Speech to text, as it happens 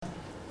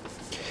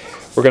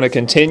We're going to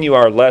continue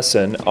our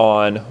lesson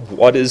on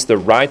what is the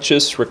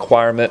righteous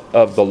requirement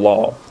of the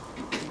law.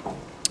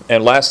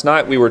 And last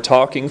night we were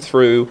talking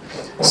through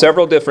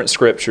several different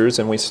scriptures,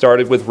 and we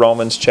started with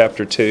Romans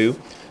chapter 2,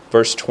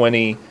 verse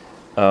 28,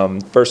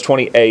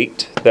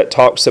 that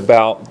talks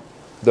about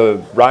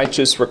the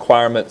righteous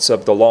requirements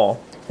of the law.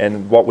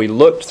 And what we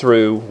looked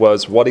through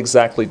was, what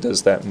exactly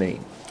does that mean?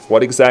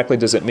 What exactly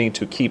does it mean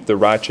to keep the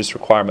righteous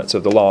requirements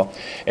of the law?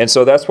 And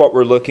so that's what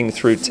we're looking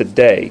through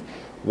today.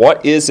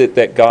 What is it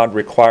that God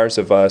requires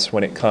of us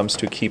when it comes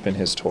to keeping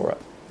His Torah?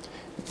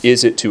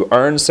 Is it to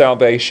earn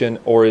salvation,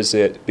 or is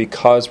it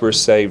because we're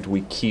saved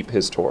we keep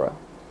His Torah?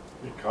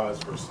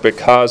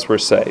 Because we're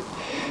saved.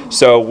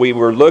 So we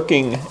were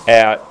looking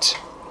at,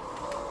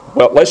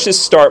 well, let's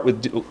just start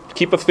with,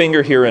 keep a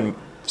finger here in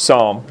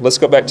Psalm. Let's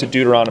go back to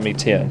Deuteronomy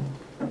 10.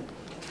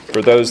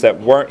 For those that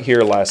weren't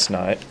here last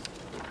night.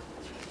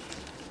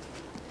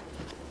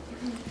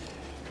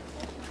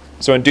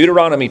 So in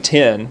Deuteronomy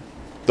 10,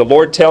 the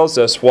Lord tells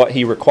us what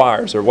He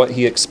requires or what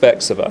He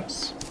expects of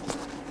us.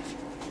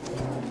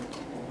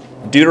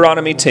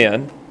 Deuteronomy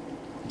 10,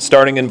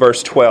 starting in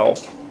verse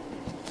 12.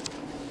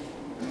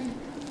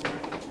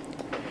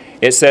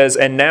 It says,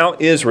 "And now,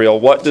 Israel,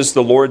 what does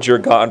the Lord your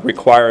God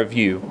require of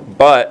you,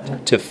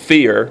 but to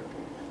fear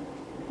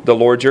the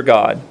Lord your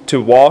God, to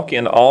walk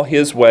in all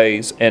His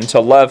ways, and to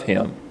love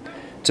Him,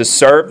 to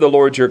serve the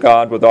Lord your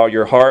God with all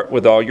your heart,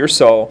 with all your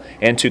soul,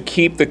 and to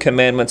keep the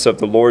commandments of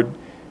the Lord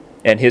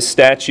and His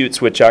statutes,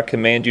 which I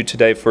command you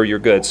today for your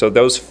good." So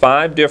those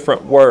 5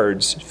 different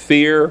words,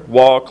 fear,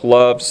 walk,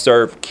 love,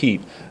 serve,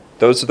 keep,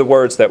 those are the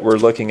words that we're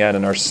looking at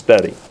in our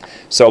study.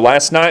 So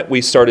last night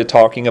we started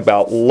talking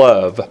about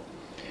love.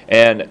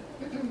 And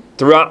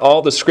throughout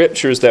all the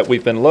scriptures that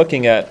we've been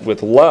looking at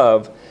with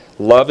love,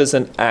 love is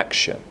an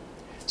action.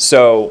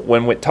 So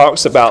when it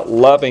talks about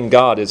loving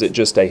God, is it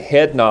just a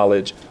head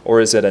knowledge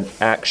or is it an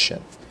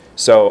action?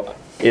 So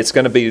it's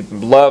going to be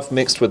love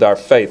mixed with our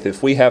faith.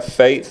 If we have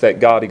faith that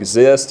God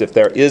exists, if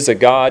there is a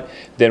God,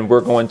 then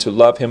we're going to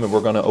love Him and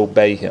we're going to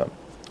obey Him.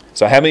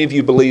 So how many of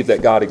you believe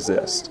that God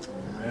exists?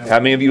 Amen. How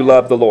many of you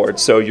love the Lord?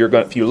 So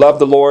if you love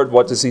the Lord,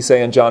 what does He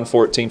say in John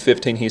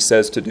 14:15? He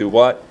says to do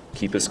what?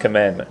 Keep His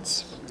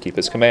commandments. Keep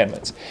His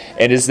commandments.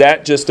 And is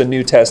that just a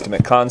New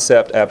Testament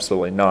concept?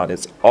 Absolutely not.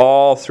 It's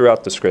all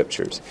throughout the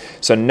Scriptures.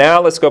 So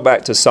now let's go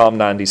back to Psalm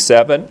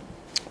 97,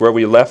 where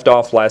we left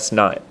off last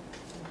night.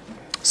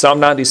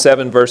 Psalm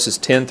 97, verses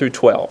 10 through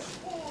 12.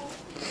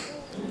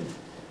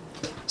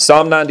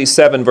 Psalm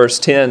 97, verse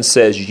 10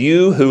 says,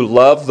 "You who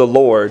love the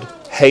Lord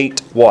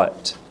hate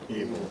what?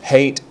 Evil.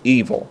 Hate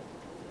evil."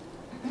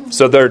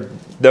 So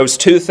those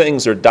two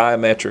things are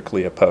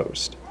diametrically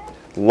opposed.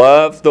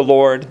 Love the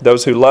Lord.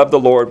 Those who love the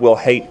Lord will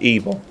hate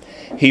evil.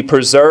 He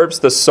preserves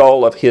the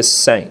soul of His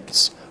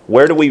saints.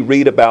 Where do we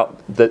read about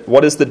that?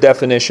 What is the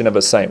definition of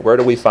a saint? Where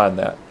do we find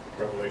that?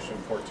 Revelation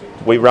 14.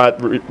 We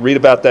read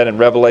about that in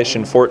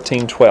Revelation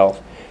 14:12.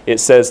 It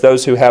says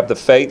those who have the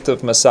faith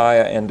of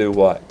Messiah and do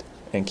what?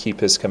 And keep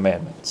His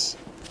commandments.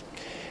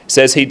 It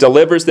says He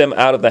delivers them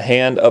out of the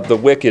hand of the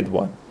wicked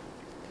one.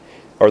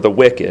 Or the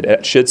wicked.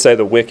 It should say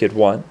the wicked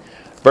one.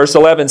 Verse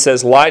 11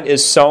 says, "Light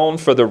is sown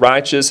for the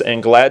righteous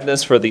and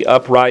gladness for the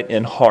upright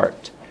in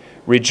heart.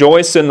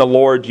 Rejoice in the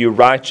Lord, you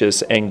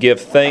righteous, and give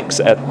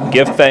thanks at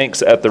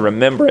the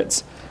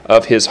remembrance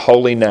of His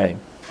holy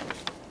name."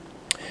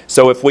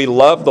 So if we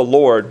love the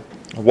Lord,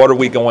 what are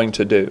we going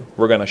to do?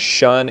 We're going to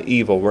shun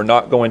evil. We're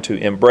not going to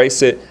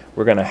embrace it.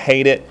 We're going to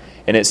hate it.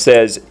 And it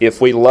says, if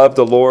we love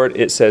the Lord,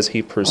 it says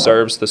He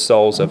preserves the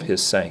souls of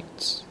His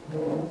saints.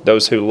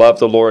 Those who love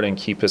the Lord and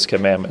keep His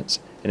commandments.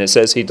 And it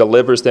says He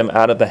delivers them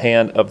out of the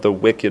hand of the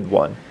wicked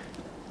one.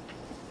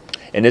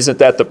 And isn't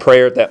that the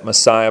prayer that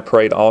Messiah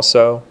prayed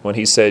also? When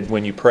He said,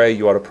 when you pray,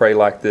 you ought to pray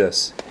like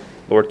this.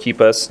 Lord,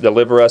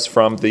 deliver us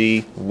from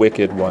the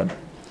wicked one.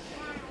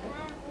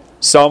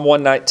 Psalm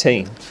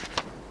 119.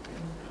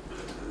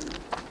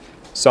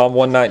 Psalm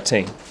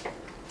 119.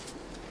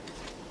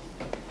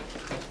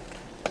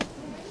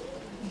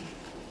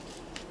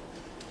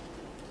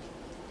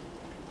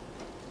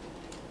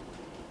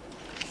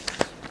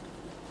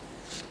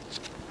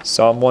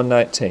 Psalm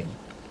 119.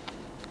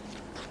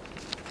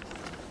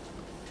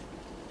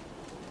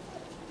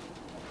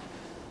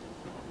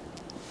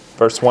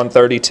 Verse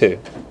 132.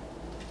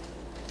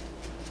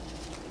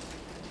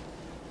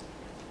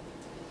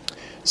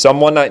 Psalm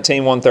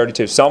 119,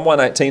 132. Psalm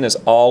 119 is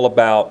all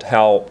about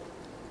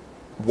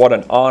what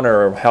an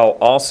honor or how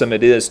awesome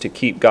it is to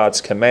keep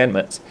God's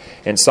commandments.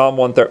 And Psalm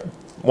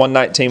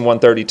 119,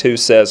 132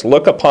 says,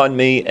 "Look upon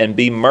me and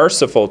be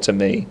merciful to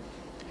me,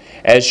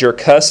 as your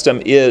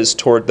custom is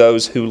toward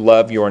those who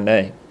love your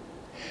name."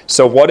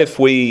 So what if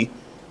we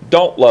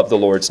don't love the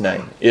Lord's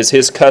name? Is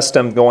His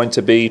custom going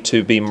to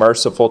be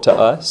merciful to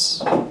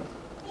us?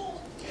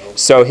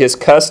 So His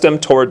custom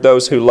toward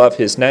those who love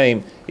His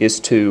name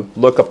is to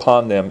look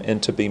upon them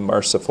and to be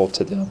merciful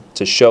to them,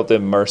 to show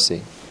them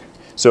mercy.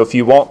 So if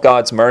you want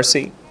God's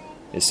mercy,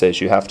 it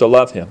says you have to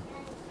love Him.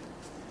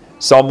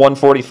 Psalm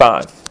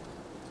 145.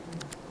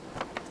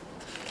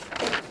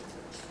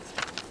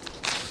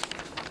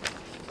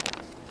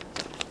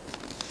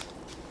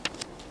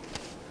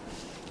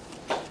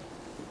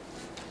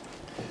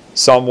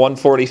 Psalm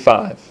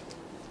 145.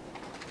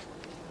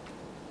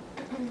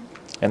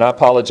 And I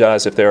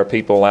apologize if there are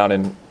people out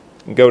in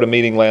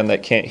GoToMeeting land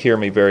that can't hear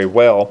me very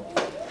well.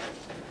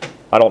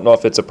 I don't know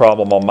if it's a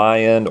problem on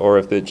my end or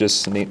if it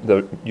just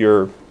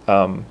your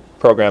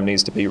program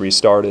needs to be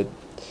restarted.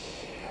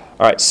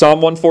 All right,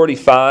 Psalm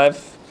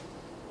 145,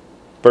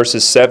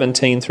 verses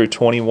 17 through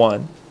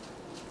 21.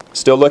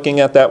 Still looking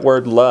at that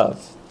word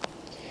love.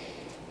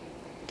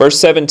 Verse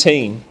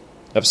 17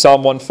 of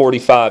Psalm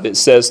 145, it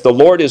says, "The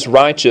Lord is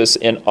righteous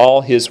in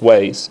all His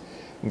ways,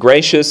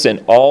 gracious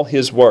in all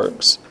His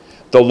works.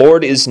 The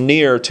Lord is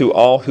near to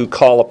all who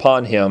call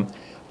upon Him,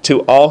 to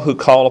all who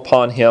call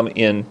upon Him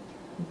in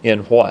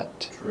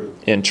what?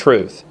 Truth. In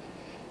truth."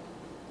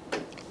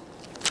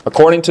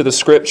 According to the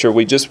Scripture,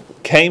 we just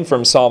came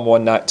from Psalm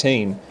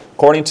 119.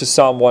 According to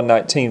Psalm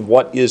 119,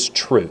 what is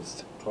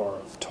truth?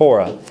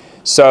 Torah.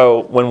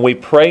 So when we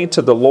pray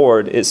to the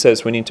Lord, it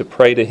says we need to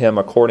pray to Him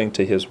according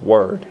to His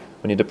Word.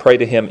 We need to pray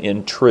to Him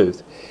in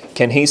truth.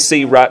 Can He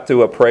see right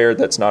through a prayer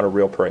that's not a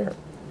real prayer?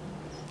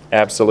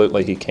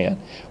 Absolutely He can.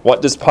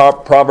 What does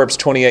Proverbs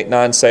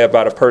 28:9 say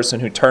about a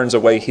person who turns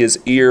away his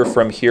ear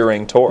from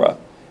hearing Torah?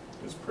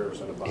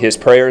 His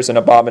prayer is an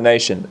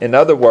abomination. In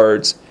other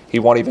words, he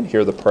won't even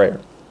hear the prayer.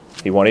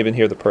 He won't even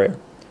hear the prayer.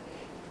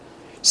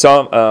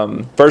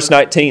 Verse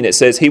 19, it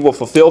says, "He will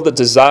fulfill the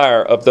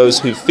desire of those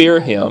who fear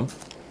Him.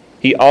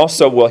 He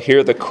also will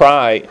hear their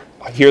cry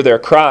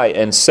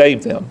and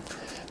save them.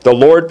 The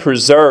Lord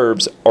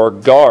preserves or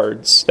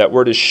guards," that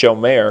word is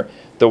shomer,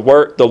 the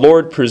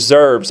Lord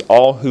preserves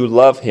all who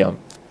love Him,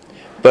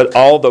 but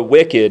all the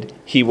wicked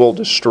He will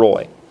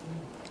destroy.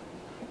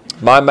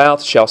 "My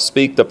mouth shall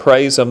speak the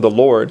praise of the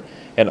Lord,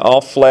 and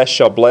all flesh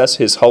shall bless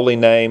His holy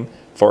name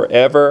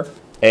forever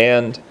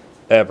and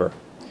ever."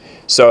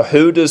 So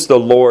who does the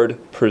Lord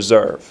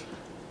preserve?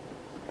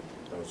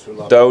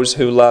 Those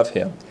who love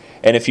Him.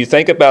 And if you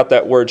think about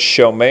that word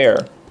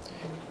shomer,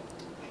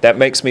 that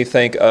makes me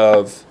think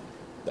of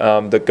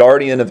the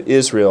guardian of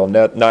Israel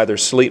neither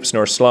sleeps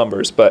nor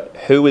slumbers, but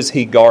who is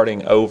He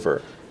guarding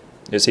over?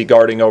 Is He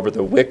guarding over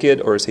the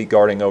wicked, or is He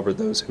guarding over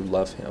those who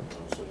love Him?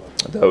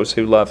 Those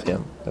who love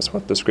Him. That's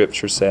what the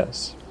Scripture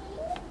says.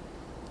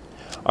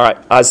 All right,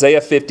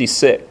 Isaiah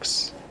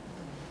 56.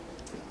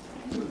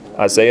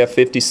 Isaiah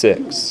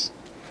 56.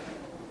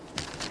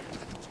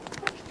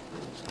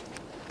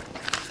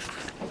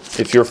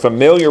 If you're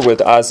familiar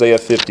with Isaiah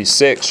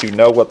 56, you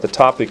know what the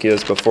topic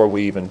is before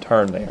we even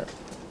turn there.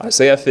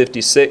 Isaiah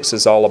 56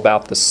 is all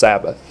about the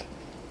Sabbath.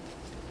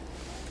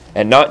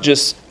 And not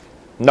just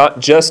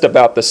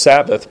about the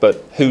Sabbath,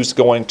 but who's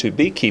going to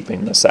be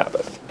keeping the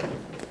Sabbath.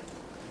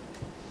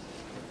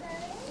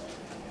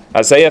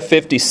 Isaiah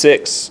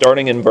 56,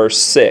 starting in verse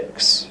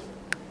 6.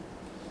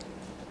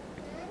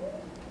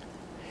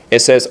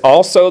 It says,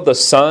 "Also the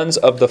sons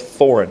of the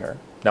foreigner."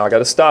 Now I got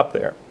to stop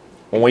there.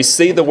 When we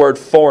see the word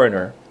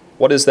foreigner,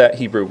 what is that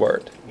Hebrew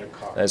word?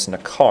 Nakar. That's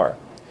nakar.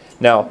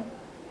 Now,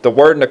 the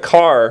word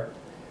nakar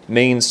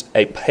means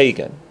a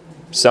pagan,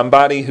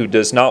 somebody who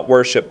does not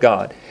worship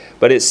God.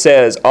 But it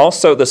says,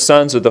 "Also the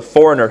sons of the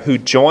foreigner who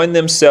join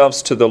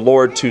themselves to the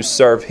Lord to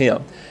serve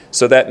Him."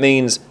 So that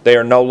means they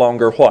are no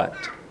longer what?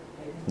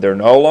 They're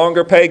no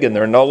longer pagan.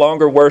 They're no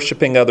longer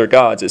worshiping other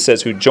gods. It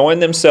says, "who join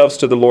themselves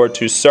to the Lord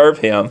to serve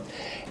Him,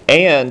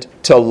 and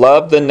to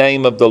love the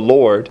name of the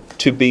Lord,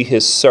 to be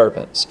His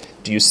servants."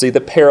 Do you see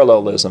the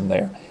parallelism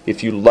there?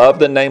 If you love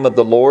the name of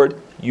the Lord,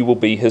 you will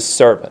be His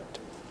servant.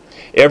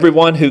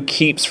 "Everyone who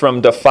keeps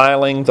from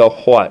defiling the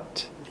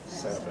what?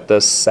 Sabbath.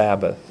 The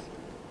Sabbath.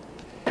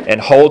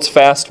 And holds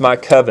fast my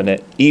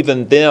covenant,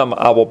 even them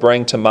I will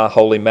bring to my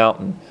holy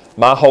mountain."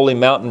 My holy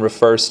mountain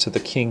refers to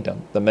the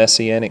kingdom, the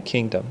Messianic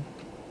kingdom.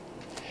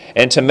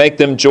 "And to make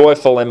them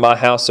joyful in my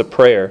house of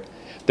prayer.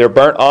 Their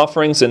burnt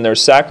offerings and their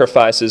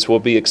sacrifices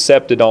will be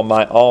accepted on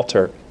my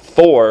altar.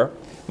 For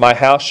my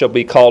house shall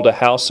be called a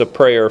house of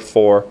prayer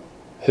for"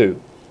 who?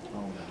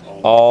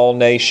 All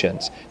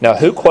nations. Now,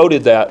 who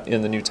quoted that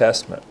in the New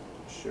Testament?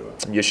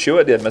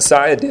 Yeshua did.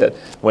 Messiah did,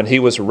 when He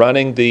was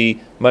running the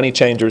money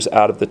changers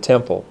out of the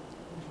temple.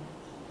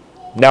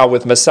 Now,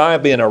 with Messiah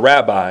being a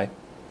rabbi,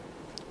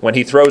 when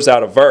He throws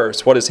out a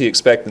verse, what is He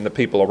expecting the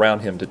people around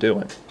Him to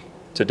do?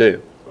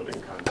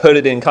 Put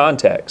it in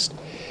context.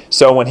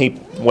 So when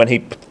he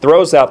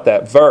throws out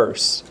that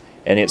verse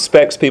and he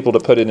expects people to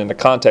put it into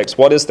context,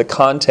 what is the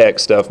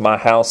context of my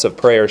house of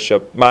prayer?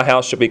 My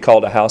house shall be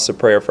called a house of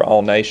prayer for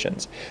all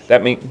nations.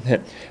 That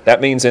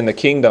means in the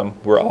kingdom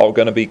we're all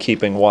going to be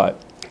keeping what?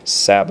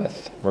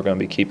 Sabbath. We're going to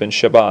be keeping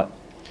Shabbat.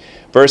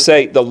 Verse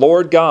 8, "The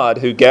Lord God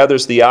who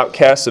gathers the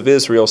outcasts of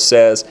Israel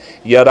says,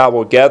 yet I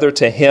will gather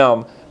to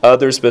Him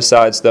others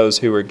besides those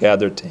who are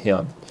gathered to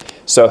Him."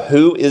 So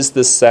who is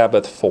the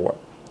Sabbath for?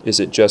 Is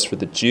it just for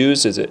the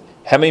Jews?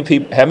 How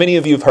many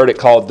of you have heard it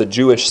called the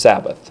Jewish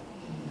Sabbath?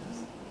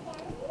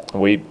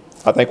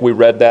 I think we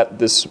read that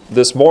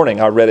this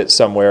morning. I read it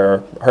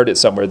somewhere, heard it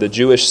somewhere, the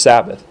Jewish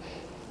Sabbath.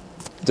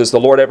 Does the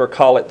Lord ever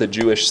call it the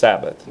Jewish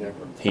Sabbath? Never.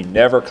 He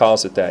never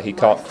calls it that.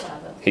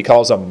 He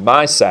calls them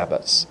my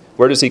Sabbaths.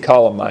 Where does He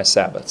call them my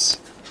Sabbaths?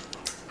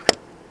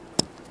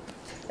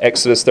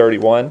 Exodus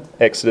 31,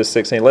 Exodus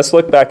 16. Let's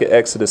look back at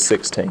Exodus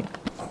 16.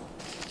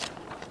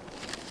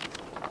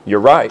 You're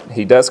right.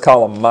 He does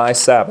call them my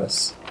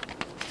Sabbaths.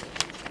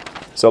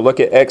 So look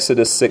at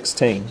Exodus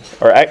 16.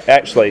 Or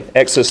actually,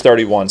 Exodus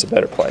 31 is a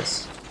better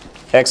place.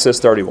 Exodus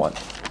 31.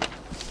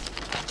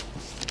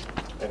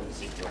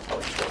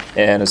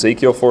 And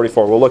Ezekiel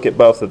 44. We'll look at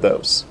both of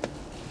those.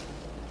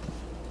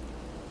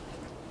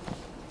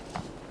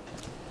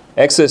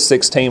 Exodus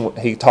 16,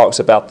 he talks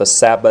about the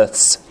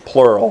Sabbaths,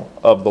 plural,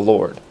 of the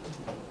Lord.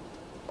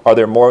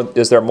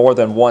 Is there more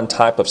than one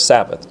type of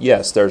Sabbath?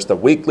 Yes, there's the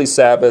weekly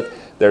Sabbath.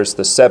 There's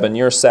the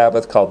 7-year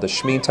Sabbath called the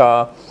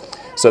Shemitah.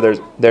 So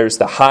there's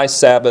the high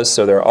Sabbath.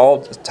 So there are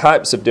all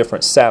types of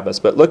different Sabbaths.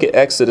 But look at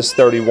Exodus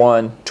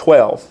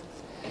 31:12.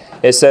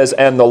 It says,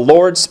 "And the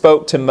Lord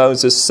spoke to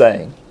Moses,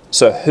 saying,"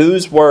 so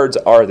whose words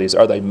are these?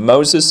 Are they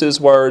Moses'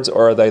 words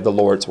or are they the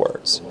Lord's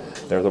words?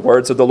 They're the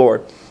words of the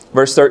Lord.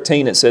 Verse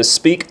 13, it says,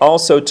 "Speak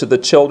also to the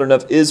children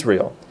of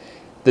Israel."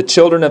 The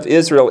children of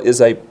Israel is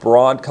a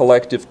broad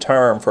collective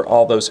term for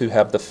all those who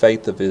have the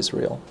faith of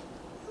Israel.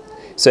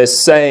 It says,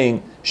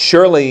 saying,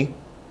 surely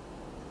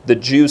the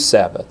Jews'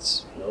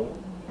 Sabbaths,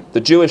 the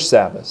Jewish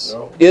Sabbaths,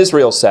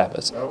 Israel's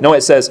Sabbaths. No,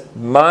 it says,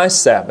 my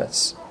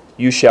Sabbaths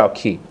you shall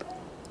keep.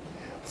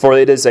 For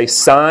it is a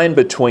sign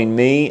between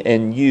me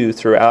and you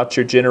throughout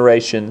your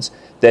generations,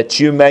 that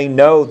you may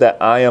know that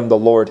I am the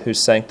Lord who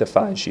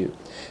sanctifies you.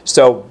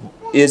 So,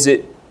 is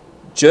it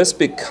just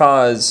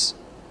because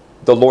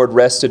the Lord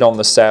rested on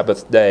the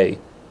Sabbath day,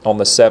 on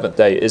the seventh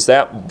day, is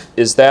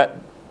that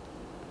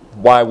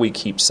why we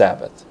keep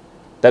Sabbath?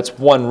 That's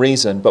one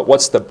reason, but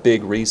what's the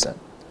big reason?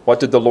 What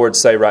did the Lord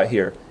say right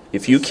here?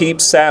 If you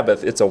keep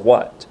Sabbath, it's a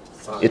what?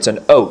 Sign. It's an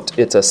oath.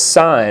 It's a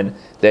sign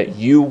that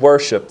you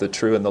worship the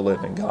true and the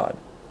living God.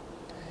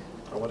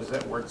 What does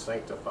that word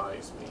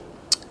sanctifies mean?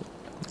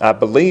 I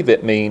believe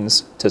it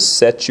means to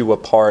set you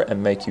apart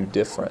and make you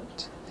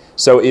different.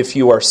 So if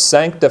you are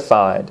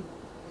sanctified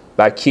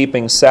by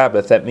keeping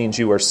Sabbath, that means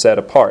you are set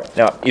apart.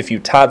 Now, if you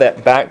tie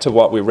that back to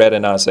what we read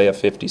in Isaiah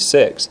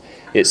 56,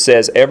 it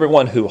says,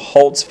 everyone who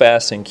holds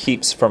fast and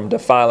keeps from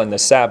defiling the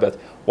Sabbath,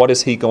 what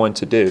is he going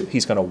to do?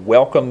 He's going to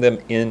welcome them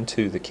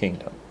into the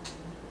kingdom.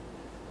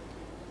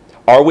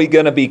 Are we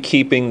going to be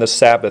keeping the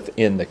Sabbath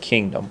in the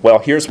kingdom? Well,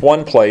 here's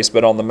one place,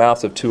 but on the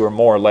mouth of two or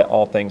more, let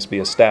all things be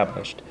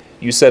established.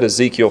 You said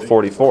Ezekiel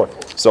 44.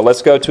 So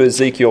let's go to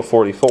Ezekiel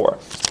 44.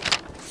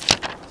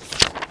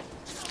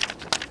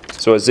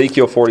 So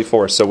Ezekiel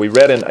 44. So we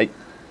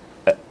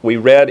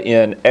read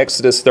in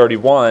Exodus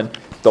 31,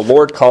 the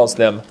Lord calls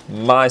them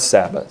my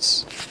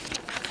Sabbaths.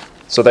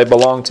 So they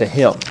belong to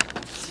Him.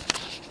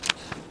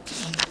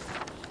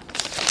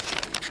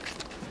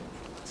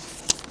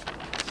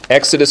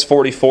 Exodus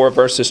 44,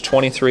 verses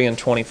 23 and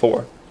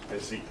 24.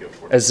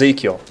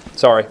 Ezekiel.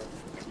 Sorry.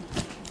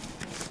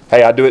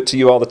 Hey, I do it to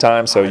you all the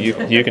time, so you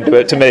can do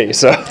it to me.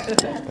 So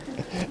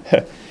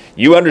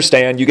you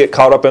understand. You get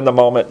caught up in the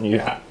moment, and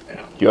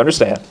you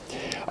understand.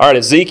 All right,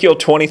 Ezekiel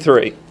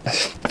 23,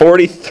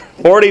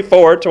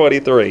 44,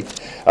 23.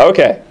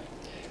 Okay,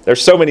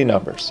 there's so many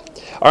numbers.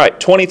 All right,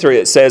 23,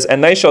 it says,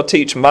 and they shall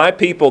teach my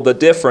people the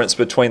difference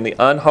between the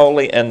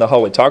unholy and the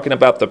holy. Talking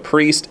about the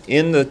priest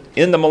in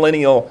the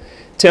millennial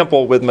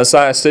temple with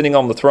Messiah sitting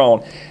on the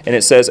throne. And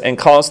it says, and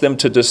cause them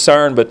to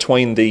discern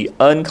between the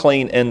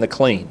unclean and the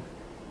clean.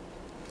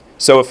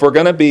 So if we're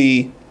going to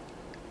be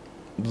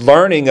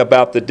learning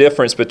about the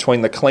difference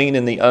between the clean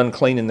and the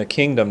unclean in the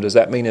kingdom, does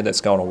that mean that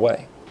it's gone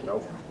away?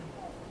 No.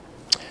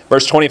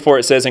 Verse 24,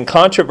 it says, in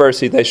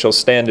controversy they shall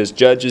stand as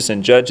judges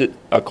and judge it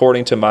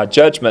according to my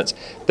judgments.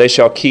 They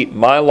shall keep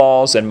my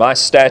laws and my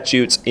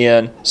statutes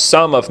in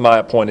some of my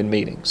appointed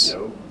meetings.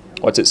 No.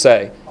 What's it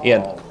say?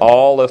 In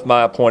all of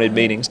my appointed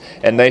meetings.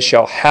 And they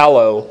shall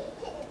hallow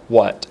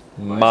what?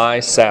 My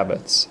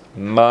Sabbaths.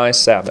 My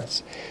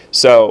Sabbaths.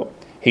 So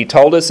he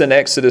told us in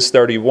Exodus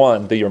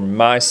 31, these are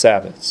my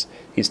Sabbaths.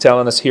 He's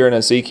telling us here in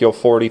Ezekiel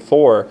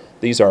 44,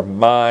 these are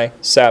my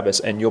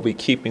Sabbaths, and you'll be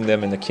keeping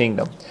them in the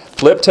kingdom.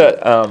 Flip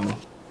to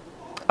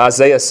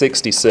Isaiah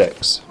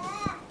 66.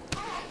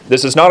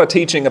 This is not a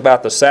teaching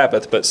about the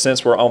Sabbath, but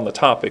since we're on the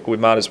topic, we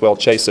might as well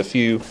chase a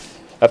few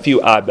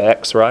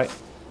ibex, right?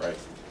 Right.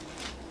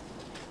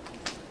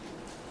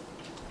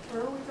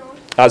 Where are we going?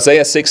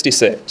 Isaiah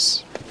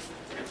 66.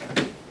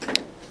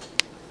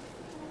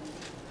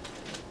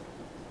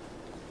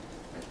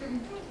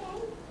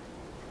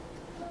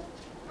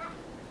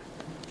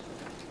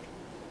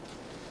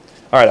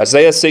 All right,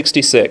 Isaiah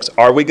 66.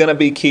 Are we going to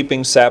be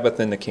keeping Sabbath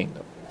in the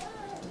kingdom?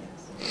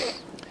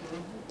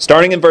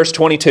 Starting in verse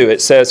 22,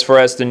 it says, for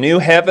as the new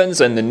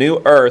heavens and the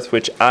new earth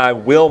which I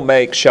will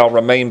make shall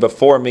remain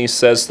before me,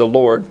 says the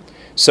Lord,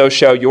 so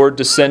shall your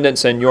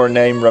descendants and your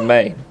name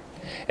remain.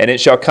 And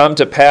it shall come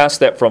to pass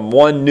that from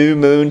one new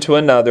moon to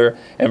another,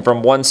 and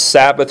from one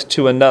Sabbath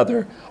to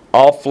another,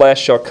 all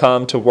flesh shall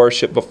come to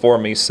worship before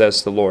me,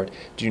 says the Lord.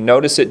 Do you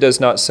notice it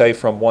does not say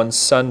from one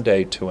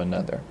Sunday to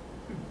another?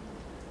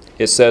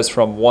 It says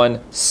from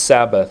one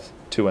Sabbath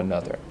to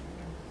another.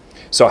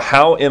 So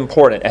how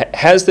important,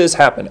 has this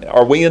happened?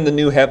 Are we in the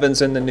new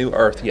heavens and the new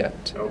earth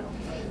yet? No.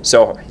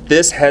 So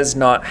this has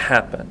not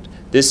happened.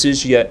 This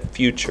is yet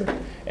future.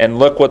 And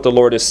look what the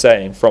Lord is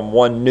saying. From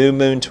one new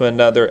moon to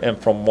another and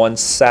from one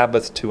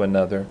Sabbath to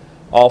another,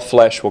 all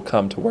flesh will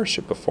come to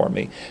worship before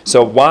me.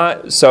 So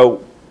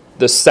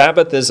the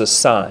Sabbath is a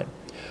sign.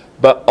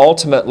 But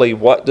ultimately,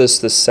 what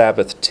does the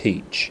Sabbath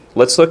teach?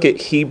 Let's look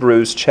at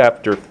Hebrews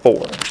chapter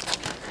 4.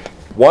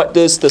 What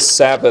does the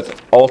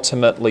Sabbath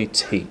ultimately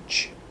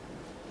teach?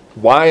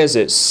 Why is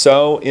it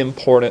so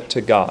important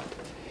to God?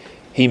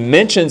 He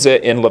mentions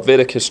it in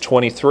Leviticus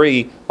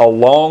 23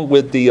 along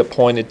with the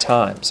appointed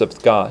times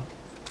of God.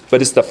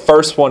 But it's the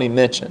first one he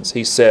mentions.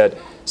 He said,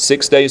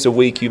 6 days a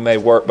week you may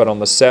work, but on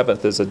the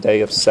seventh is a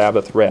day of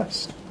Sabbath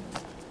rest.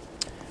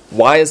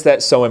 Why is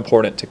that so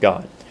important to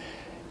God?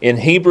 In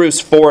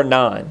Hebrews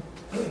 4:9,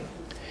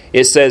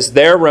 it says,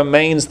 there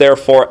remains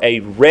therefore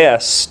a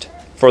rest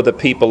for the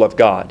people of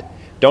God.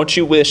 Don't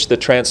you wish the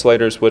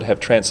translators would have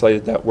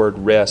translated that word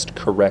rest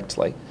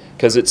correctly?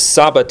 Because it's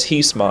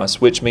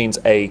sabbatismos, which means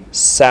a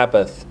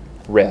Sabbath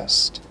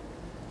rest.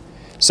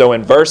 So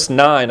in verse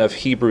 9 of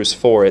Hebrews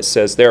 4, it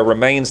says, there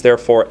remains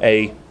therefore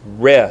a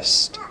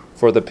rest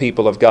for the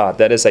people of God.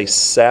 That is a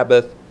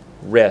Sabbath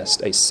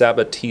rest, a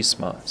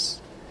sabbatismos.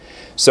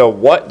 So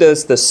what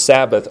does the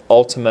Sabbath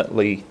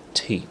ultimately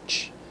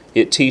teach?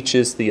 It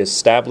teaches the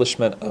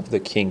establishment of the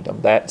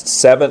kingdom. That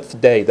seventh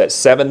day, that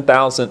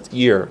 7,000th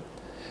year,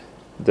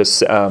 the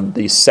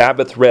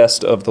Sabbath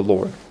rest of the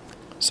Lord.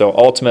 So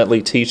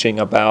ultimately teaching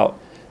about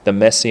the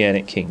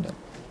Messianic kingdom.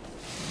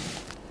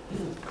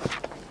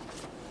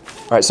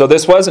 All right, so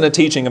this wasn't a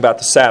teaching about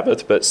the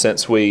Sabbath, but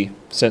since we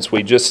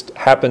just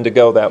happened to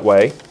go that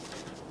way,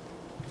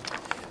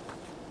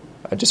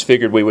 I just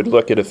figured we would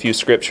look at a few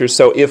scriptures.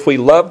 So if we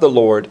love the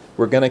Lord,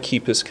 we're going to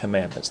keep His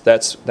commandments.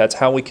 That's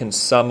how we can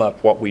sum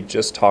up what we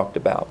just talked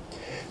about.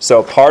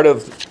 So part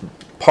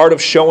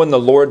of showing the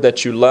Lord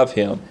that you love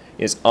Him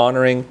is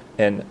honoring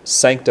and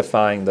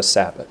sanctifying the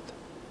Sabbath,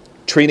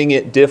 treating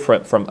it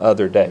different from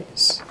other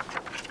days.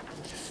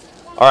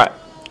 All right,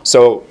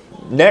 so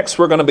next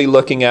we're going to be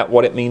looking at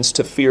what it means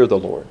to fear the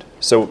Lord.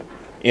 So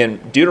in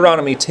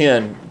Deuteronomy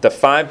 10, the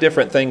 5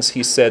 different things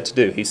He said to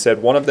do. He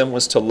said one of them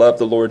was to love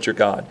the Lord your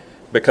God.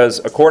 Because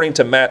according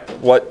to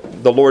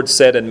what the Lord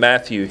said in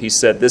Matthew, He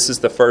said this is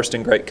the first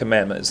and great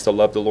commandment, is to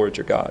love the Lord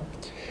your God.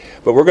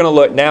 But we're going to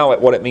look now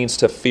at what it means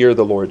to fear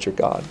the Lord your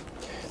God.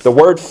 The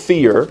word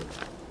fear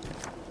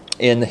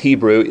in the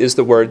Hebrew is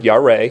the word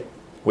yareh,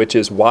 which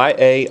is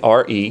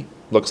Y-A-R-E.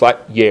 Looks like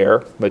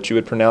yer, but you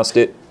would pronounce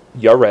it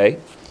yareh.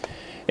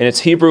 And it's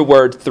Hebrew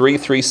word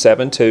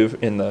 3372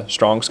 in the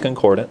Strong's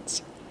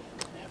Concordance.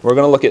 We're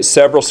going to look at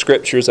several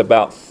scriptures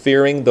about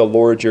fearing the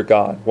Lord your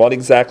God. What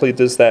exactly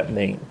does that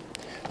mean?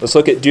 Let's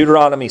look at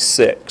Deuteronomy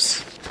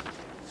 6.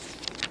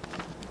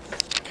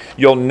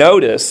 You'll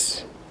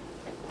notice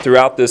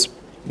throughout this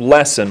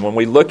lesson, when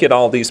we look at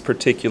all these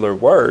particular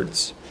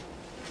words,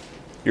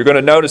 you're going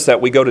to notice that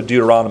we go to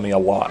Deuteronomy a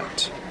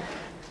lot.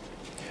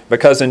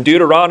 Because in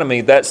Deuteronomy,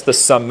 that's the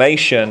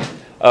summation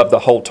of the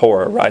whole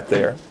Torah right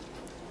there.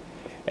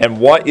 And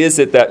what is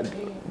it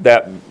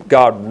that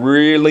God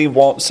really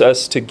wants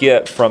us to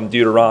get from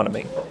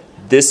Deuteronomy?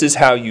 This is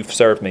how you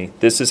serve me.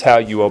 This is how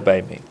you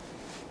obey me.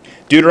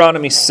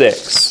 Deuteronomy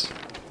 6,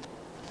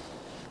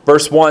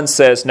 verse 1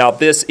 says, now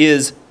this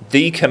is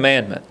the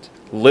commandment.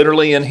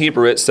 Literally in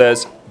Hebrew it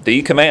says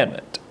the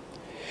commandment.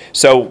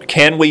 So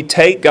can we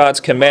take God's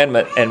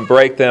commandment and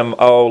break them,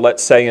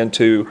 let's say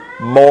into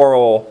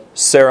moral,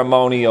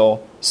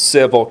 ceremonial,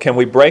 civil? Can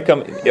we break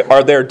them?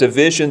 Are there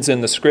divisions in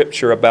the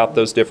Scripture about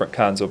those different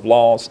kinds of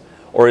laws?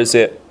 Or is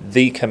it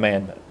the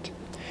commandment?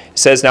 It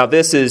says, now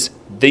this is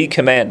the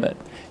commandment.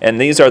 And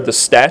these are the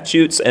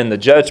statutes and the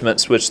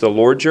judgments which the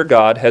Lord your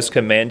God has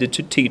commanded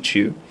to teach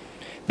you,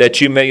 that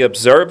you may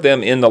observe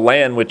them in the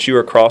land which you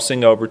are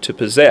crossing over to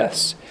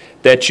possess,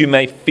 that you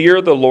may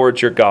fear the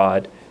Lord your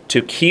God,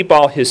 to keep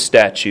all His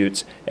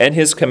statutes and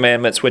His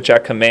commandments which I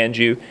command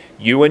you,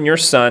 you and your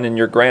son and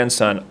your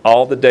grandson,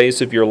 all the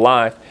days of your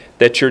life,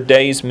 that your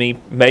days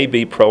may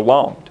be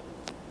prolonged.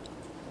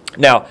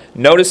 Now,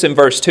 notice in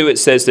verse 2 it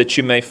says that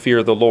you may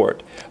fear the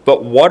Lord.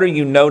 But what are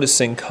you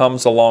noticing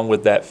comes along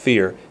with that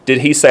fear?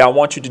 Did He say, I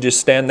want you to just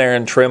stand there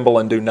and tremble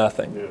and do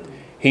nothing? Yeah.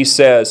 He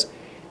says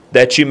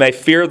that you may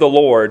fear the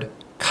Lord,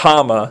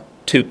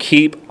 to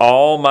keep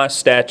all my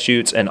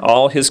statutes and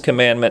all His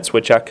commandments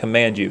which I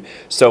command you.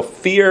 So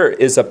fear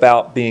is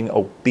about being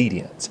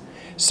obedient.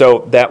 So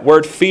that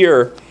word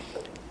fear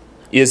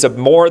is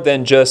more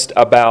than just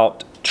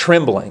about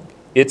trembling.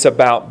 It's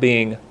about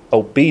being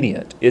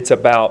obedient. It's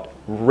about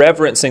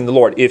reverencing the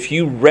Lord. If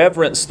you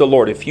reverence the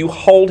Lord, if you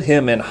hold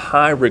Him in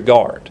high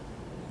regard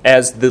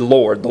as the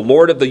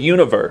Lord of the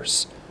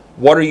universe,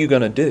 what are you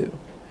going to do?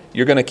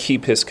 You're going to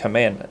keep His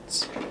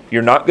commandments.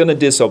 You're not going to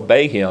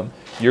disobey Him.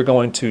 You're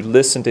going to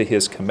listen to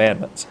His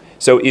commandments.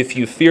 So if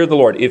you fear the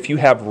Lord, if you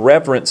have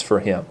reverence for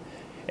Him,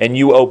 and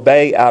you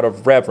obey out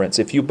of reverence,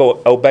 if you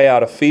obey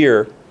out of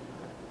fear,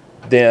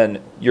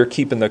 then you're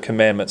keeping the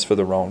commandments for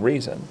the wrong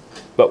reason.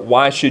 But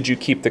why should you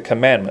keep the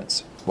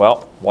commandments?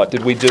 Well, what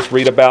did we just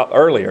read about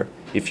earlier?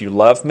 If you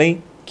love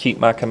me, keep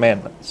my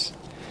commandments.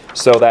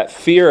 So that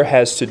fear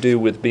has to do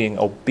with being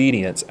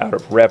obedience out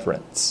of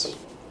reverence.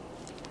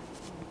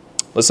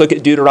 Let's look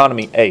at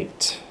Deuteronomy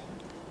 8.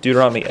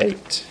 Deuteronomy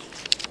 8.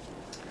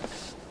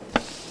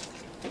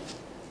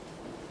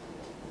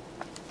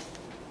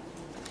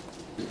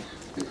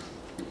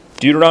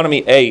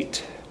 Deuteronomy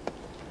 8,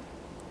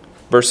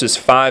 verses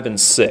 5 and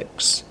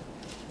 6.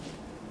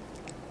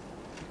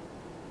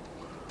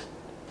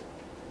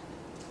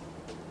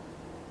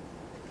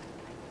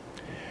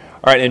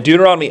 All right, in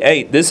Deuteronomy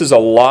 8, this is a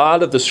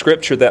lot of the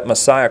scripture that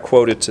Messiah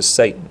quoted to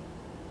Satan.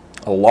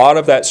 A lot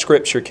of that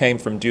scripture came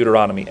from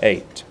Deuteronomy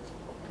 8.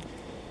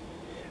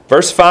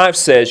 Verse 5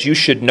 says, "You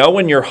should know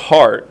in your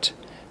heart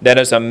that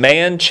as a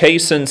man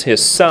chastens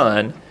his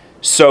son,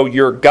 so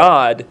your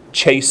God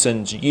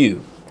chastens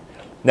you."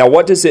 Now,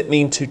 what does it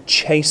mean to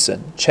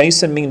chasten?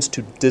 Chasten means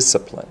to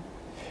discipline.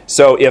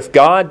 So if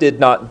God did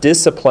not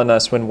discipline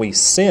us when we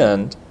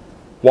sinned,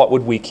 what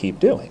would we keep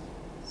doing?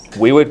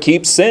 We would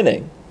keep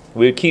sinning.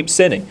 We would keep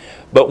sinning.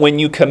 But when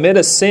you commit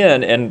a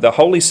sin and the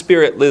Holy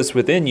Spirit lives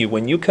within you,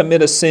 when you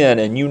commit a sin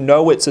and you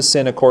know it's a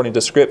sin according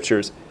to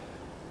Scriptures,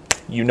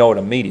 you know it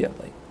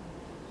immediately.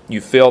 You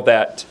feel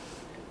that.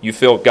 You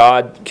feel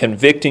God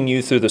convicting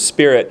you through the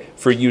Spirit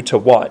for you to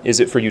what? Is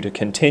it for you to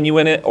continue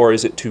in it, or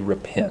is it to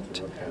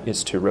repent?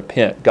 It's to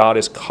repent. God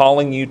is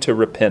calling you to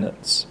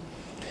repentance.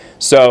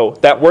 So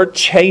that word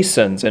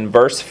chastens in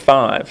verse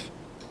 5,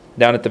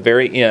 down at the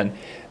very end,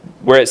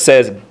 where it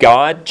says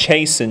God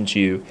chastens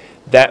you,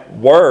 that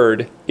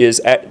word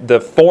is,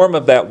 the form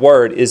of that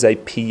word is a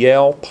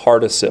PL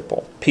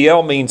participle.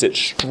 PL means it's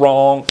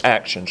strong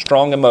action,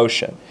 strong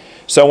emotion.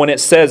 So when it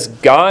says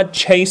God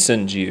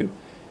chastens you,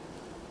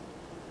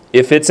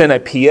 if it's in a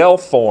PL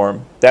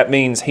form, that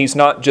means He's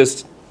not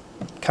just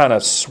kind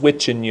of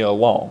switching you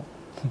along.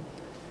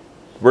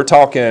 We're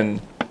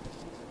talking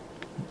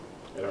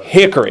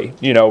hickory,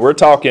 we're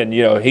talking,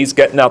 He's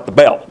getting out the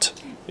belt.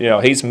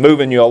 He's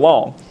moving you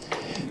along.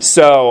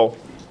 So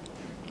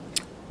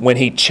when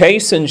He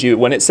chastens you,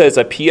 when it says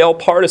a PL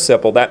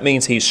participle, that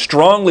means He's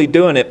strongly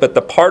doing it, but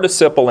the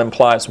participle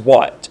implies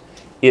what?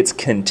 It's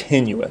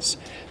continuous.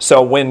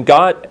 So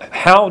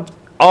how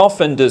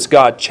often does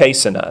God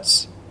chasten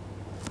us?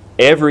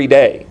 Every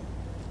day.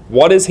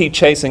 What is He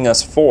chastening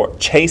us for?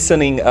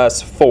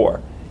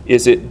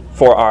 Is it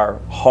for our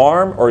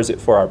harm or is it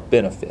for our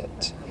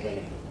benefit?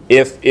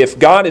 If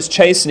God is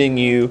chastening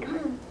you,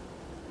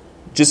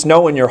 just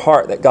know in your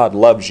heart that God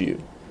loves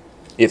you.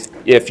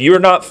 If you're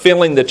not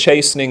feeling the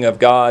chastening of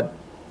God,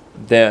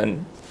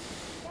 then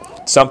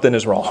something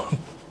is wrong.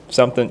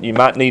 Something you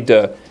might need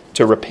to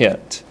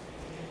repent.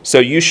 So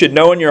you should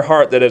know in your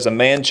heart that as a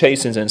man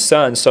chastens his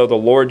son, so the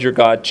Lord your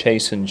God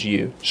chastens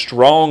you,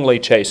 strongly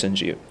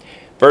chastens you.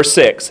 Verse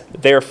 6,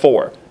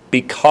 therefore,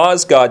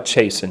 because God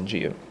chastens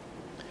you,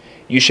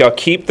 you shall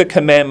keep the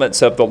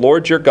commandments of the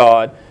Lord your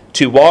God,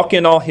 to walk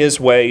in all His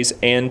ways,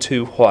 and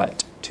to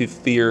what? To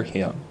fear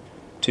Him.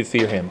 To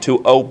fear Him.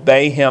 To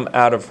obey Him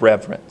out of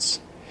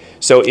reverence.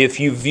 So if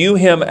you view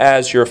Him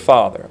as your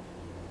Father,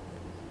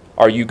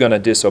 are you going to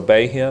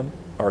disobey Him,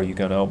 or are you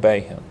going to obey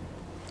Him?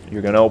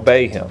 You're going to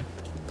obey Him.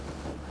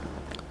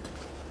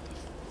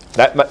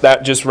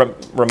 That just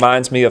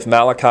reminds me of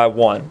Malachi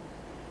 1.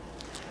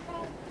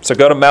 So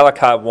go to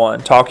Malachi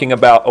 1, talking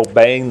about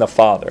obeying the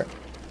Father.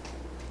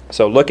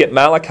 So look at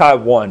Malachi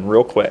 1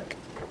 real quick.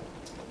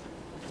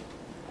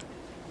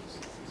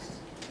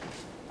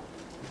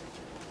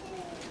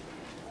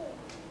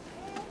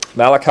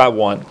 Malachi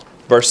 1,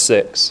 verse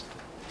 6.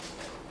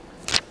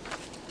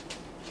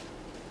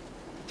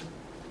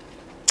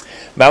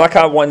 Malachi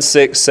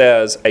 1:6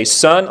 says, "A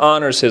son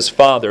honors his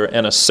father,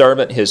 and a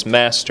servant his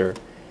master.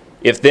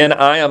 If then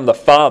I am the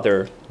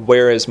father,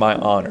 where is my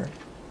honor?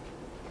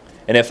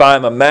 And if I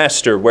am a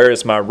master, where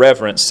is my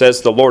reverence,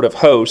 says the Lord of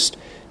hosts,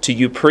 to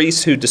you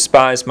priests who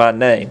despise my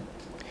name.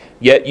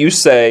 Yet you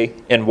say,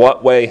 in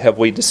what way have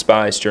we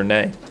despised your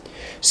name?"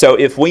 So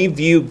if we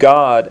view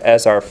God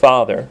as our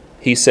Father,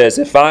 He says,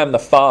 if I am the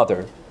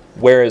Father,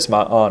 where is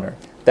my honor?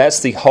 That's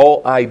the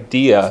whole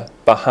idea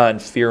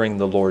behind fearing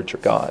the Lord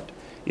your God,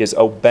 is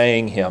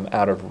obeying Him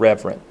out of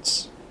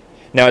reverence.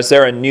 Now, is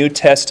there a New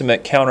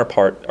Testament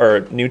counterpart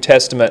or New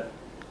Testament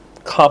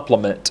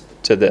complement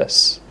to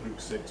this?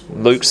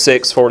 Luke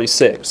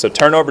 6:46. So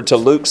turn over to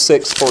Luke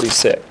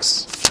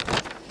 6:46.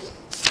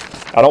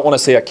 I don't want to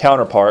say a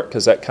counterpart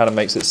because that kind of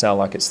makes it sound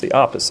like it's the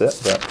opposite.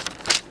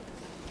 But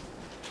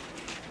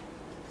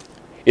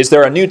is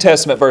there a New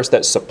Testament verse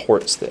that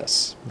supports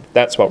this?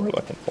 That's what we're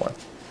looking for.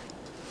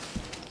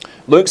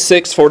 Luke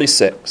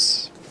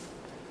 6:46.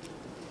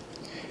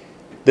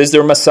 These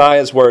are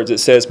Messiah's words. It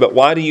says, "But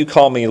why do you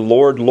call me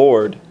Lord,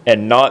 Lord,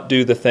 and not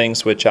do the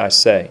things which I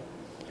say?"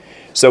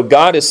 So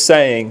God is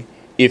saying,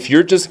 if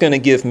you're just going to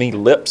give me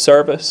lip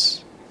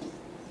service,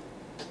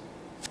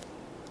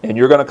 and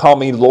you're going to call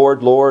me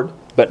Lord, Lord,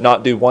 but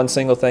not do one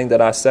single thing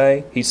that I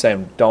say, He's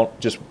saying, don't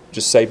just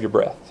save your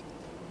breath.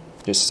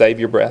 Just save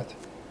your breath.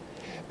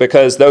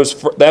 Because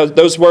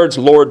those words,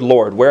 Lord,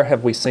 Lord, where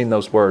have we seen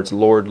those words,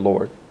 Lord,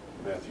 Lord?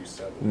 Matthew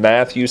 7.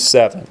 Matthew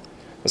 7.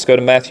 Let's go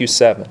to Matthew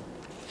 7.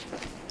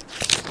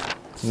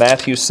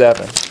 Matthew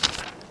 7.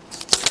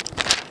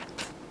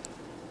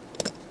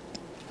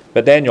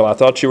 But Daniel, I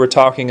thought you were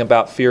talking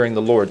about fearing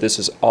the Lord. This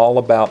is all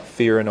about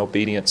fear and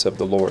obedience of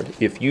the Lord.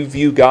 If you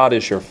view God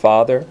as your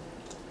Father,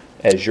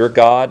 as your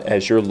God,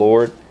 as your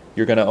Lord,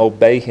 you're going to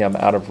obey Him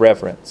out of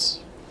reverence.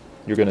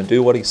 You're going to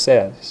do what He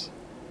says.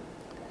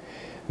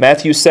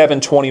 Matthew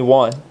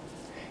 7:21.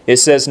 It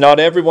says, "Not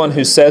everyone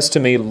who says to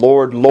me,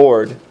 'Lord,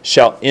 Lord,'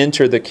 shall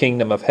enter the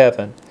kingdom of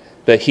heaven,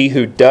 but he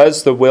who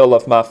does the will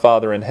of my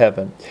Father in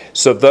heaven."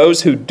 So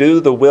those who do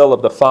the will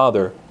of the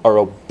Father are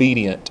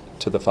obedient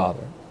to the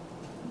Father.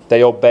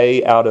 They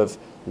obey out of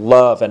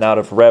love and out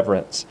of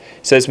reverence.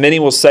 It says, "Many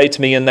will say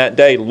to me in that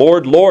day,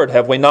 'Lord, Lord,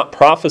 have we not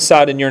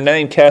prophesied in your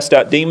name, cast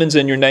out demons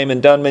in your name,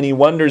 and done many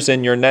wonders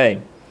in your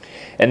name?'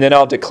 And then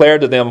I'll declare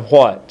to them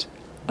what?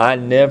 'I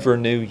never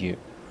knew you.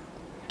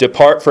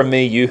 Depart from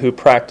me, you who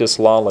practice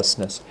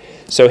lawlessness.'"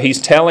 So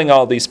He's telling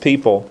all these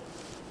people,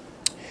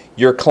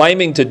 you're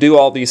claiming to do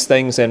all these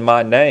things in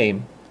my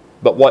name,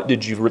 but what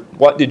did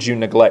you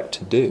neglect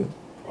to do?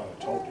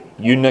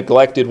 You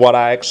neglected what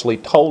I actually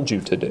told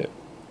you to do.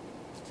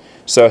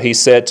 So He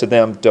said to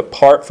them,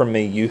 "Depart from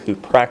me, you who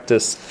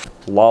practice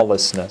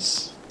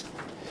lawlessness."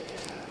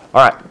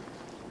 All right,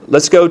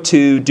 let's go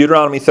to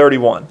Deuteronomy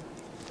 31.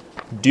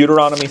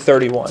 Deuteronomy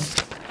 31.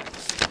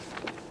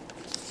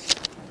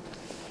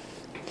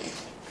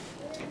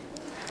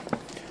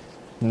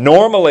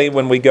 Normally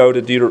when we go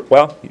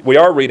to we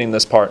are reading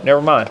this part.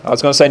 Never mind. I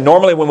was going to say,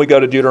 normally when we go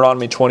to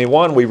Deuteronomy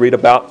 21, we read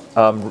about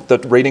the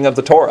reading of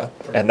the Torah.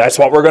 And that's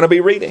what we're going to be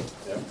reading.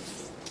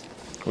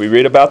 We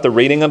read about the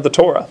reading of the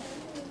Torah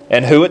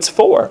and who it's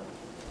for.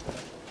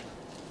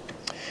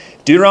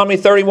 Deuteronomy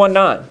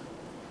 31:9.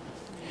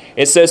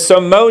 It says, "So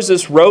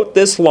Moses wrote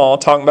this law,"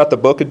 talking about the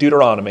book of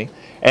Deuteronomy,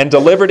 "and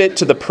delivered it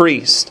to the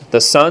priests,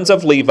 the sons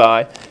of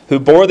Levi, who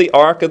bore the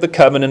ark of the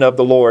covenant of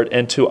the Lord,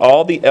 and to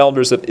all the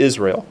elders of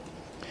Israel.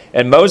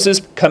 And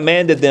Moses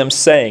commanded them,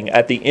 saying,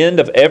 at the end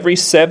of every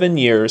 7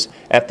 years,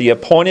 at the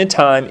appointed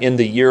time in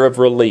the year of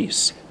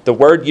release." The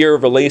word year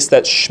of release,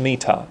 that's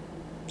Shemitah.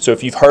 So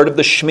if you've heard of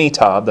the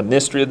Shemitah, the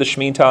mystery of the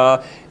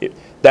Shemitah,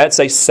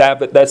 that's a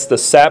Sabbath. That's the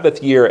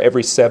Sabbath year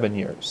every 7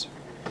 years.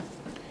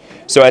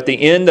 So at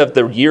the end of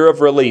the year of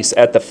release,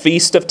 at the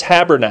Feast of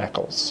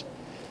Tabernacles,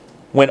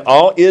 when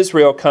all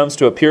Israel comes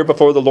to appear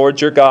before the Lord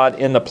your God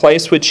in the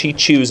place which He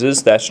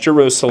chooses, that's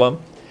Jerusalem,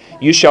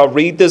 you shall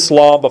read this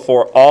law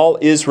before all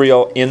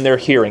Israel in their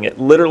hearing. It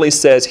literally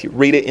says,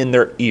 read it in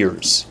their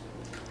ears.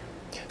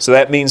 So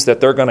that means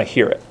that they're going to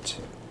hear it.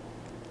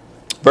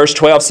 Verse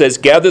 12 says,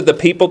 "Gather the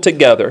people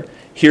together."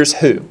 Here's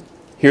who.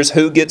 Here's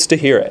who gets to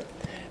hear it.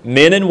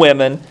 "Men and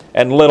women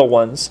and little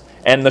ones,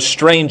 and the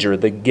stranger,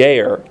 the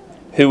Ger,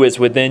 who is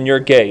within your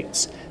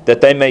gates,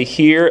 that they may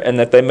hear and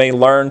that they may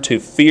learn to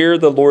fear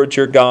the Lord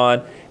your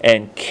God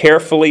and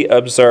carefully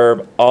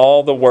observe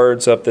all the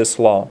words of this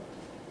law."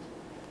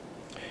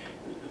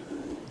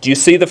 Do you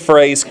see the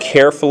phrase,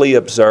 "carefully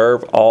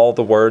observe all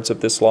the words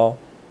of this law"?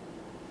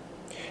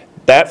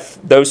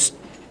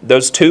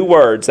 Those two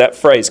words, that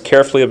phrase,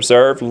 "carefully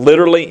observe,"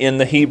 literally in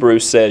the Hebrew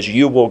says,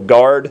 you will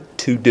guard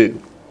to do.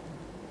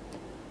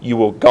 You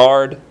will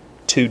guard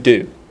to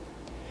do.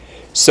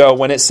 So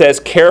when it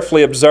says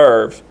carefully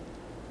observe,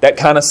 that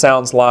kind of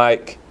sounds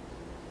like,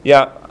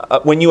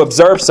 when you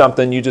observe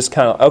something, you just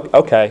kind of,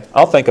 okay,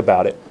 I'll think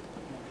about it.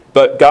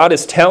 But God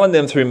is telling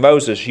them through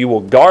Moses, you will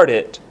guard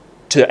it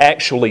to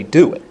actually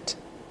do it.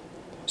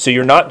 So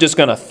you're not just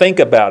going to think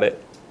about it,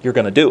 you're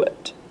going to do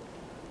it.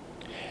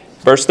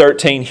 Verse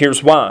 13,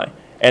 here's why.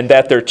 "And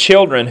that their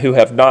children who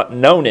have not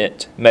known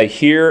it may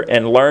hear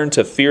and learn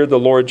to fear the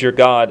Lord your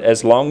God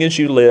as long as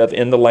you live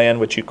in the land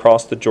which you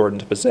crossed the Jordan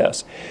to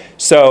possess."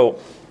 So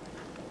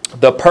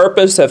the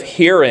purpose of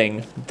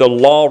hearing the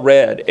law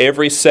read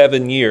every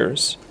 7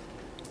 years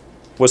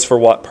was for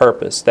what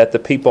purpose? That the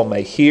people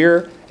may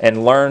hear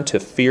and learn to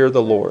fear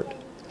the Lord.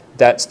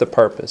 That's the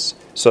purpose.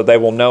 So they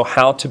will know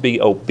how to be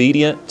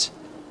obedient,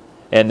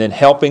 and then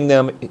helping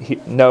them, He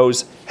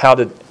knows how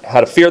to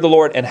fear the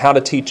Lord and how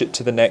to teach it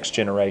to the next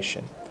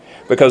generation.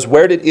 Because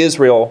where did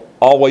Israel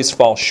always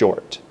fall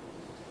short?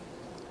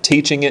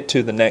 Teaching it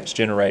to the next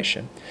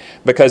generation.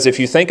 Because if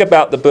you think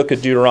about the book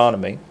of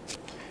Deuteronomy,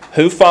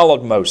 who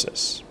followed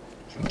Moses?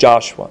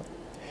 Joshua.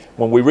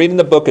 When we read in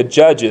the book of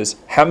Judges,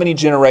 how many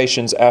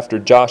generations after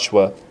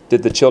Joshua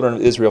did the children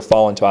of Israel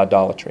fall into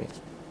idolatry?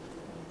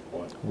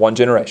 One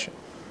generation.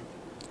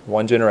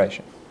 One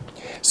generation.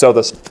 So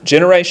the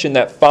generation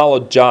that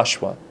followed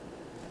Joshua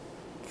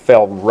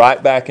fell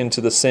right back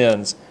into the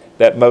sins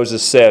that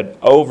Moses said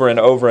over and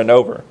over and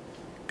over.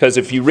 Because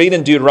if you read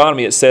in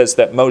Deuteronomy, it says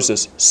that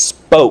Moses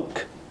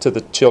spoke to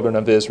the children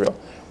of Israel.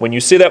 When you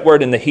see that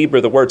word in the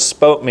Hebrew, the word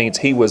spoke means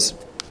he was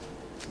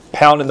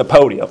pounding the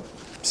podium,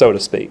 so to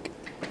speak.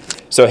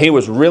 So he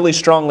was really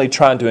strongly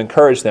trying to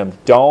encourage them,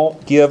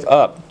 don't give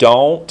up,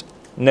 don't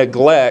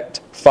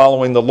neglect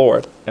following the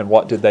Lord. And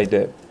what did they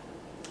do?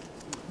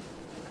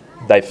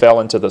 They fell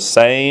into the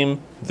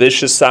same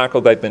vicious cycle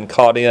they've been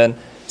caught in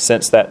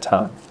since that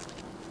time.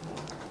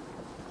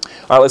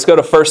 All right, let's go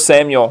to 1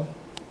 Samuel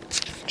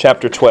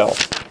chapter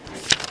 12.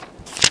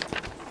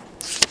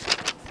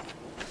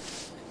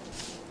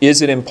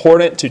 Is it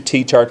important to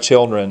teach our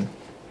children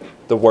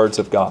the words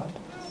of God?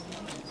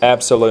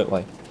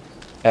 Absolutely.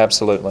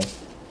 Absolutely.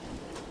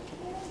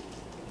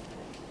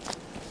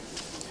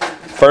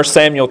 1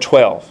 Samuel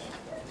 12.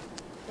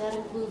 That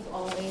includes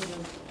all ages.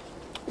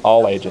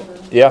 All ages.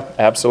 Yeah,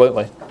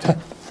 absolutely.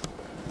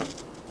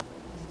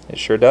 It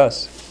sure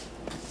does.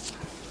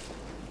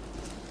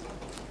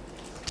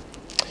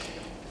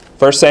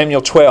 1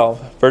 Samuel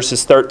 12,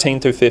 verses 13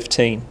 through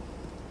 15.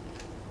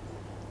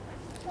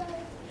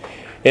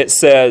 It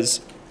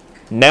says,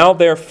 "Now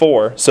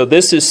therefore," so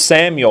this is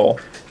Samuel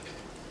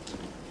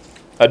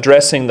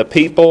addressing the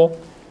people,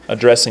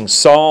 addressing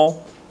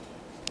Saul.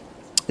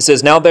 It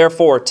says, Now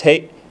therefore,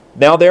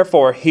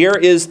 here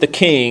is the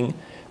king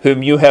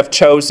whom you have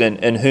chosen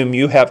and whom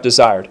you have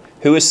desired."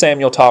 Who is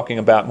Samuel talking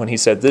about when he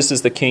said, "This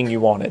is the king you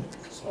wanted"?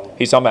 Saul.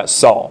 He's talking about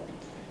Saul.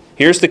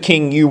 Here's the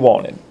king you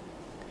wanted.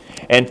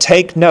 "And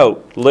take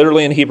note,"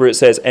 literally in Hebrew it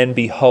says, "and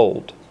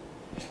behold,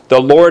 the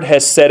Lord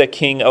has set a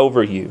king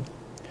over you."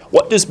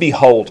 What does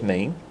behold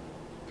mean?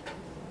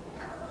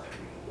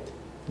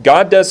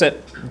 God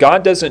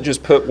doesn't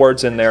just put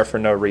words in there for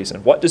no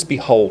reason. What does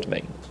behold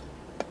mean?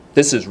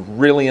 This is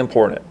really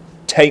important.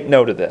 Take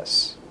note of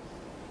this.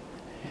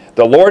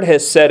 The Lord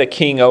has set a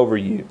king over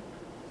you.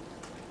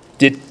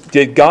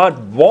 Did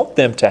God want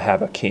them to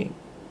have a king?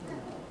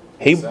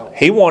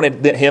 He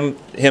wanted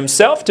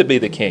himself to be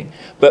the king.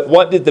 But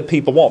what did the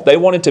people want? They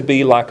wanted to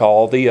be like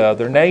all the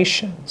other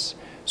nations.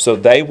 So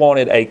they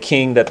wanted a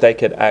king that they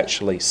could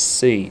actually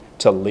see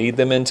to lead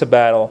them into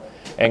battle.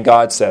 And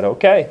God said,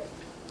 okay,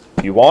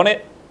 you want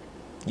it,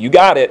 you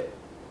got it,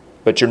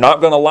 but you're not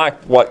going to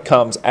like what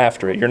comes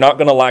after it. You're not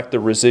going to like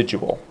the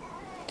residual.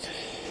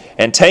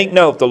 "And take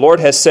note, the Lord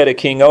has set a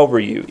king over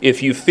you.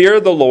 If you fear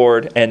the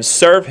Lord and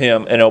serve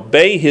Him and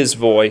obey His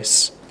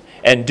voice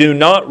and do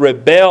not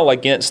rebel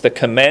against the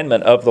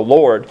commandment of the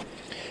Lord,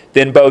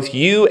 then both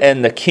you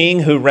and the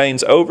king who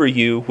reigns over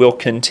you will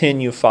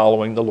continue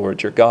following the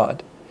Lord your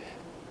God."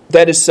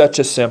 That is such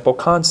a simple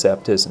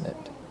concept, isn't it?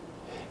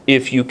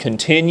 If you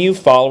continue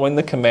following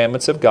the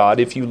commandments of God,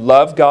 if you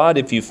love God,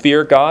 if you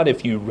fear God,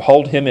 if you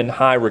hold Him in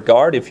high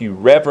regard, if you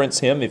reverence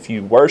Him, if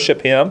you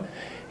worship Him,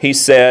 He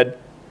said,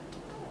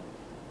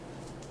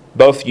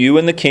 both you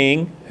and the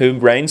king who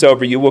reigns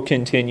over you will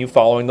continue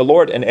following the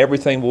Lord, and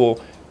everything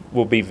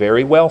will be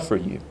very well for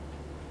you.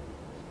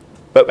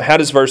 But how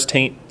does verse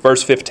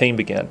 15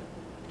 begin?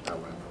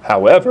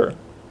 However,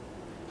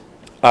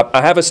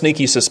 I have a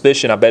sneaky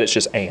suspicion, I bet it's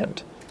just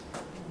 "and."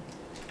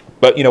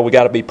 But, we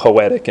got to be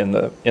poetic in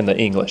the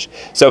English.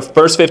 So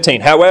verse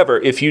 15, "However,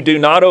 if you do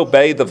not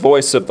obey the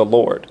voice of the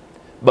Lord,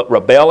 but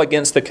rebel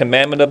against the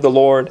commandment of the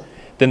Lord,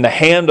 then the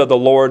hand of the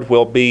Lord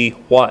will be"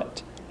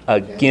 what?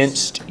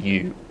 "Against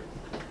you,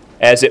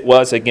 as it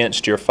was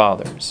against your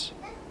fathers."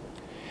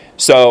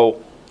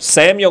 So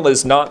Samuel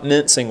is not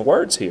mincing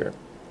words here.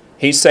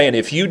 He's saying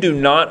if you do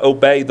not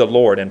obey the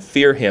Lord and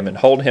fear Him and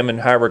hold Him in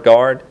high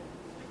regard,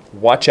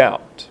 watch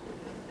out.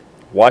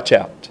 Watch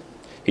out.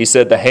 He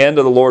said the hand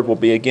of the Lord will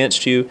be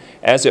against you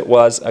as it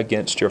was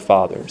against your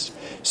fathers.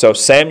 So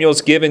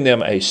Samuel's giving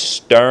them a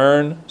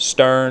stern,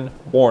 stern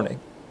warning.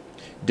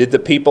 Did the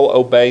people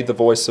obey the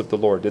voice of the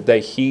Lord? Did they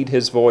heed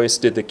His voice?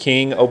 Did the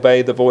king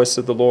obey the voice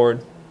of the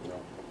Lord?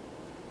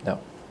 No.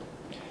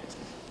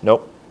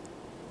 Nope.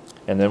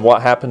 And then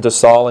what happened to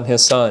Saul and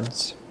his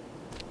sons?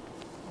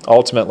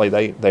 Ultimately,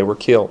 they were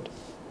killed.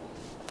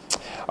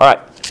 All right,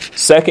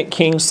 2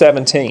 Kings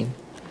 17.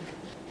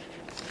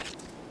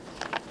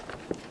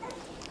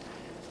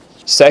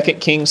 2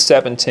 Kings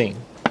 17.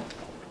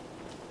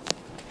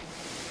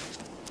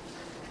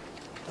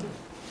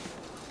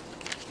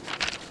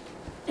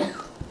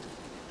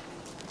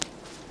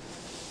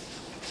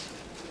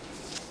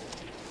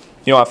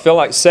 I feel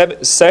like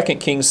 2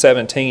 Kings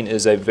 17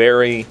 is a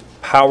very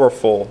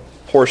powerful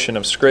portion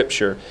of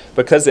Scripture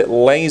because it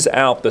lays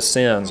out the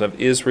sins of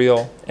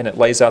Israel and it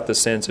lays out the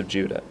sins of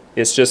Judah.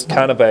 It's just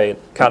kind of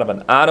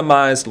an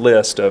itemized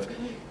list of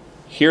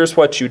here's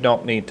what you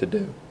don't need to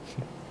do.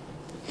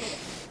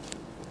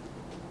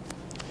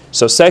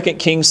 So 2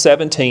 Kings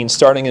 17,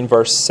 starting in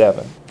verse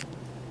 7.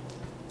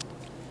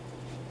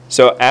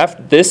 So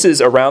this is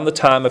around the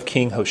time of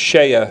King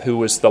Hoshea, who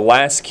was the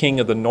last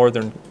king of the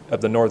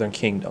northern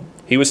kingdom.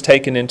 He was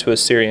taken into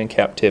Assyrian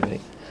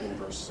captivity. In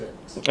verse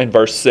 6. In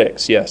verse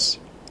 6, yes.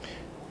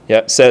 Yeah,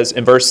 it says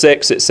in verse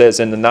 6, it says,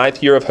 "In the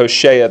 9th year of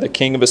Hoshea, the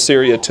king of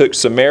Assyria took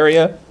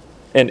Samaria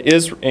and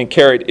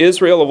carried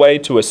Israel away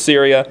to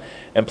Assyria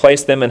and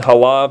placed them in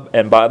Halab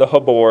and by the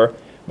Habor,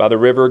 by the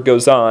river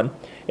Gozan,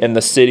 in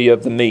the city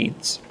of the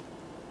Medes."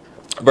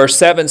 Verse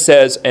 7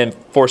 says, "And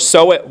for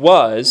so it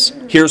was,"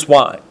 here's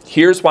why.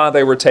 Here's why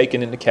they were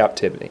taken into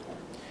captivity.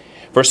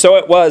 "For so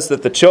it was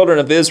that the children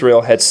of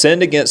Israel had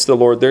sinned against the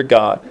Lord their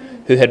God,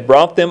 who had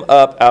brought them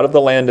up out of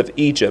the land of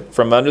Egypt,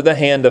 from under the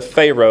hand of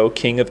Pharaoh,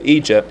 king of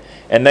Egypt,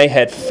 and they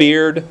had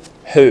feared"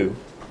 who?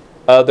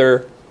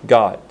 Other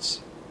gods.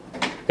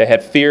 They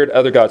had feared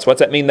other gods. What's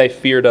that mean, they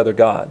feared other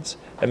gods?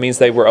 That means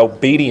they were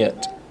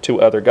obedient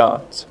to other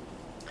gods.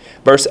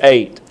 Verse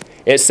 8,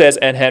 It says,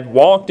 and had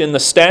walked in the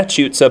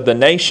statutes of the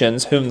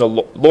nations whom the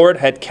Lord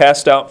had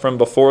cast out from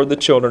before the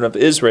children of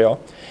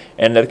Israel,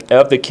 and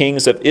of the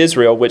kings of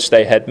Israel which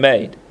they had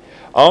made.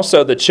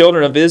 Also the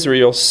children of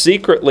Israel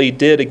secretly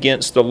did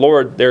against the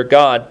Lord their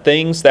God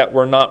things that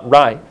were not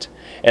right.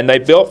 And they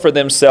built for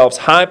themselves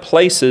high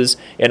places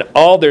in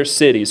all their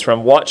cities,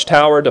 from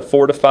watchtower to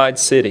fortified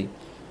city.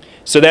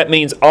 So that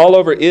means all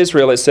over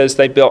Israel it says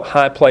they built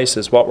high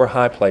places. What were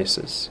high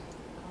places?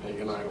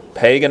 Pagan idols.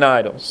 Pagan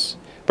idols.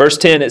 Verse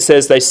 10, it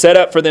says, they set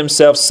up for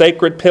themselves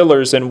sacred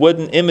pillars and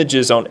wooden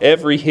images on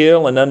every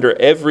hill and under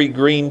every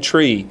green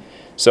tree.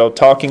 So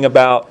talking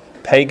about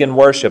pagan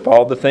worship,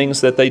 all the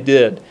things that they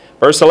did.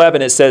 Verse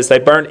 11, it says, they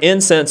burned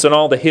incense on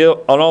all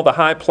the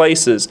high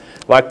places,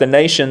 like the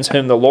nations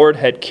whom the Lord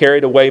had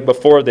carried away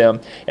before them.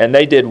 And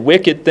they did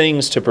wicked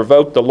things to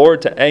provoke the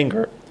Lord to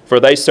anger. For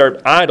they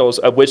served idols,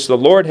 of which the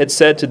Lord had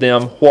said to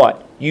them,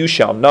 what? You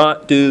shall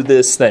not do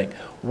this thing.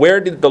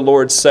 Where did the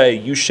Lord say,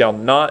 you shall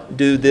not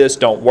do this,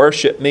 don't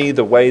worship me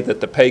the way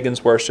that the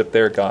pagans worship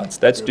their gods?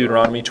 That's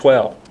Deuteronomy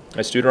 12.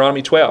 That's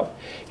Deuteronomy 12.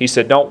 He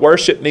said, don't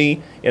worship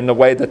me in the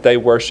way that they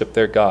worship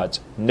their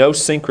gods. No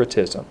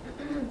syncretism.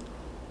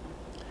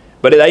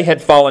 But they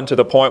had fallen to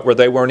the point where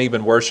they weren't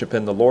even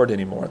worshiping the Lord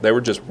anymore. They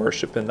were just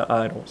worshiping the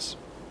idols.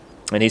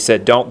 And he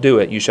said, don't do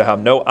it. You shall have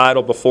no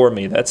idol before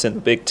me. That's in the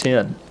Big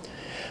Ten.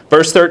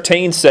 Verse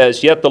 13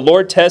 says, yet the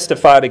Lord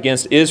testified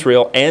against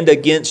Israel and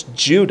against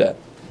Judah,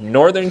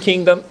 northern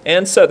kingdom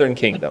and southern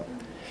kingdom,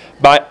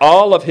 by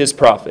all of his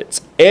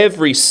prophets,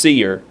 every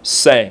seer,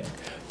 saying,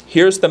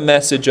 here's the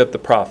message of the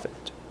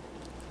prophet.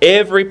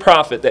 Every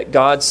prophet that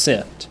God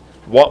sent,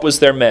 what was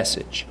their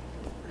message?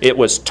 It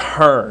was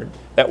turn.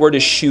 That word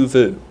is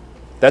shuvu.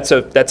 That's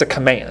a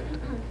command.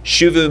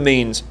 Shuvu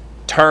means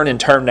turn and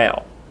turn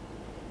now.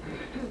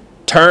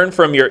 Turn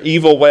from your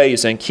evil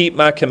ways and keep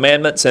my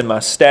commandments and my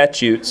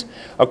statutes,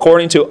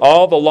 according to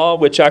all the law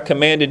which I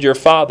commanded your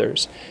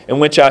fathers, and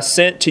which I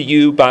sent to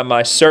you by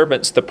my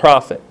servants the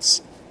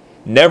prophets.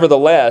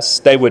 Nevertheless,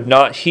 they would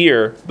not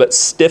hear, but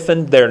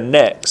stiffened their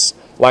necks,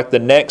 like the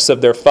necks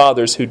of their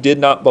fathers who did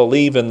not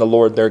believe in the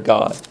Lord their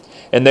God.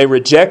 And they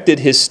rejected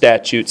his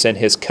statutes and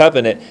his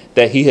covenant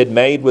that he had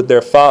made with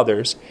their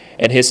fathers,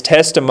 and his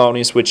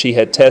testimonies which he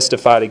had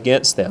testified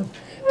against them.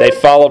 They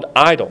followed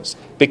idols,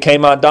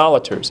 became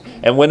idolaters,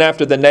 and went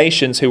after the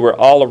nations who were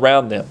all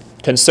around them,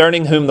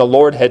 concerning whom the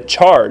Lord had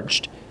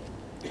charged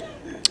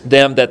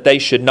them that they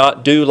should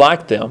not do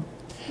like them.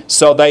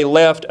 So they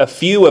left a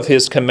few of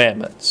his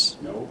commandments.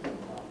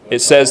 It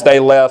says they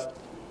left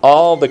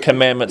all the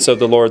commandments of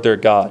the Lord their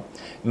God,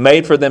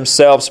 made for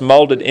themselves a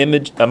molded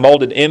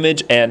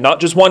image, and not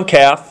just one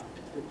calf,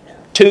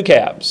 2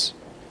 calves.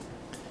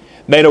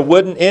 Made a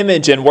wooden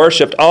image and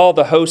worshipped all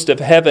the host of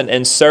heaven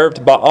and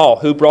served Baal.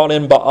 Who brought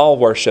in Baal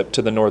worship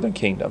to the northern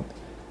kingdom?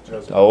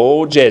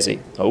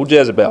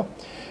 Jezebel.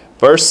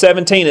 Verse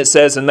 17 it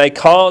says, and they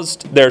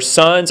caused their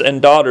sons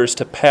and daughters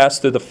to pass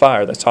through the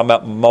fire. That's talking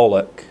about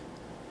Moloch.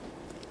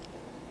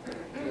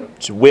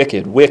 It's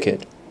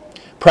wicked.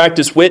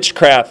 Practiced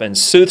witchcraft and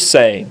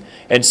soothsaying,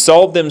 and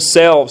sold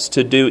themselves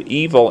to do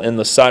evil in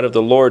the sight of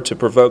the Lord to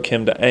provoke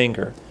him to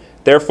anger.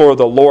 Therefore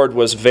the Lord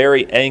was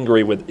very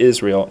angry with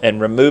Israel and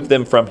removed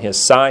them from his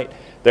sight.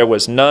 There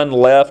was none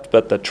left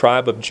but the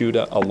tribe of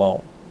Judah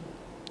alone.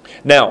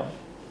 Now,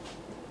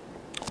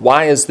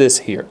 why is this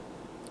here?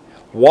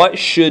 What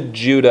should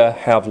Judah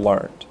have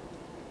learned?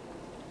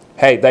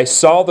 Hey, they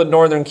saw the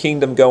northern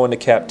kingdom go into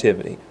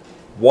captivity.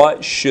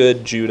 What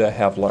should Judah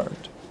have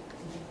learned?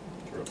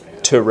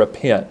 To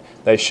repent.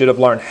 They should have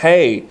learned,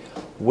 hey,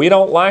 we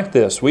don't like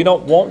this. We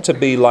don't want to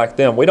be like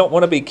them. We don't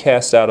want to be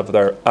cast out of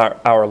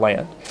our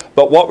land.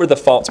 But what were the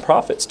false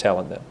prophets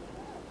telling them?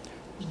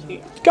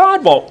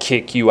 God won't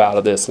kick you out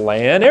of this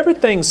land.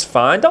 Everything's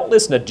fine. Don't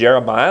listen to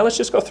Jeremiah. Let's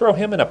just go throw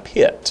him in a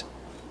pit.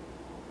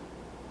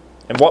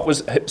 And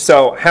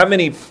so how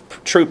many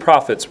true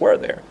prophets were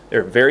there? There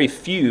are very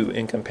few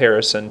in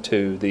comparison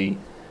to the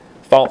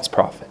false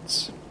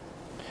prophets.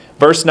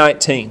 Verse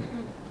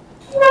 19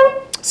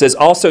 says,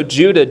 also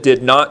Judah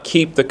did not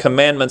keep the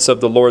commandments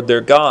of the Lord their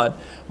God,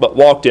 but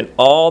walked in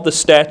all the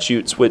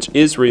statutes which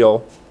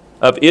Israel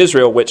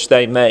which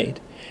they made.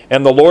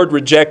 And the Lord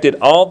rejected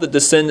all the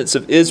descendants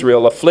of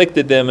Israel,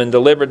 afflicted them, and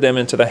delivered them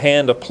into the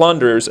hand of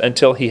plunderers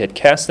until he had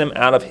cast them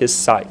out of his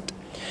sight.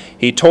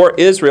 He tore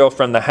Israel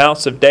from the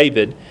house of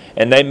David,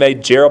 and they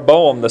made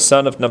Jeroboam the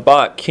son of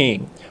Nebat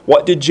king.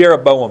 What did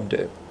Jeroboam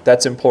do?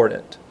 That's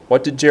important.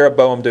 What did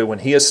Jeroboam do when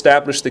he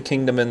established the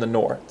kingdom in the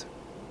north?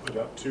 Put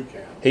up 2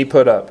 calves. He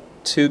put up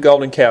 2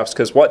 golden calves,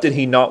 because what did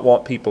he not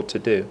want people to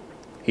do?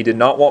 He did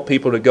not want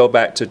people to go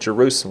back to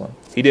Jerusalem.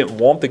 He didn't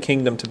want the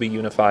kingdom to be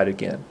unified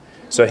again.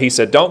 So he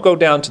said, don't go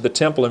down to the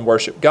temple and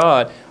worship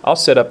God. I'll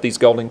set up these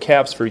golden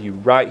calves for you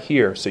right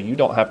here so you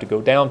don't have to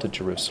go down to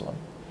Jerusalem.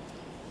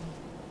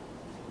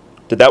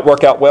 Did that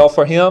work out well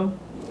for him?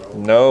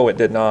 No, it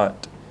did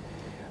not.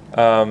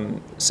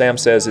 Sam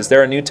says, is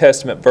there a New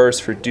Testament verse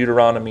for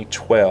Deuteronomy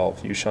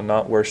 12? You shall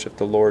not worship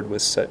the Lord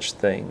with such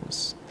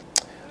things.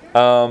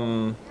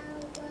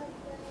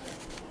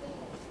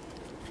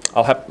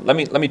 Let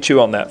me chew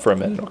on that for a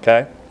minute,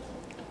 okay?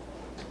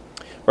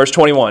 Verse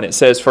 21, it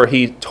says, "For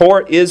he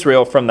tore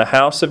Israel from the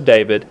house of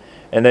David,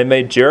 and they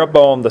made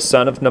Jeroboam the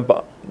son of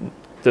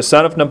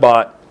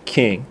Nebat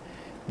king.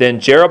 Then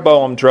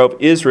Jeroboam drove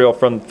Israel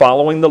from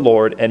following the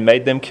Lord and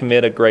made them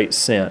commit a great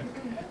sin.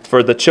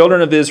 For the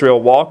children of Israel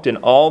walked in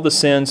all the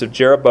sins of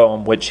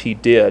Jeroboam which he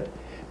did.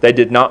 They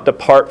did not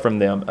depart from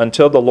them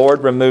until the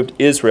Lord removed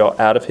Israel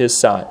out of his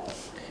sight.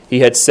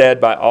 He had said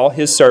by all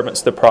his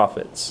servants the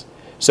prophets.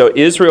 So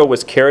Israel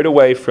was carried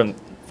away from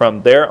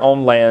their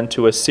own land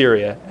to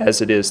Assyria,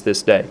 as it is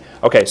this day."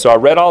 Okay, so I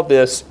read all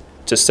this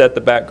to set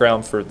the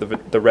background for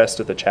the rest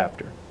of the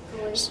chapter.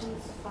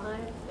 Galatians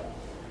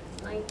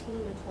 5:19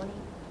 to 20.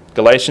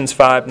 Galatians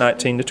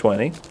 5:19 to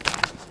 20.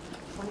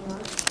 21.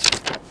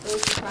 Those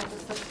who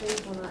practice such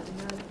things will not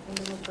inherit the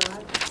kingdom of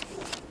God.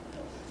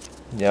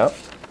 Yep.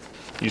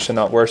 You shall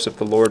not worship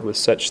the Lord with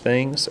such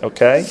things.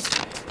 Okay.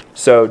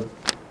 So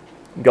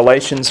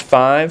Galatians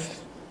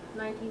 5,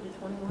 19 to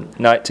 21.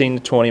 19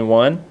 to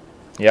 21.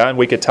 Yeah, and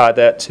we could tie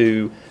that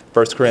to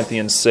 1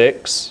 Corinthians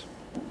 6.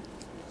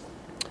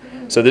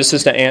 So this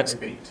is to answer.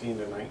 18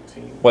 to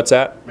 19. What's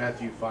that?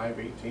 Matthew 5,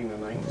 18 to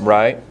 19.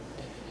 Right.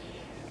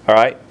 All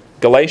right.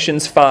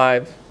 Galatians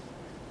 5,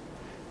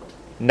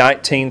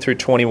 19 through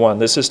 21.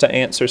 This is to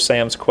answer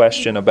Sam's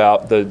question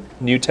about the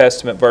New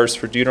Testament verse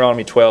for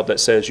Deuteronomy 12 that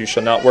says, "You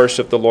shall not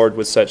worship the Lord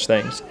with such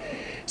things."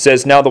 It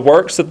says, "Now the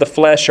works of the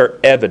flesh are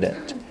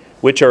evident,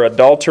 which are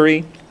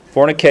adultery,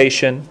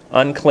 fornication,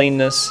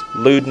 uncleanness,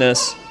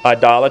 lewdness,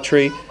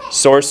 idolatry,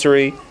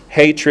 sorcery,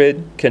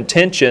 hatred,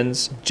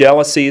 contentions,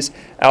 jealousies,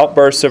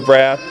 outbursts of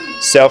wrath,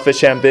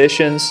 selfish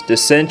ambitions,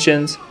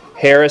 dissensions,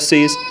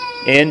 heresies,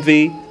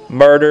 envy,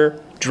 murder,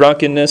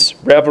 drunkenness,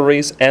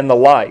 revelries, and the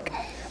like,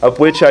 of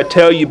which I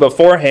tell you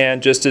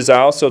beforehand, just as I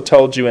also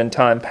told you in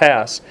time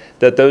past,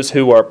 that those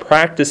who are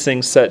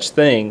practicing such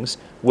things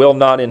will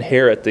not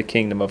inherit the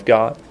kingdom of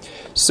God."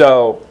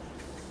 So,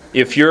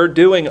 if you're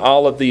doing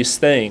all of these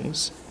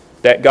things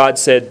that God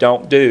said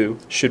don't do,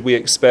 should we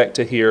expect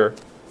to hear,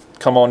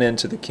 "Come on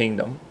into the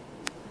kingdom"?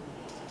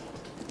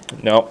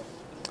 No.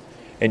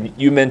 And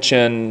you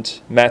mentioned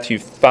Matthew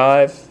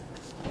 5,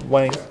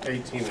 Wayne?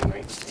 18 and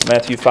 19.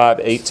 Matthew 5,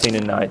 18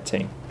 and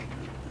 19.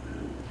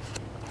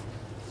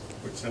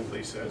 Which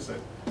simply says that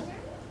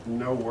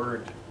no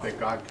word that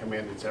God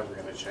commanded is ever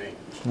going to change.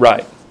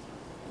 Right.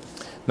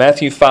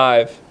 Matthew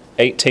 5,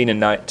 18 and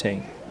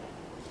 19.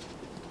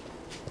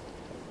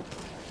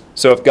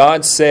 So if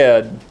God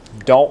said,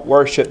 "Don't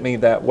worship me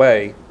that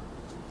way,"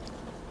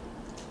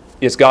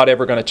 is God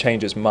ever going to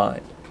change his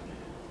mind?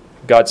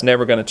 God's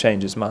never going to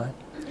change his mind.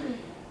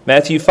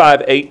 Matthew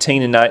 5,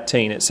 18 and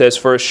 19. It says,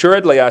 "For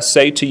assuredly I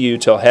say to you,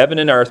 till heaven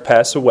and earth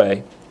pass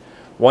away,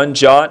 one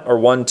jot or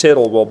one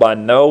tittle will by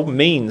no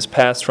means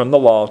pass from the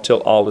law till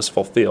all is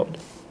fulfilled.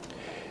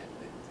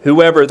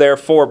 Whoever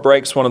therefore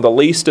breaks one of the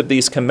least of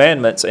these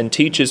commandments and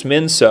teaches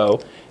men so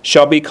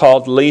shall be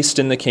called least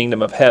in the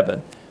kingdom of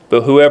heaven.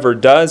 But whoever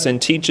does and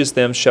teaches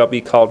them shall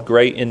be called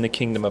great in the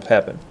kingdom of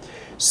heaven."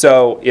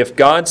 So if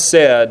God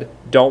said,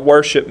 "Don't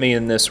worship me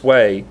in this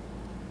way,"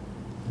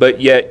 but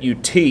yet you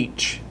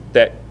teach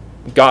that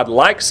God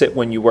likes it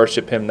when you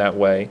worship him that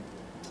way,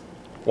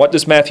 what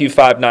does Matthew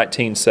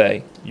 5:19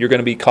 say? You're going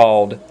to be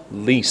called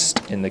least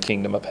in the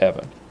kingdom of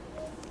heaven.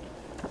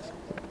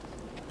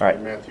 All right.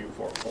 And Matthew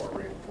 4:4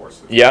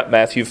 reinforces. Yeah,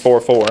 Matthew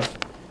 4:4.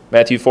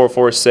 Matthew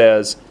 4:4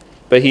 says,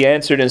 "But he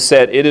answered and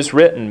said, It is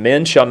written,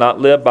 men shall not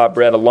live by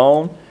bread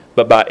alone,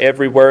 but by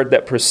every word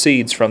that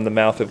proceeds from the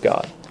mouth of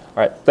God."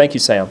 All right, thank you,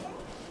 Sam.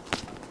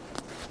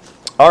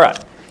 All right,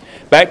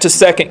 back to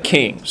 2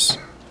 Kings.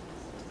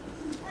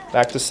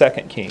 Back to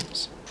 2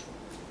 Kings.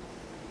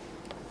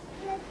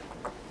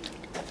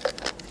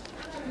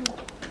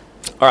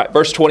 All right,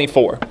 verse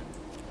 24.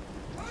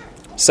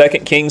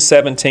 2 Kings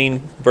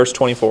 17, verse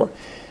 24.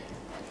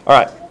 All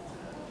right.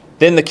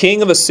 "Then the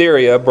king of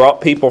Assyria brought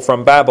people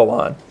from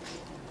Babylon,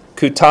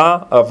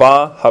 Cutah,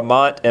 Avah,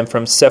 Hamath, and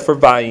from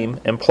Sepharvaim,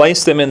 and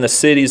placed them in the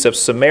cities of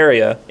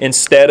Samaria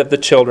instead of the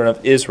children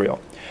of Israel."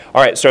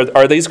 All right, so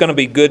are these going to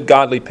be good,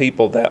 godly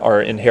people that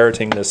are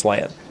inheriting this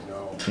land?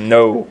 No.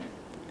 No.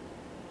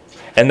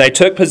 "And they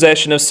took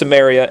possession of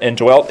Samaria and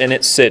dwelt in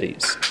its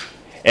cities.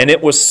 And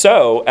it was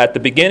so at the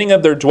beginning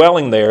of their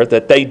dwelling there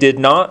that they did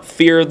not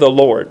fear the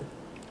Lord,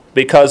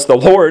 because the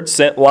Lord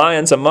sent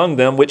lions among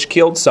them which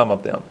killed some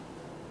of them."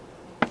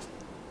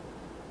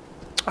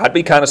 I'd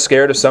be kind of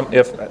scared if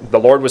the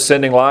Lord was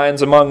sending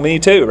lions among me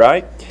too,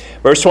 right?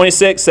 Verse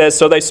 26 says,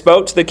 "So they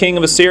spoke to the king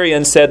of Assyria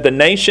and said, The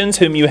nations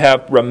whom you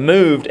have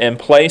removed and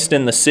placed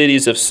in the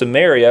cities of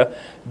Samaria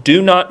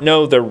do not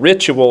know the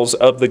rituals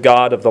of the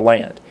God of the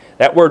land."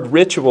 That word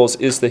rituals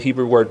is the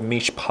Hebrew word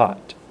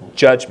mishpat,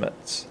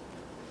 judgments.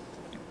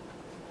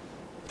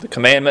 The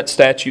commandments,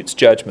 statutes,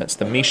 judgments,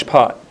 the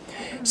mishpat.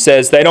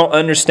 Says they don't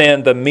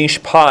understand the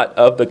mishpat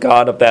of the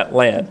God of that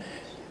land.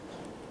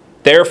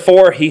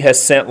 "Therefore he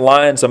has sent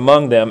lions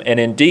among them, and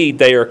indeed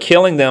they are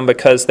killing them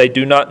because they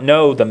do not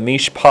know the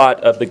mishpat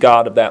of the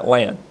God of that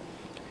land."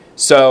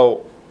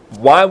 So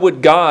Why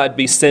would God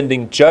be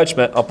sending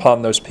judgment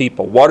upon those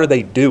people? What are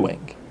they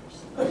doing?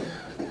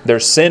 They're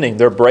sinning.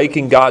 They're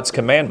breaking God's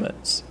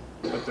commandments.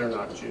 But they're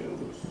not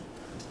Jews.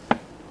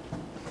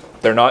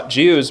 They're not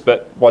Jews,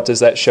 but what does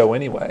that show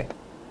anyway?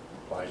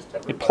 Applies to It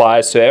everybody.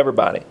 applies to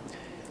everybody.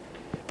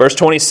 Verse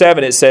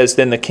 27, it says,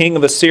 Then the king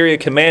of Assyria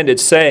commanded,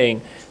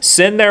 saying,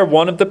 Send there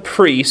one of the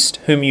priests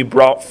whom you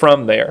brought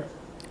from there.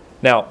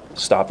 Now,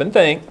 stop and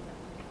think.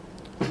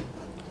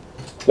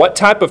 What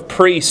type of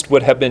priest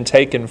would have been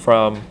taken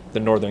from the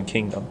northern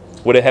kingdom?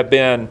 Would it have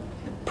been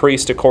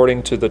priest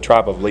according to the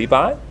tribe of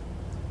Levi?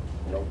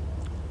 Nope.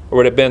 Or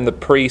would it have been the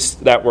priests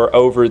that were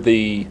over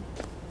the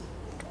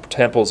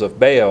temples of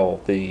Baal,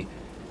 the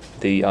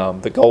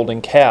golden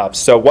calves?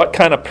 So what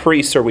kind of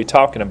priests are we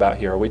talking about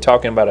here? Are we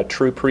talking about a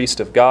true priest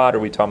of God, or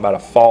are we talking about a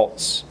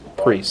false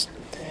priest?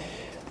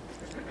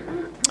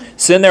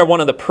 Send there one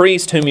of the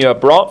priests whom you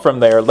have brought from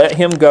there. Let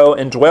him go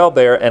and dwell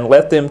there, and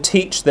let them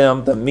teach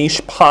them the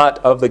mishpat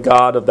of the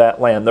God of that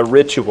land, the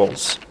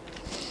rituals.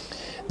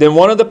 Then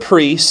one of the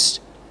priests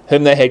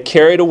whom they had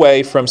carried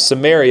away from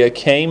Samaria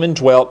came and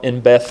dwelt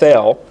in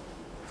Bethel.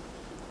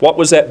 What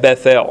was at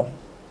Bethel?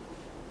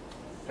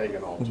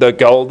 Pagan altar. The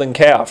golden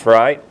calf,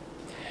 right?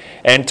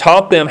 And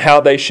taught them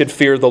how they should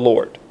fear the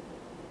Lord.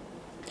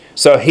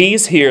 So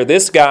he's here,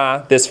 this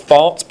guy, this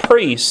false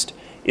priest,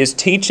 is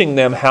teaching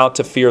them how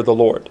to fear the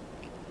Lord.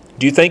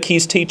 Do you think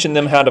he's teaching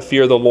them how to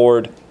fear the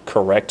Lord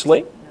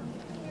correctly?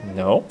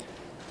 No.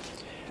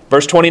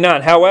 Verse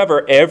 29,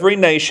 However, every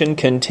nation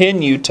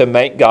continued to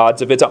make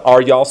gods of its own.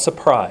 Are y'all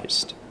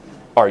surprised?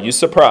 Are you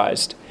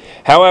surprised?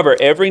 However,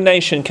 every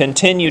nation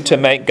continued to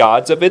make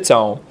gods of its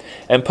own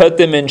and put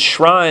them in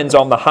shrines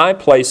on the high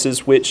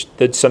places which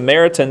the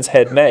Samaritans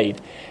had made,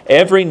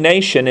 every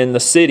nation in the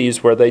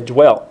cities where they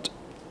dwelt.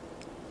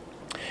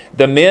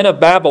 The men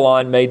of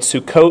Babylon made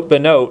Sukkot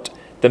Benot,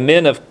 the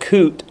men of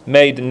Kut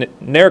made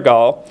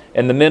Nergal,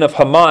 and the men of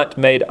Hamat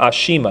made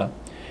Ashima,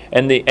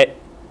 and the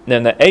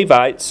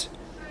Avites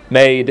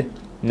made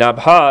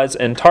Nabhaz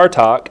and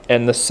Tartak,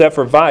 and the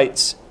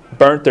Sepharvites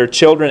burnt their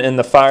children in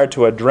the fire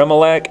to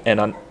Adremelech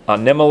and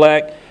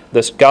Animelech,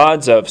 the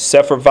gods of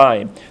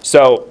Sepharvaim.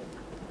 So,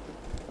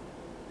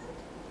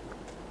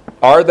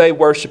 are they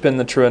worshiping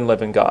the true and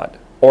living God,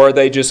 or are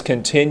they just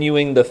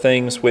continuing the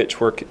things which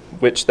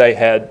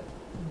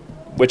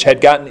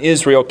had gotten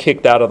Israel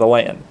kicked out of the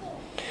land?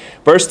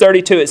 Verse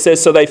 32, it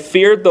says, So they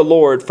feared the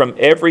Lord. From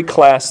every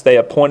class they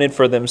appointed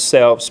for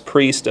themselves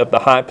priests of the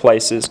high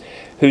places,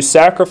 who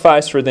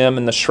sacrificed for them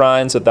in the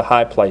shrines of the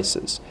high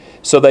places.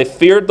 So they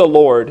feared the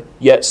Lord,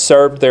 yet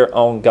served their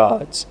own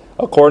gods,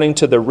 according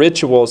to the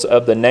rituals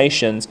of the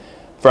nations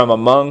from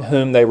among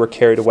whom they were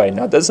carried away.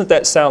 Now, doesn't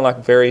that sound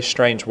like very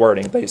strange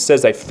wording? It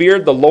says they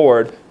feared the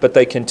Lord, but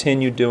they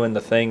continued doing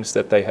the things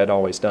that they had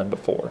always done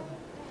before.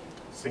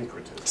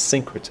 Syncretism.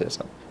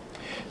 Syncretism.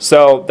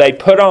 So they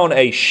put on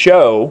a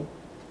show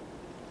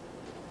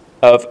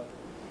of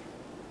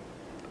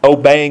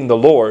obeying the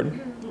Lord,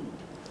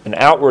 an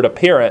outward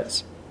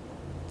appearance,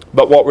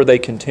 but what were they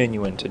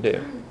continuing to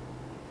do?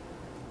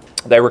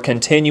 They were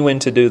continuing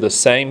to do the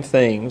same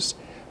things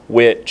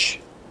which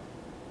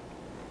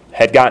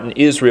had gotten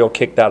Israel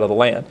kicked out of the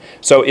land.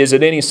 So is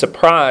it any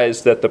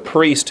surprise that the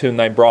priest whom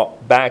they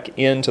brought back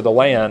into the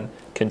land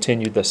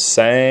continued the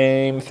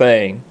same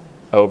thing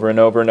over and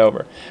over and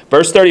over?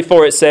 Verse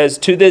 34, it says,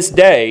 To this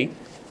day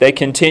they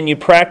continue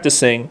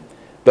practicing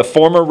the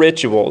former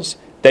rituals.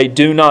 They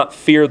do not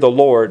fear the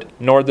Lord,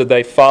 nor do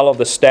they follow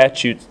the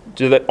statutes,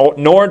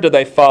 nor do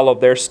they follow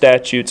their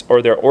statutes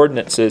or their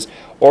ordinances,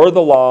 or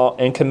the law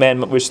and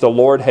commandment which the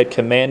Lord had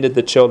commanded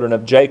the children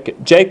of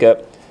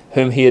Jacob,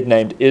 whom he had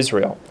named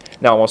Israel.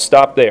 Now we'll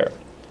stop there.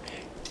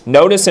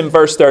 Notice in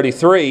verse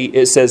 33,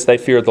 it says they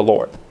fear the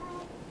Lord.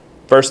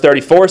 Verse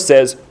 34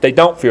 says they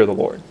don't fear the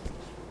Lord.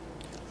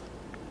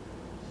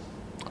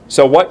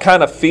 So what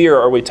kind of fear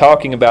are we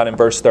talking about in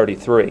verse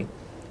 33?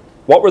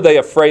 What were they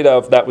afraid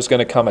of that was going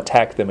to come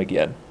attack them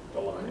again?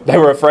 The lion. They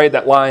were afraid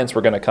that lions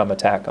were going to come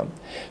attack them.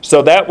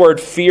 So that word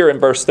fear in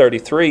verse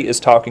 33 is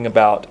talking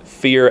about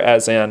fear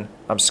as in,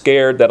 I'm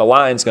scared that a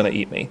lion's going to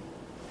eat me.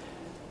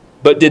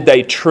 But did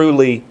they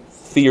truly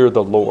fear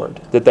the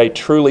Lord? Did they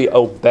truly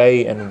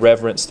obey and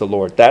reverence the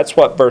Lord? That's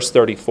what verse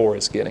 34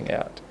 is getting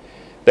at.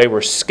 They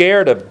were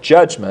scared of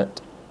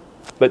judgment,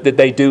 but did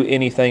they do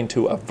anything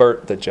to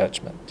avert the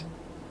judgment?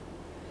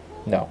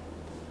 No.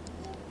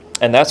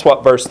 And that's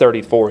what verse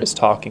 34 is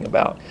talking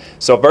about.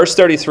 So verse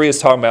 33 is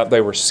talking about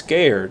they were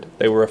scared.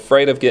 They were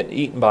afraid of getting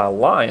eaten by a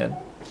lion.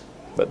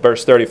 But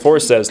verse 34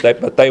 says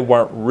but they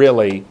weren't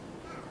really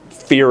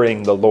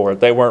fearing the Lord.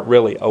 They weren't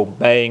really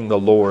obeying the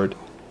Lord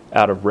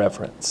out of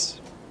reverence.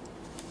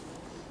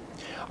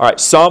 All right,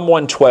 Psalm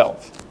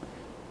 112.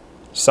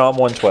 Psalm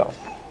 112.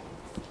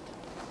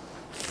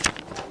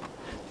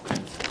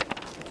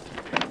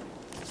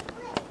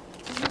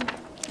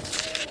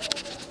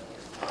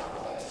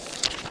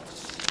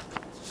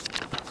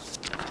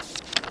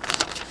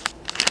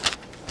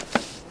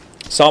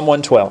 Psalm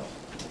 112.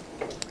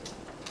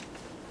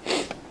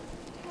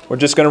 We're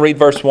just going to read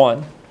verse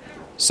 1.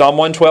 Psalm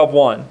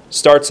 112:1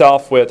 starts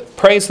off with,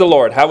 praise the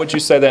Lord. How would you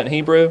say that in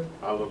Hebrew?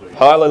 Hallelujah.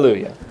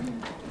 Hallelujah.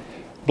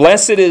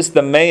 Blessed is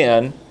the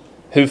man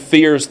who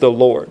fears the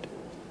Lord,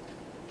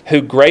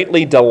 who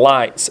greatly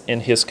delights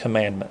in His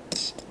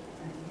commandments.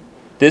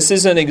 This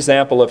is an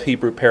example of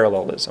Hebrew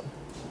parallelism.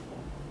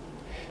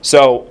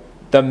 So,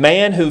 the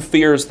man who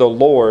fears the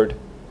Lord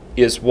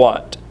is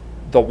what?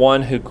 The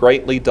one who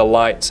greatly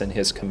delights in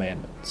His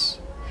commandments.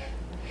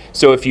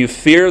 So if you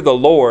fear the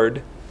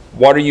Lord,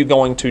 what are you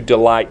going to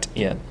delight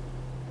in?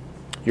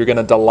 You're going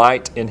to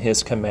delight in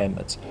His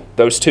commandments.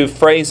 Those two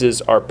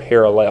phrases are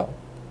parallel.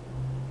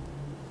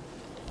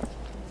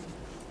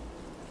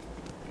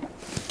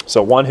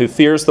 So one who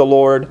fears the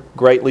Lord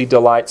greatly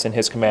delights in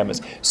His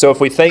commandments. So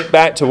if we think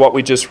back to what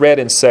we just read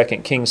in 2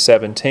 Kings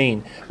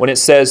 17, when it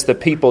says the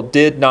people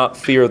did not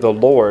fear the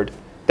Lord,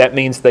 that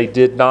means they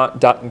did not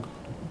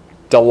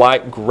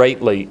delight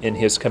greatly in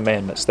His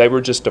commandments. They were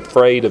just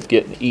afraid of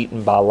getting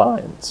eaten by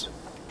lions.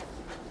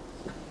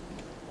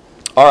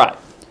 All right.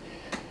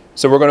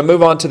 So we're going to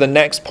move on to the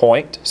next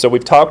point. So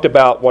we've talked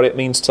about what it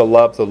means to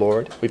love the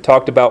Lord. We've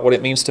talked about what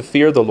it means to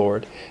fear the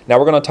Lord. Now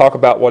we're going to talk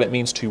about what it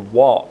means to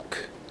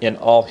walk in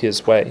all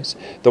His ways.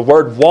 The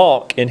word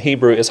walk in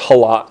Hebrew is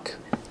halak.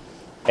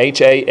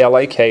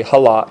 H-A-L-A-K,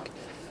 halak.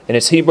 And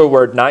it's Hebrew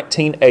word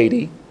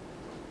 1980.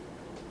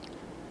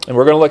 And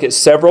we're going to look at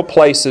several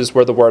places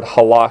where the word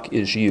halak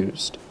is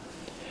used.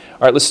 All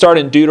right, let's start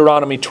in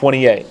Deuteronomy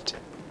 28.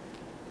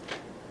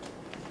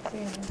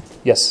 Sam,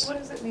 Yes? what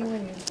does it mean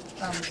when you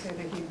say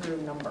the Hebrew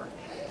number?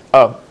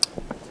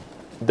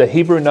 The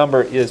Hebrew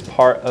number is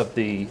part of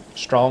the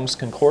Strong's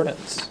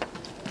Concordance.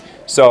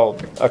 So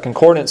a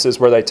concordance is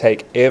where they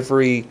take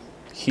every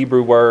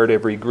Hebrew word,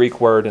 every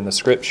Greek word in the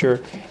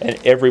Scripture, and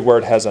every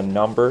word has a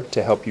number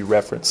to help you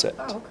reference it.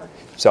 Oh, okay.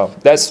 So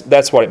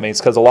that's what it means,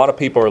 because a lot of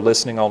people are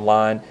listening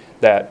online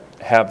that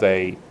have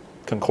a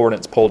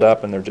concordance pulled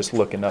up and they're just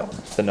looking up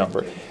the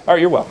number. All right,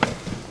 you're welcome.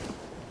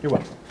 You're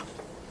welcome.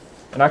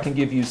 And I can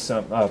give you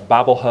some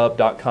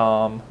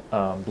BibleHub.com,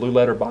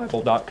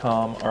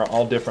 BlueLetterBible.com are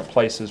all different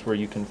places where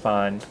you can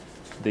find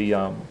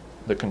the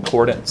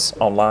concordance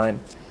online,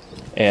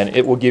 and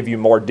it will give you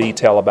more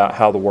detail about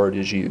how the word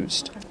is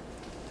used.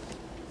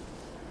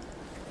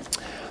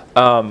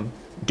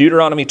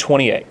 Deuteronomy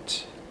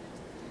 28.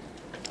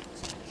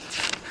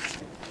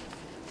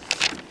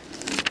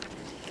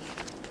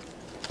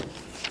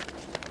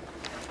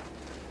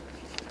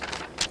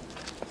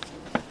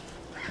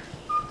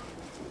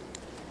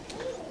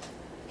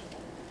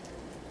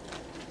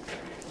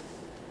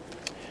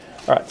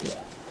 All right,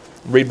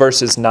 read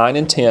verses 9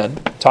 and 10,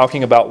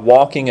 talking about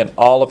walking in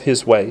all of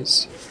His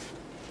ways.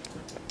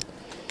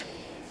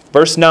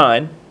 Verse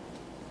 9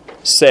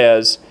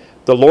 says,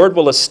 the Lord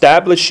will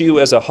establish you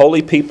as a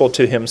holy people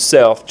to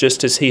Himself,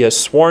 just as He has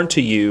sworn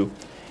to you.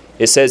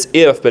 It says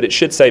if, but it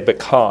should say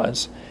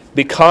because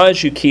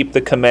you keep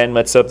the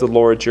commandments of the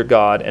Lord your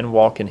God and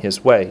walk in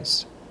His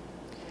ways.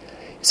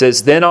 It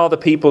says, then all the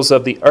peoples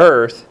of the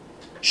earth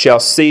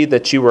shall see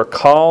that you are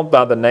called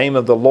by the name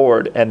of the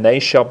Lord, and they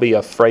shall be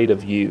afraid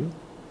of you.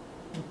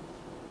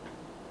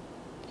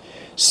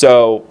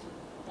 So,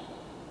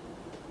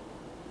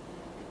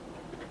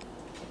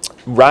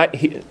 right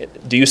here,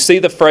 do you see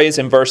the phrase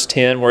in verse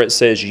 10 where it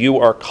says, you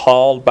are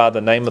called by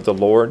the name of the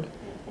Lord?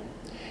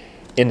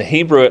 In the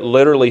Hebrew, it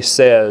literally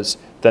says,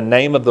 the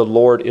name of the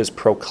Lord is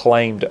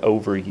proclaimed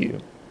over you.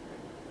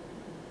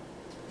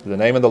 The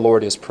name of the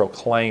Lord is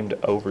proclaimed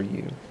over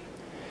you.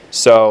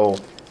 So,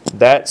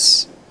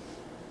 that's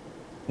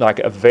like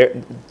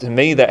to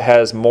me that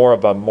has more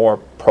of a more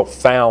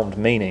profound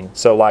meaning.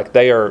 So like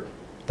the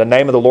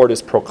name of the Lord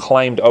is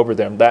proclaimed over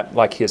them. That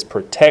like His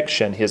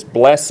protection, His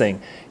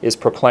blessing is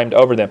proclaimed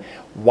over them.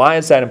 Why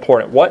is that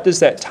important? What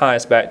does that tie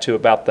us back to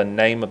about the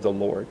name of the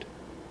Lord?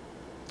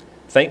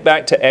 Think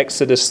back to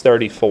Exodus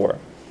 34.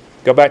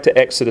 Go back to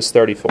Exodus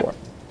 34.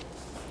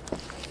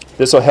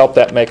 This will help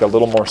that make a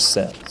little more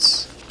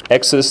sense.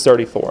 Exodus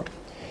 34.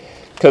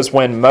 Because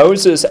when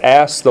Moses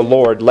asked the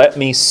Lord, let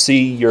me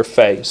see your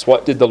face,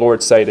 what did the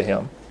Lord say to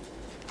him?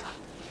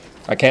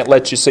 I can't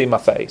let you see my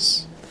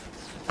face.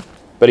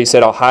 But He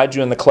said, I'll hide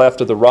you in the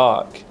cleft of the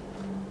rock.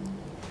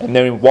 And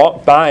then He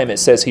walked by him, it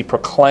says He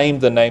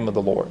proclaimed the name of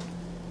the Lord.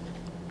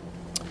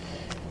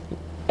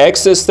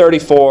 Exodus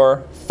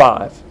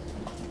 34:5.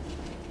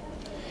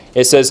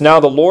 It says, now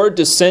the Lord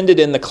descended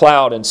in the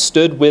cloud and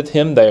stood with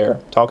him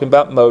there, talking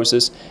about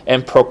Moses,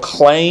 and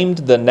proclaimed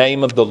the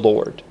name of the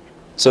Lord.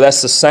 So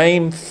that's the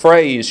same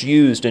phrase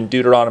used in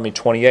Deuteronomy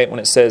 28 when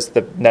it says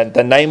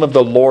the name of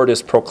the Lord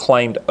is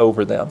proclaimed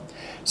over them.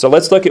 So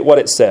let's look at what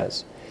it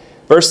says.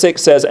 Verse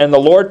 6 says, and the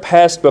Lord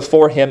passed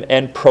before him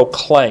and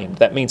proclaimed.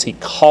 That means He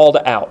called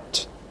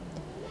out.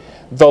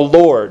 The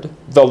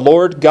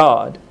Lord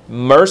God,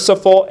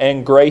 merciful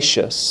and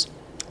gracious,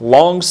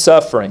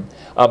 long-suffering,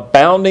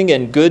 abounding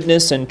in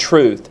goodness and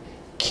truth,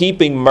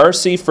 keeping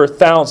mercy for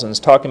thousands,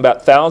 talking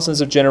about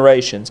thousands of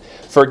generations,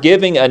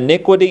 forgiving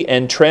iniquity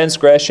and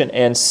transgression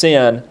and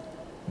sin,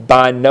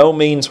 by no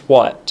means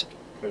what?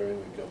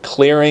 Clearing the guilty.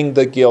 Clearing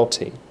the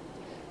guilty.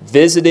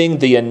 visiting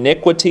the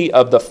iniquity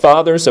of the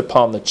fathers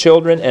upon the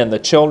children and the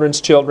children's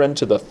children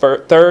to the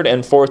third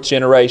and fourth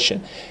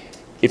generation.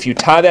 If you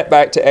tie that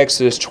back to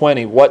Exodus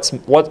 20,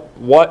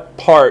 what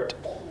part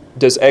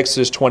does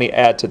Exodus 20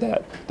 add to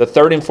that? The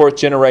third and fourth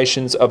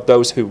generations of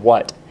those who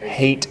what?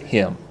 Hate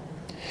him.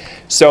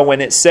 So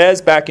when it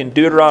says back in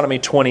Deuteronomy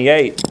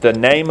 28, the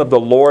name of the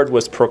Lord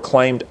was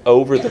proclaimed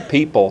over the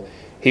people,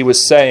 he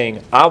was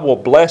saying, I will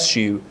bless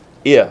you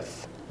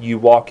if you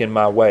walk in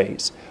my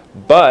ways.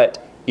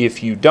 But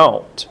if you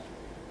don't,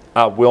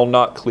 I will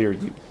not clear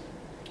you.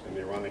 And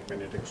the Aaronic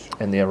benediction.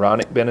 And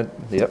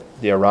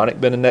the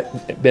Aaronic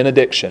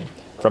benediction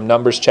from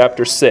Numbers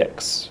chapter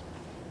 6.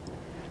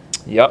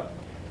 Yep.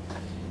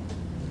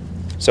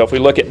 So if we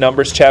look at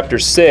Numbers chapter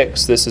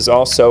 6, this is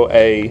also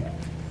a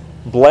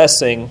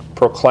blessing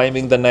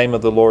proclaiming the name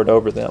of the Lord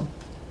over them.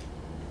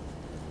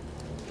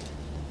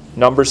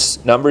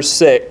 Numbers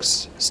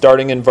 6,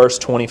 starting in verse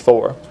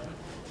 24.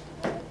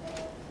 It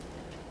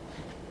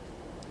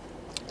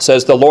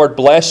says, the Lord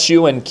bless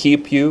you and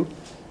keep you.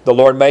 The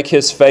Lord make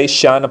his face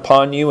shine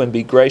upon you and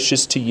be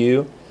gracious to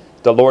you.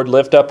 The Lord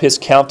lift up his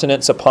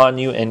countenance upon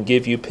you and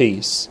give you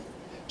peace.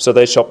 So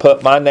they shall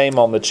put my name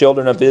on the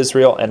children of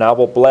Israel, and I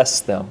will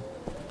bless them.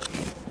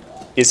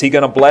 Is he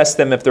going to bless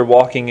them if they're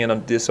walking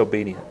in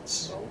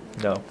disobedience?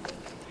 No.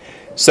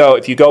 So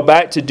if you go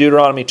back to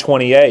Deuteronomy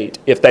 28,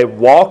 if they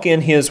walk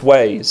in his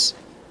ways,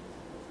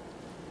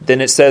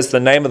 then it says the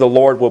name of the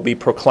Lord will be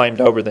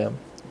proclaimed over them.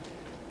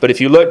 But if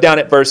you look down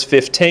at verse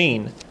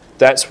 15,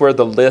 that's where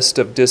the list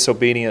of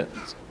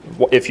disobedience,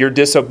 if you're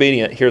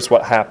disobedient, here's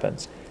what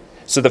happens.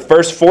 So the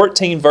first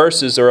 14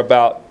 verses are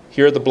about,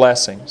 here are the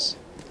blessings.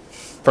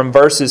 From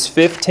verses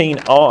 15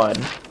 on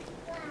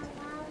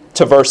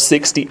to verse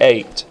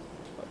 68,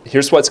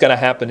 here's what's going to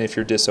happen if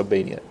you're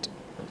disobedient.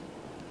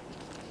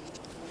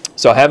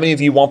 So how many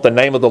of you want the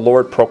name of the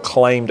Lord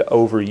proclaimed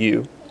over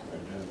you?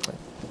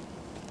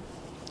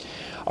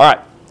 All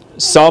right,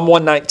 Psalm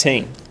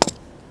 119,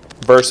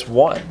 verse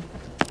 1.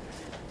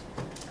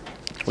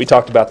 We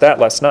talked about that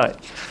last night.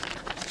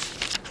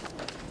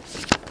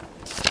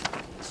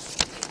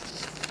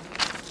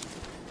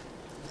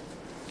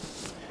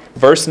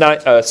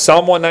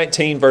 Psalm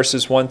 119,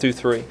 verses 1 through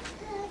 3.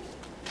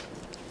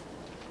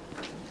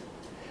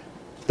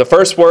 The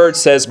first word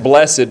says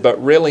blessed,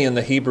 but really in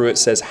the Hebrew it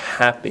says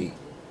happy.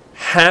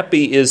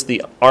 Happy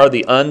are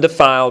the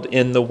undefiled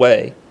in the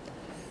way,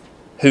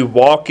 who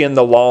walk in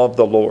the law of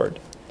the Lord.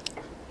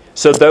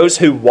 So those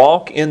who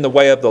walk in the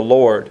way of the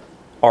Lord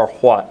are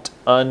what?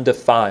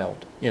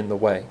 Undefiled in the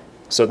way.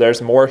 So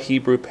there's more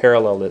Hebrew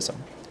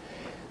parallelism.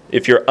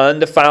 If you're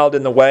undefiled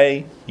in the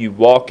way, you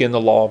walk in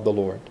the law of the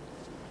Lord.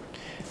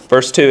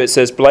 Verse 2, it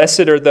says,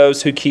 blessed are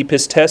those who keep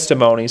his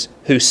testimonies,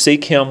 who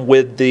seek him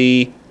with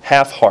the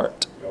half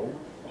heart. No,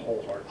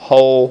 whole heart.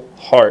 Whole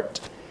heart.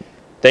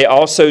 They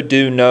also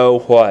do know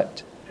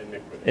what?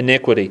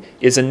 Iniquity.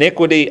 Is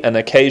iniquity an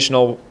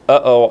occasional,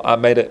 I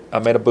made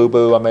a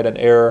boo-boo, I made an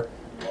error?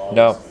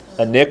 No.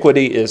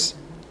 Iniquity is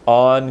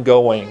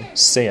ongoing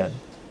sin.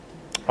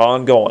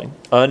 Ongoing,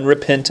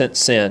 unrepentant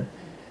sin.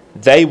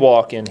 They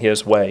walk in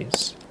his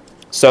ways.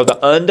 So the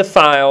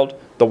undefiled,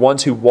 the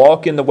ones who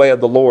walk in the way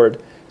of the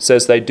Lord,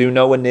 says they do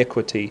no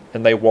iniquity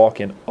and they walk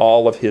in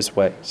all of his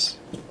ways.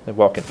 They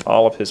walk in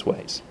all of his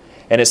ways.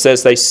 And it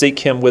says they seek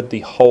him with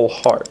the whole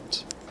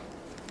heart.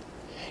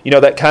 You know,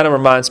 that kind of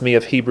reminds me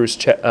of Hebrews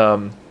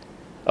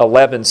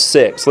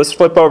 11:6. Let's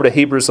flip over to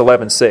Hebrews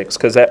 11:6,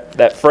 because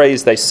that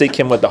phrase, they seek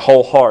him with the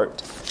whole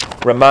heart,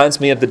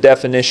 reminds me of the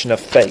definition of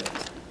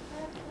faith.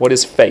 What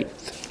is faith?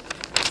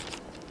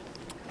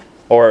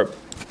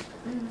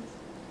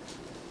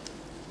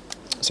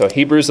 So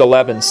Hebrews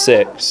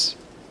 11:6.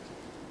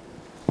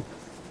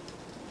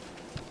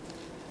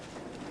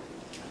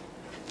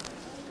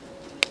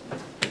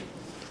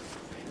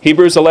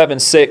 Hebrews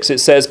 11:6, it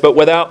says, but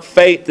without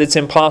faith it's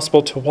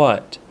impossible to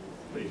what?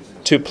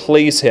 To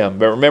please him.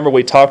 But remember,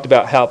 we talked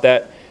about how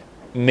that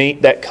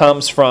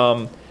comes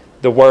from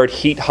the word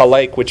hit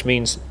halak, which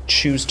means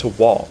choose to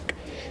walk.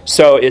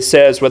 So it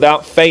says,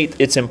 without faith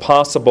it's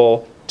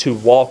impossible to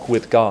walk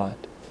with God,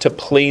 to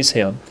please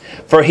him.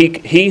 For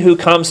he who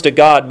comes to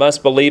God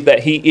must believe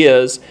that he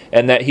is,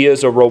 and that he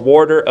is a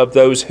rewarder of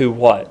those who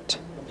what?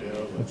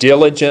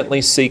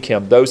 Diligently seek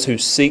him. Those who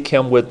seek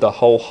him with the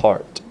whole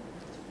heart.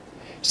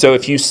 So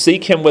if you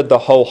seek him with the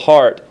whole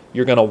heart,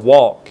 you're going to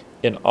walk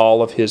in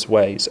all of his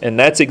ways. And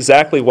that's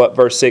exactly what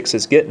verse 6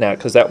 is getting at,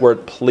 because that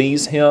word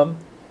please him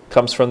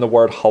comes from the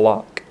word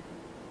halak.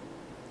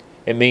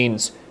 It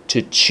means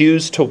to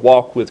choose to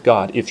walk with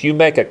God. If you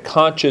make a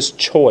conscious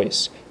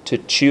choice to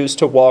choose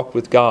to walk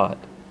with God,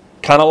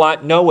 kind of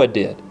like Noah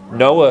did.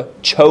 Noah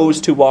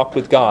chose to walk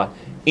with God.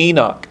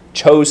 Enoch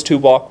chose to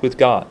walk with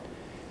God.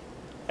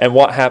 And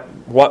what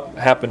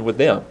happened with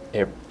them?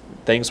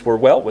 Things were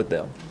well with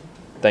them.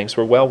 Things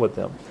were well with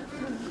them.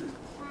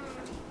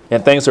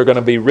 And things are going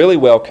to be really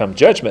well come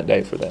Judgment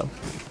Day for them.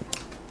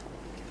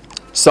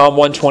 Psalm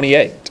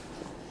 128.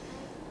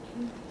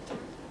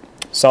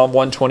 Psalm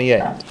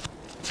 128.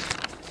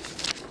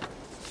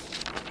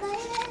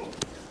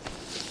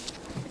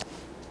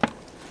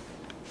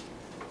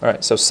 All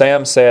right, so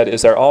Sam said,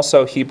 is there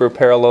also Hebrew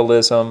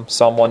parallelism,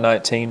 Psalm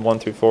 119, 1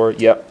 through 4?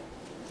 Yep.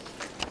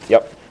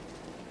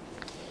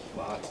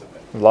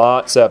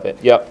 Lots of it,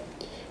 yep.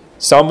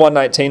 Psalm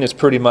 119 is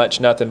pretty much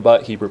nothing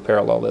but Hebrew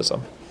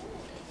parallelism.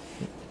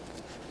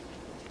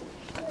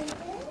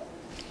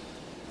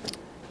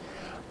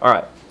 All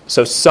right,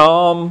 so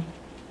Psalm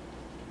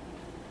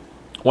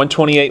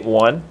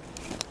 128:1.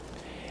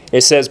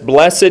 It says,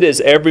 "Blessed is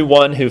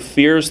everyone who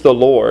fears the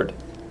Lord,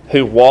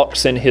 who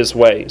walks in his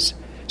ways."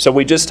 So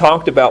we just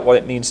talked about what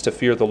it means to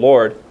fear the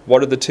Lord.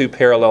 What are the two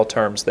parallel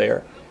terms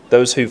there?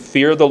 Those who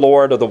fear the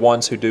Lord are the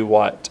ones who do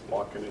what?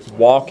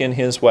 Walk in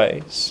his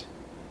ways.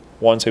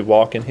 Ones who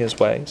walk in his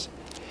ways.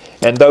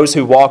 And those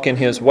who walk in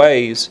his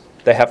ways,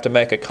 they have to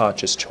make a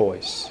conscious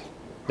choice.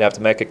 They have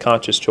to make a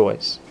conscious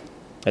choice.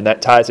 And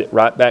that ties it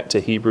right back to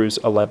Hebrews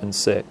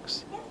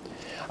 11:6.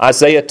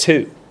 Isaiah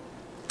 2.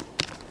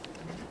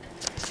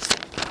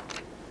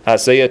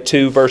 Isaiah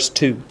 2 verse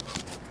 2.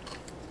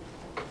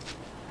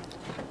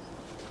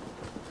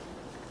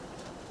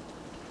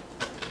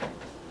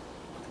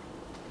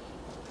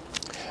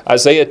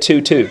 Isaiah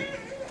 2:2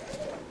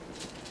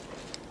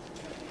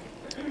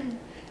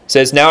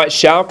 says, "Now it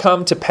shall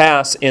come to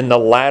pass in the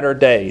latter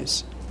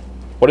days."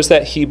 What is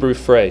that Hebrew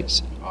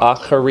phrase?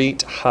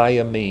 Acharit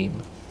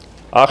hayamim.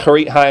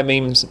 Acharit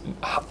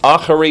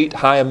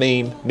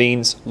hayamim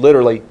means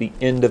literally the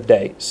end of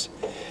days.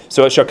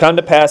 So it shall come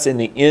to pass in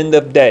the end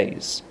of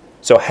days.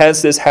 So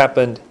has this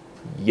happened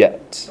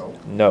yet?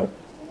 No.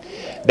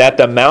 That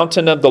the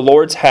mountain of the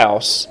Lord's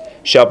house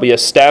shall be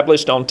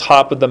established on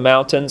top of the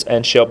mountains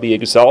and shall be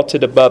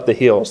exalted above the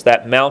hills.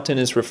 That mountain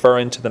is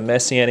referring to the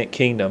Messianic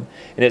kingdom.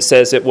 And it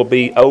says it will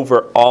be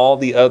over all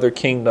the other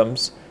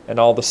kingdoms and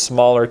all the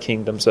smaller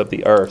kingdoms of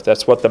the earth.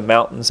 That's what the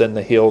mountains and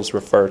the hills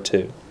refer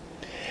to.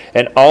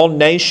 And all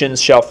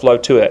nations shall flow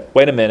to it.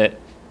 Wait a minute.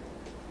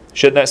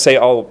 Shouldn't that say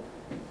all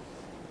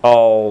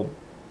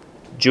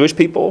Jewish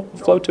people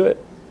flow to it?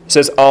 It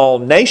says all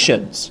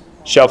nations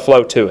shall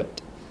flow to it.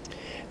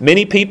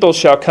 Many people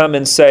shall come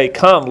and say,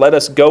 "Come, let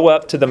us go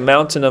up to the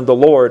mountain of the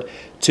Lord,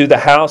 to the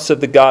house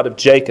of the God of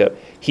Jacob.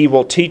 He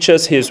will teach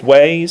us his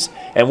ways,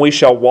 and we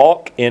shall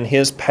walk in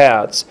his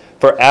paths.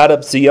 For out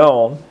of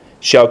Zion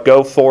shall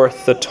go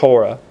forth the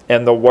Torah,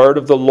 and the word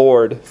of the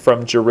Lord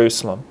from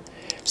Jerusalem."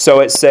 So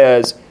it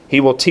says, he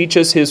will teach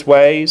us his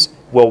ways,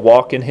 we'll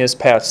walk in his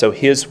paths. So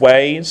his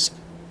ways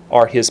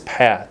are his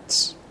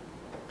paths.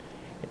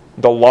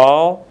 The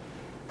law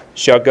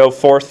shall go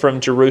forth from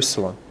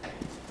Jerusalem.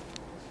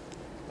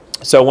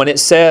 So when it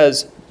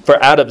says,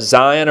 for out of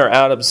Zion or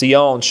out of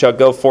Zion shall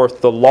go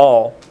forth the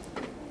law,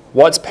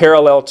 what's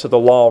parallel to the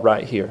law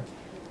right here?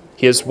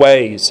 His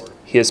ways,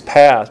 his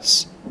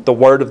paths, the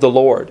word of the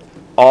Lord.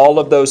 All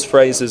of those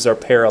phrases are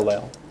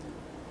parallel.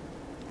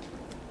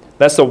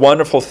 That's the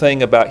wonderful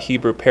thing about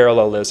Hebrew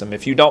parallelism.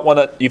 If you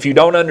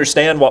don't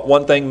understand what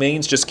one thing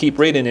means, just keep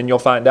reading and you'll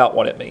find out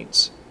what it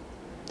means.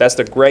 That's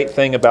the great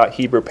thing about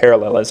Hebrew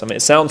parallelism.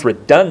 It sounds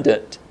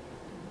redundant,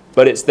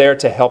 but it's there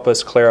to help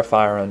us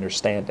clarify our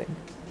understanding.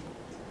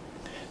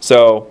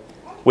 So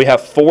we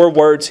have 4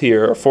 words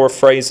here, or 4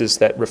 phrases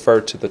that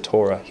refer to the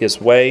Torah. His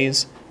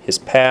ways, his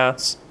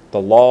paths, the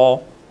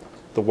law,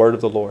 the word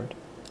of the Lord.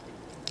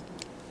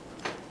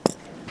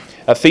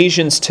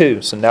 Ephesians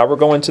 2. So now we're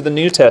going to the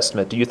New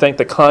Testament. Do you think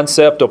the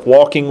concept of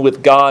walking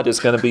with God is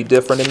going to be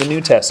different in the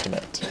New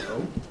Testament?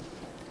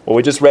 Well,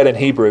 we just read in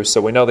Hebrews, so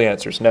we know the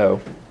answer is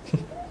no.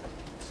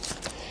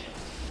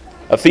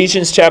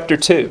 Ephesians chapter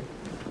 2.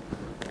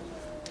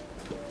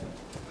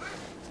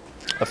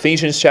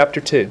 Ephesians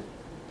chapter 2.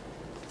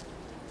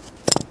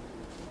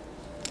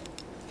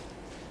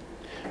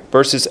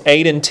 Verses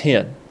 8 and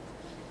 10.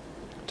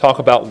 Talk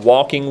about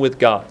walking with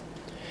God.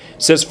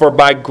 It says, "For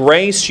by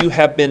grace you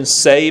have been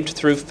saved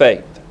through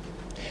faith,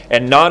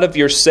 and not of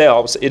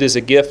yourselves, it is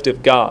a gift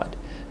of God,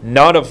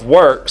 not of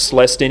works,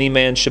 lest any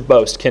man should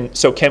boast."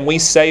 Can we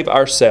save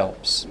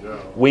ourselves? No.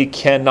 We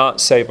cannot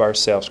save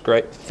ourselves.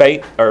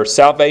 Faith or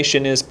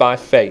salvation is by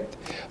faith.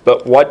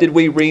 But what did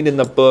we read in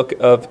the book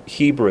of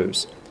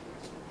Hebrews?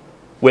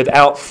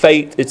 Without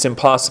faith, it's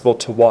impossible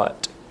to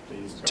what?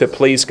 To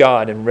please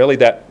God. And really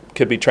that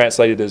could be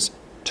translated as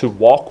to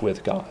walk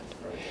with God.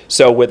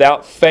 So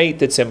without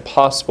faith, it's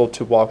impossible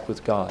to walk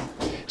with God.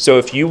 So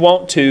if you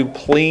want to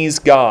please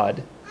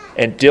God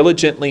and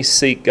diligently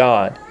seek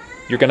God,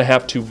 you're going to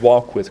have to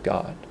walk with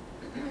God.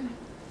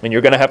 And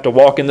you're going to have to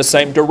walk in the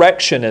same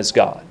direction as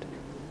God.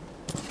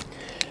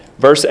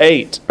 Verse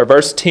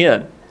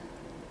 10.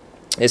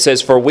 It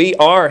says, "For we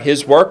are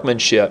his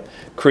workmanship,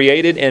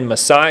 created in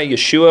Messiah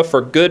Yeshua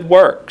for good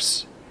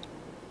works,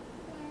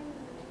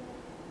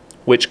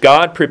 which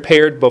God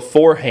prepared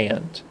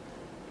beforehand."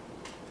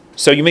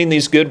 So you mean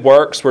these good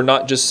works were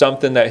not just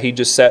something that he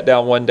just sat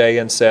down one day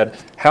and said,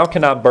 "How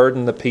can I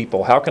burden the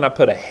people? How can I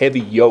put a heavy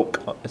yoke?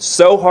 It's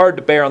so hard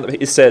to bear on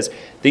the." It says,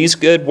 these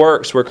good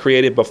works were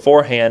created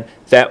beforehand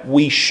that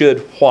we should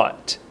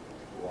what?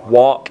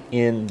 Walk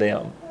in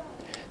them.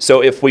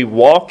 So if we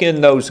walk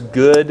in those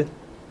good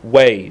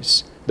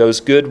ways, those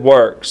good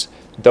works,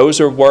 those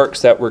are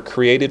works that were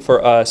created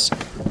for us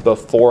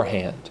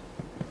beforehand.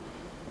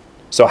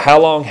 So how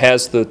long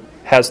has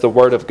the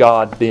Word of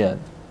God been?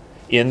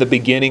 In the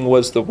beginning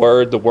was the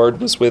Word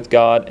was with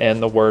God,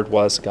 and the Word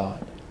was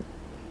God.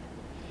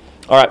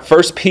 All right,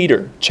 1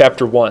 Peter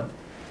chapter 1.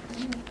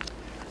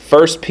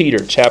 1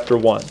 Peter chapter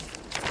 1.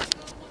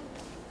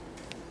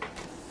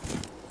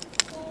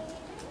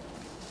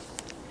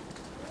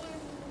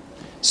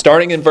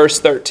 Starting in verse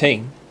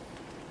 13.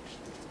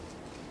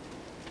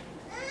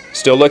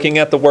 Still looking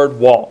at the word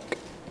walk.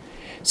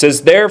 It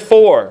says,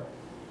 therefore,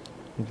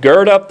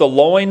 gird up the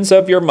loins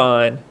of your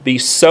mind, be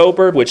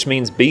sober, which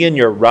means be in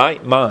your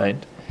right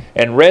mind,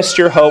 and rest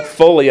your hope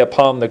fully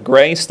upon the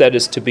grace that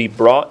is to be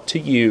brought to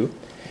you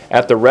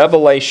at the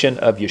revelation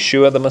of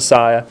Yeshua the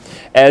Messiah,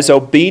 as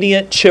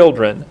obedient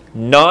children,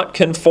 not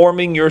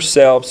conforming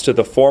yourselves to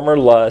the former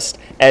lust,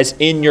 as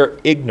in your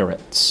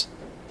ignorance.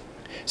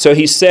 So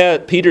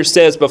Peter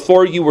says,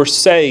 before you were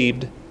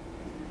saved,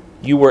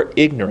 you were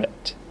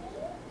ignorant,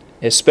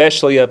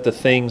 especially of the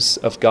things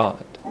of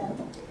God.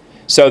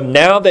 So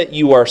now that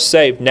you are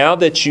saved, now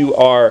that you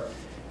are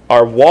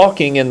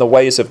walking in the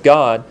ways of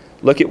God,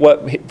 look at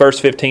what verse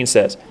 15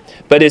 says.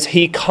 But as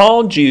he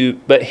called you,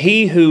 but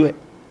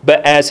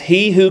as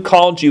he who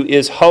called you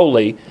is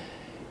holy,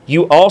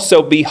 you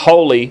also be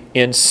holy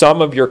in some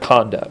of your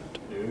conduct.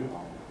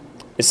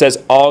 It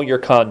says all your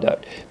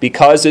conduct.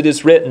 Because it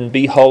is written,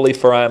 be holy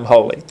for I am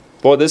holy.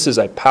 Boy, this is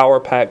a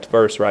power-packed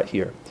verse right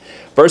here.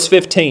 Verse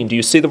 15, do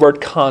you see the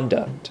word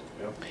conduct?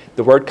 Yep.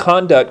 The word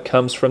conduct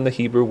comes from the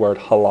Hebrew word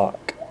halak.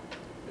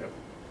 Yep.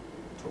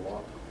 To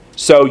walk.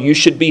 So you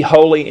should be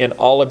holy in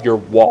all of your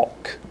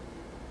walk.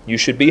 You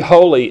should be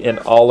holy in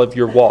all of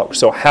your walk.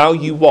 So how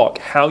you walk,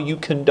 how you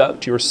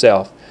conduct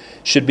yourself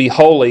should be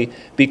holy,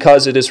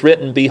 because it is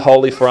written, be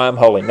holy for I am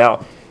holy.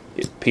 Now,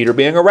 Peter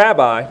being a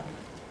rabbi,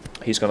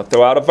 he's going to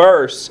throw out a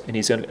verse, and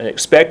he's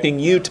expecting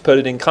you to put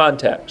it in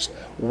context.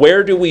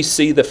 Where do we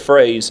see the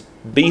phrase,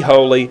 be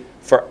holy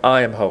for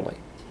I am holy?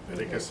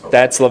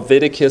 That's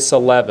Leviticus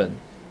 11.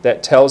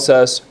 That tells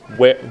us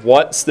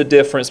what's the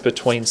difference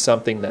between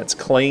something that's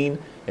clean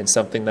and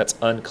something that's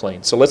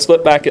unclean. So let's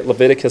look back at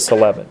Leviticus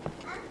 11.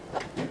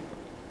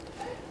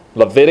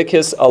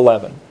 Leviticus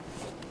 11.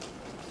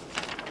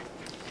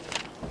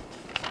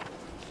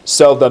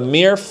 So the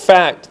mere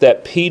fact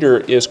that Peter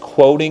is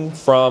quoting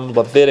from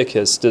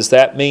Leviticus, does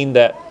that mean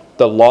that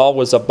the law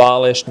was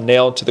abolished,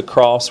 nailed to the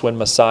cross when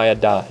Messiah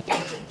died?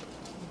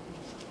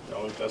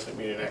 No, it doesn't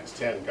mean in Acts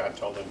 10 God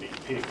told them to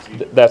eat pigs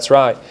either. That's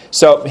right.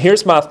 So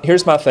here's my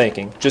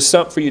thinking, just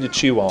something for you to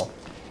chew on.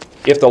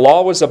 If the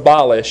law was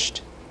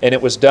abolished and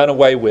it was done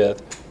away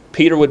with,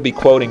 Peter would be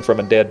quoting from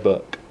a dead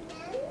book.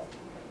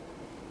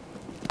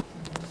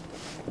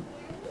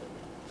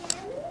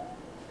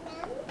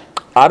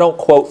 I don't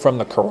quote from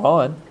the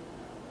Quran.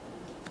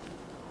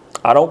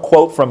 I don't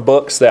quote from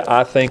books that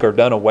I think are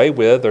done away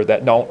with or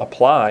that don't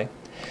apply.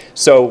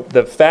 So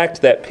the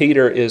fact that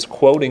Peter is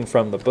quoting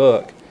from the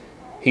book,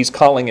 he's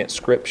calling it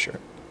Scripture.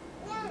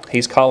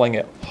 He's calling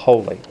it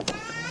holy.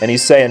 And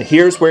he's saying,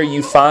 here's where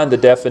you find the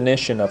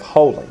definition of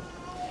holy.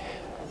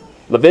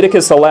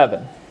 Leviticus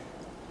 11,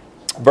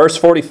 verse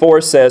 44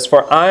 says,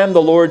 for I am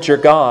the Lord your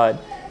God.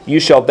 You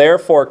shall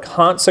therefore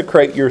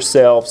consecrate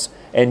yourselves,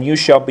 and you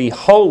shall be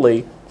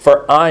holy,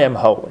 for I am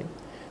holy.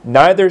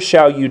 Neither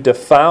shall you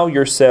defile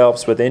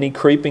yourselves with any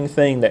creeping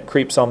thing that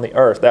creeps on the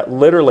earth. That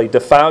literally,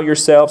 defile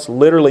yourselves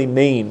literally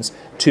means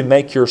to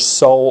make your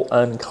soul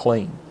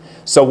unclean.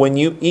 So when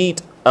you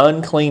eat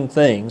unclean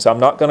things, I'm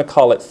not going to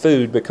call it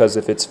food, because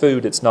if it's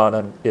food, it's not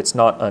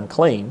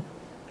unclean.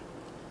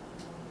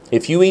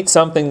 If you eat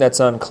something that's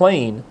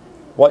unclean,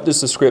 what does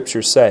the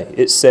Scripture say?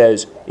 It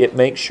says it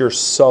makes your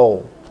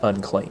soul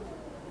unclean.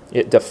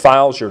 It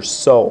defiles your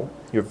soul,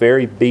 your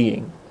very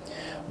being.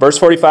 Verse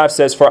 45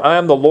 says, for I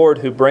am the Lord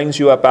who brings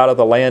you up out of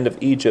the land of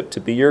Egypt to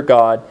be your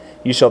God.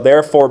 You shall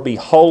therefore be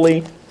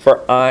holy,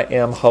 for I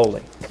am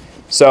holy.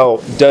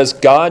 So, does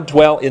God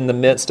dwell in the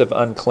midst of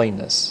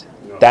uncleanness?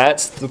 No.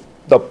 That's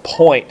the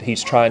point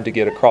he's trying to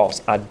get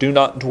across. I do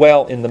not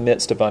dwell in the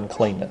midst of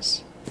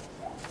uncleanness.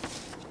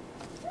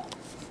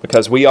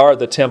 Because we are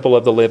the temple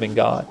of the living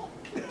God.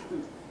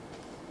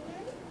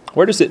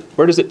 Where does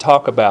it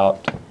talk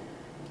about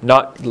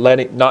not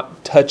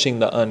touching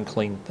the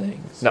unclean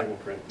things?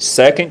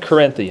 2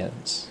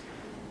 Corinthians.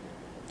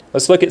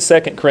 Let's look at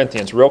 2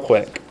 Corinthians real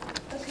quick.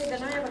 Okay,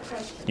 then I have a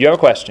question. You have a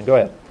question. Go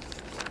ahead.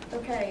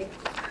 Okay.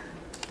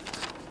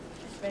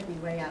 This may be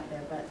way out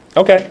there, but...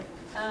 Okay.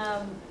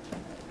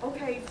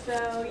 Okay, so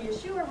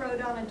Yeshua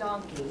rode on a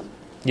donkey,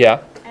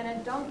 Yeah. and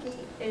a donkey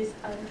is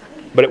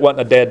unclean. But it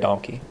wasn't a dead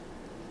donkey.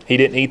 He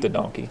didn't eat the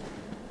donkey.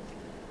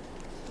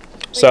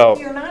 But So,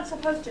 you're not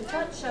supposed to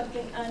touch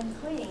something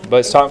unclean. but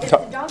it's If the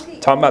donkey-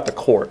 talking about the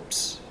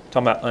corpse.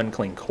 Talking about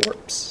unclean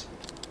corpse.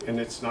 And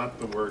it's not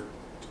the word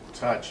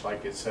touch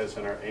like it says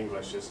in our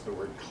English, it's the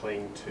word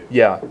cling to.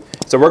 Yeah.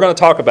 So we're going to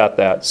talk about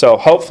that. So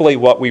hopefully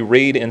what we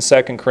read in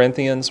 2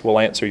 Corinthians will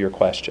answer your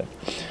question.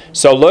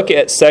 So look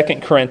at 2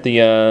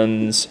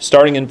 Corinthians,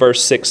 starting in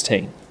verse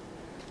 16.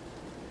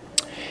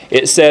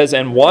 It says,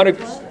 and what...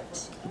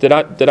 Did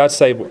I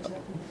say...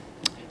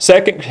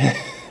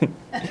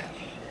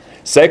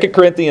 2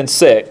 Corinthians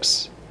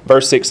 6,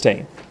 verse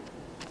 16.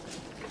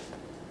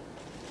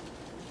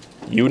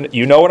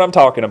 You know what I'm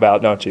talking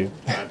about, don't you?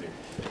 I do.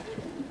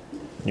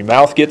 Your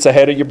mouth gets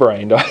ahead of your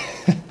brain. Don't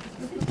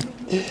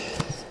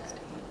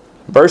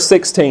Verse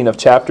 16 of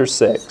chapter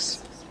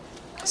 6.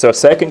 So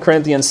 2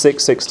 Corinthians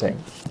 6:16.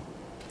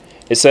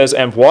 It says,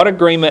 "And what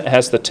agreement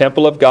has the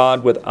temple of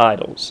God with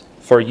idols?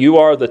 For you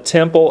are the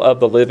temple of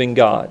the living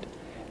God.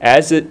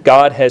 As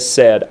God has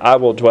said, I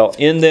will dwell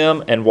in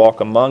them and walk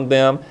among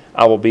them.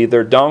 I will be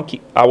their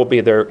donkey. I will be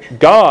their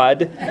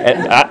God."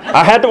 And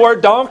I had the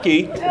word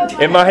donkey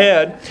in my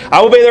head.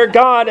 "I will be their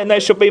God, and they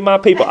shall be my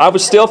people." I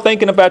was still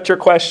thinking about your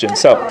question.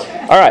 So,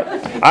 all right.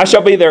 I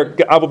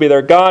will be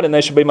their God, and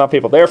they shall be my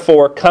people.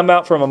 Therefore, come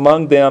out from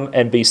among them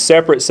and be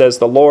separate, says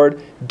the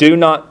Lord. Do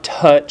not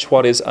touch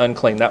what is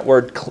unclean. That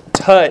word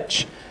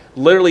touch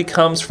literally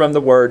comes from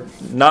the word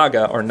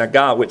naga or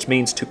naga, which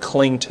means to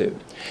cling to.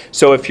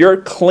 So if you're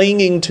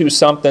clinging to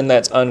something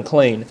that's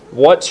unclean,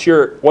 what is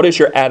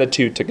your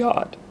attitude to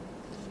God?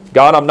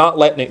 God, I'm not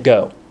letting it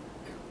go.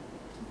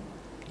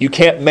 You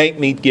can't make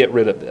me get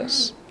rid of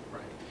this.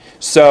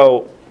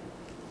 So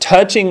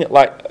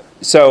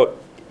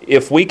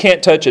if we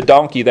can't touch a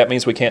donkey, that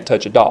means we can't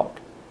touch a dog.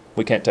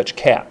 We can't touch a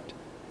cat.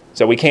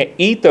 So we can't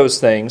eat those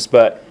things,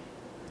 but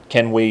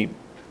can we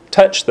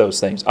touch those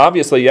things?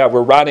 Obviously, yeah,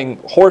 we're riding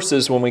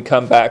horses when we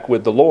come back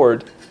with the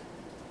Lord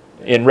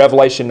in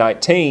Revelation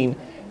 19,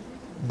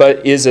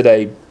 but is it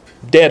a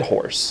dead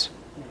horse?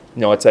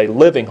 No, it's a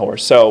living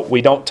horse. So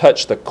we don't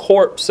touch the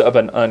corpse of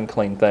an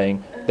unclean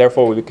thing,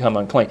 therefore we become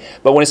unclean.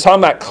 But when it's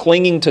talking about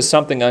clinging to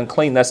something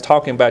unclean, that's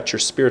talking about your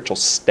spiritual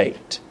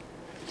state.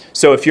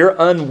 So if you're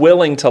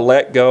unwilling to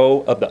let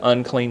go of the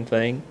unclean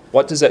thing,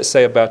 what does that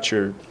say about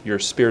your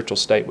spiritual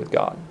state with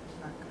God?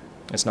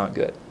 It's not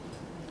good.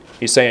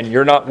 He's saying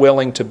you're not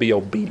willing to be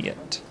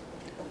obedient.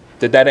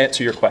 Did that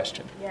answer your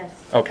question? Yes.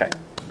 Okay.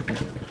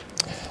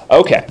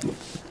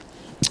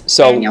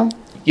 So, Daniel?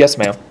 Yes,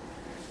 ma'am.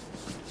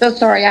 So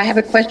sorry, I have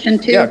a question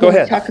too. Yeah, go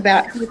ahead. We talk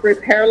about Hebrew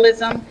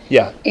parallelism.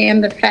 Yeah.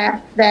 And the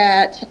fact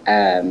that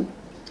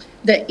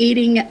the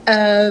eating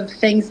of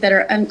things that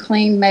are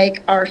unclean makes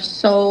our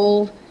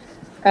souls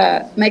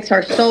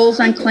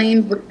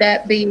unclean. Would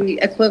that be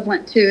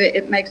equivalent to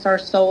it makes our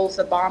souls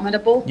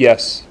abominable?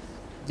 Yes.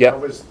 Yep.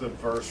 That was the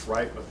verse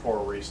right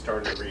before we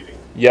started reading.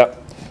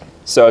 Yep.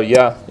 So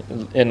yeah,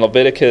 in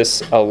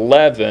Leviticus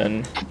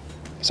 11.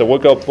 So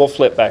we'll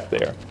flip back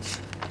there.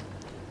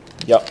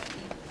 Yep.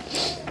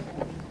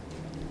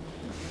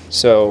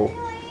 So.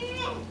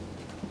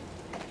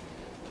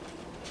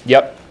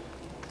 Yep.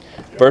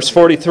 Verse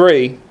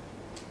 43.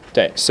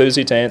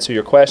 Susie, to answer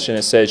your question,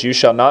 it says, "You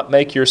shall not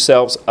make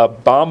yourselves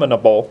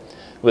abominable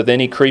with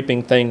any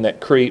creeping thing that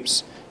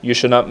creeps. You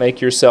shall not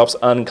make yourselves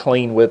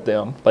unclean with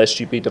them, lest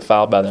you be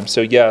defiled by them."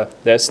 So yeah,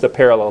 that's the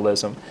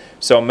parallelism.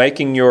 So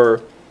making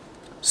your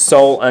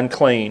soul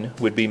unclean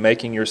would be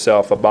making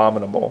yourself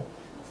abominable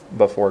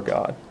before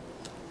God.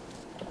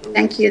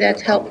 Thank you,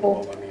 that's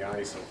helpful. In the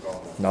eyes of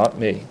God. Not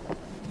me.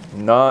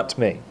 Not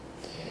me.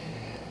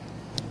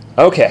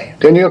 Okay.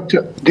 Dan, do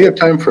you have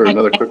time for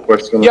another quick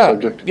question on the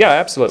subject? Yeah,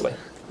 absolutely.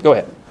 Go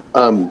ahead.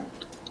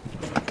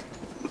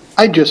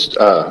 I just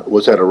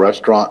was at a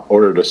restaurant,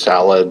 ordered a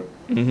salad.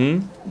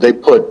 Mm-hmm. They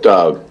put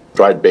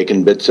dried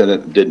bacon bits in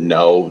it, didn't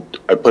know.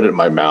 I put it in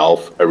my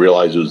mouth. I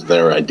realized it was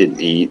there. I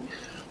didn't eat.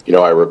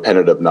 I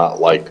repented of not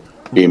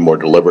being more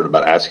deliberate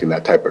about asking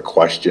that type of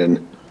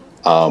question.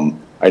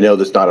 I know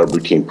that's not a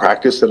routine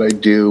practice that I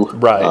do.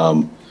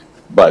 Right.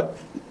 But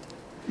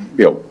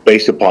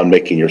based upon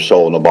making your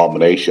soul an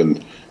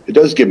abomination, it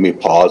does give me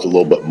pause a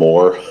little bit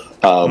more.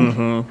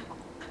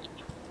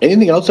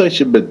 Anything else I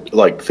should be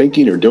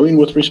thinking or doing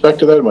with respect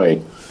to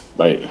that?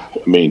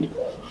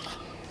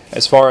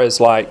 As far as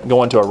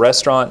going to a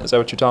restaurant, is that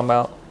what you're talking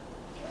about?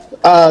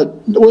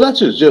 Well, that's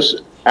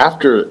just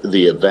after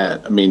the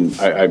event. It's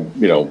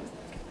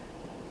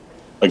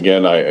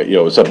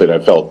something I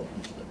felt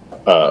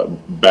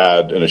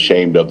bad and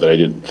ashamed of, that I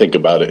didn't think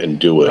about it and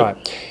do it. Right.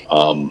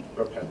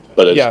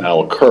 But it's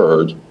now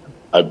occurred.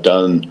 I've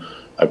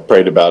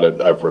prayed about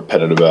it. I've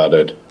repented about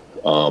it.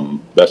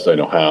 Best I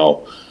know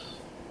how.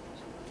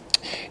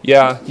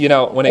 Yeah,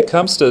 when it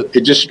comes to...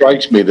 It just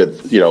strikes me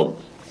that,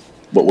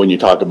 but when you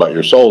talk about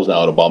your soul's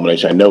now an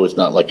abomination, I know it's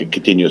not like a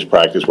continuous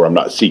practice where I'm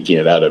not seeking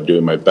it out. I'm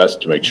doing my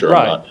best to make sure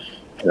I'm not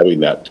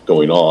having that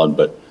going on.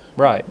 But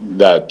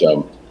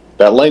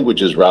that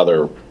language is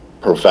rather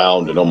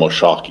profound and almost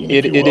shocking.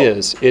 It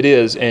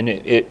is, and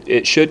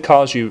it should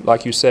cause you,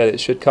 like you said, it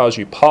should cause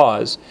you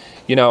pause.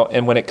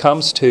 And when it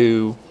comes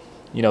to,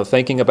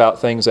 thinking about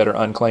things that are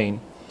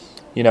unclean,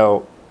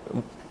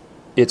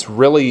 it's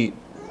really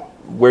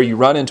where you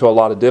run into a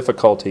lot of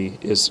difficulty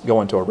is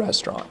going to a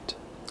restaurant.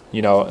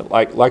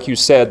 Like you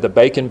said, the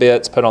bacon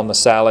bits put on the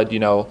salad.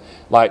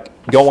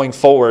 Going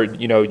forward,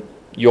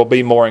 you'll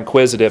be more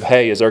inquisitive.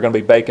 Hey, is there going to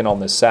be bacon on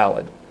this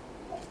salad?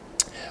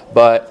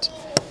 But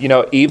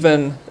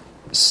even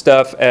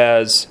stuff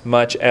as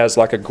much as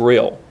a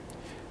grill.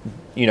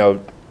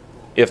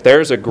 If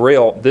there's a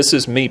grill, this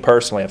is me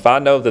personally. If I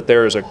know that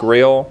there is a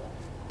grill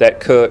that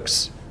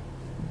cooks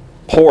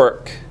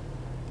pork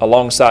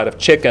alongside of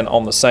chicken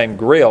on the same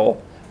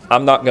grill,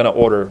 I'm not going to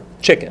order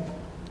chicken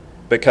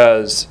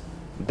because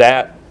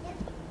that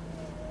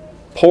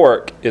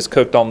pork is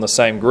cooked on the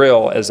same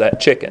grill as that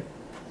chicken.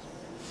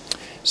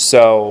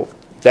 So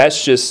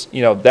that's just,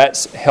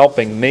 that's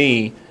helping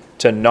me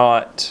to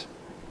not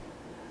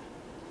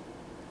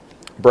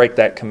break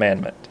that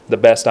commandment the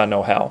best I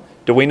know how.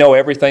 Do we know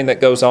everything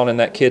that goes on in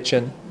that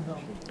kitchen?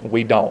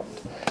 We don't.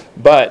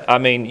 But,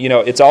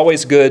 it's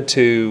always good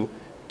to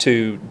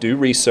do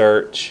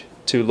research,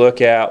 to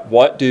look at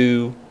what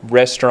do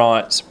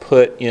restaurants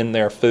put in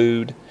their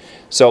food.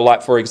 So,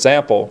 like, for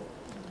example,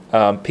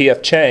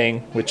 P.F.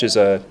 Chang, which is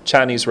a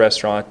Chinese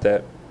restaurant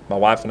that my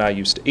wife and I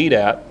used to eat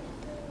at,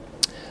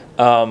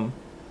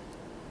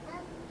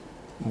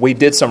 we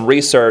did some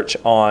research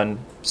on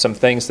some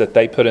things that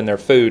they put in their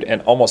food,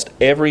 and almost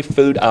every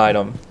food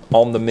item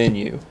on the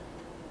menu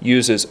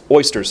uses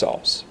oyster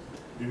sauce.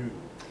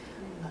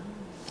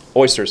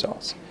 Oyster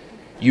sauce.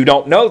 You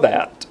don't know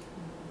that,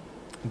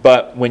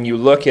 but when you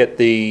look at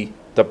the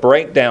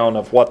breakdown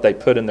of what they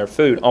put in their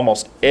food,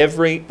 almost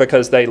every,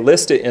 because they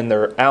list it in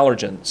their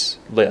allergens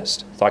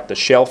list, like the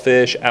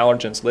shellfish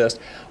allergens list,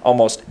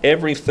 almost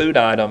every food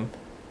item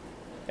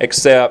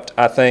except,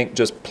 I think,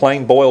 just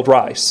plain boiled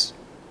rice.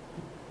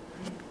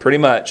 Pretty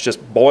much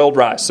just boiled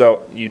rice.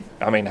 So,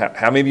 how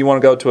many of you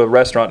want to go to a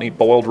restaurant and eat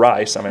boiled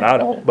rice? I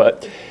don't,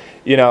 but,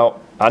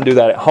 I do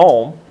that at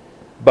home.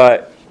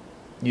 But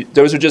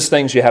those are just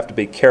things you have to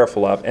be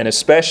careful of. And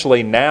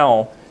especially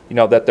now,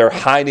 that they're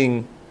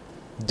hiding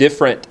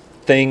different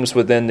things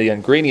within the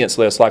ingredients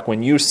list. Like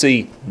when you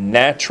see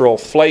natural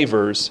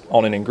flavors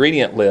on an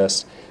ingredient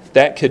list,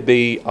 that could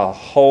be a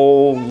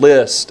whole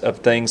list of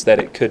things that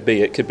it could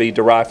be. It could be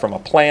derived from a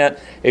plant.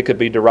 It could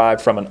be derived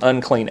from an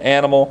unclean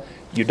animal.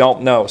 You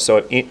don't know.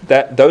 So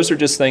those are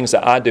just things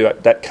that I do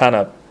that kind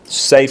of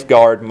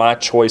safeguard my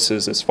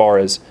choices as far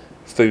as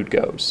food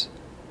goes.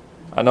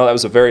 I know that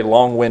was a very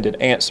long-winded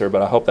answer,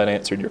 but I hope that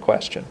answered your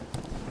question.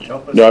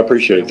 No, I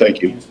appreciate it.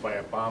 Thank you. What it means by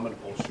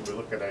abominable, should we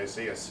look at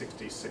Isaiah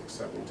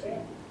 66:17?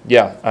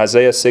 Yeah,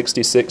 Isaiah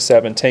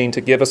 66:17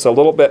 to give us a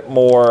little bit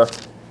more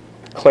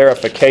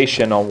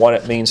clarification on what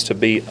it means to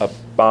be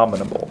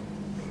abominable,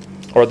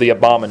 or the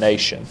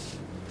abomination.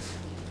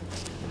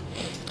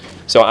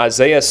 So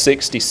Isaiah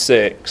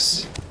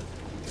 66.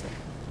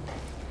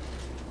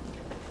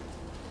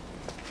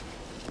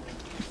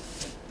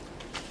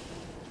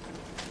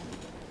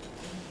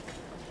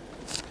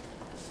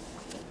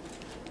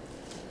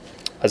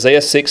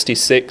 Isaiah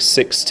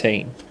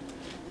 66:16.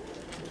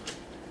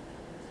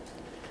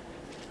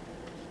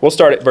 We'll just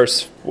start at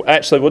verse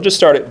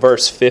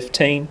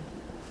 15.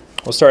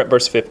 We'll start at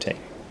verse 15.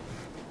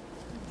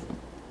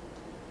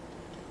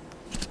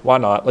 Why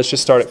not? Let's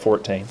just start at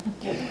 14.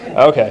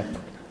 Okay.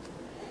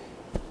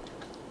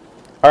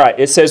 All right,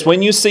 it says,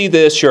 "When you see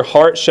this, your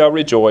heart shall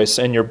rejoice,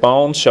 and your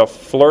bones shall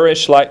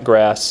flourish like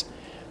grass.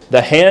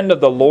 The hand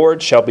of the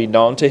Lord shall be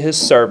known to his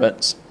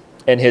servants,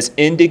 and his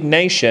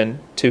indignation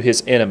to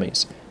his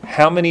enemies."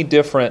 How many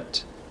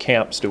different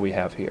camps do we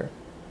have here?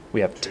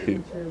 We have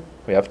two.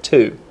 We have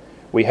two.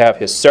 We have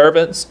his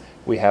servants.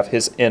 We have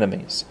his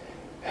enemies.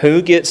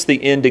 Who gets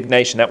the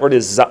indignation? That word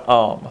is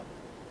za'am.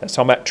 That's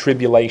talking about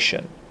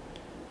tribulation.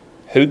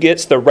 Who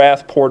gets the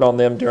wrath poured on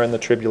them during the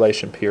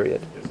tribulation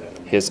period?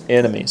 His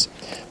enemies.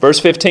 Verse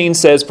 15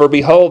 says, "For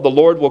behold, the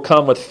Lord will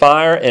come with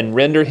fire and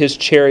render his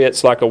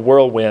chariots like a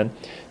whirlwind,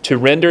 to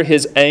render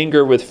his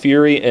anger with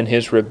fury and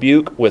his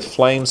rebuke with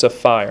flames of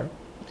fire.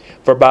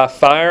 For by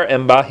fire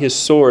and by his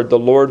sword the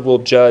Lord will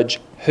judge"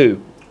 who?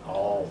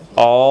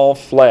 All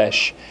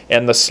flesh.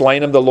 "And the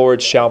slain of the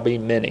Lord shall be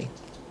many."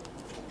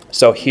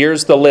 So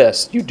here's the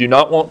list. You do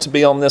not want to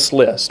be on this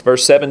list.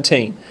 Verse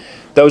 17.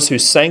 "Those who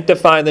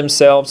sanctify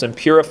themselves and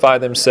purify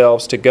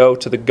themselves to go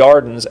to the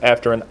gardens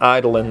after an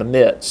idol in the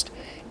midst,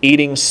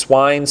 eating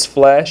swine's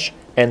flesh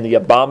and the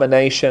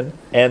abomination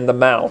and the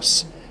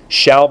mouse,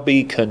 shall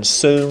be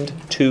consumed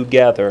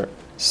together,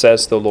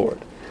 says the Lord."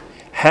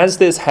 Has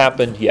this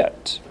happened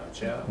yet?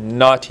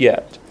 Not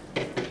yet.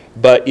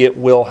 But it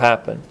will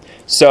happen.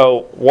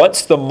 So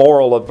what's the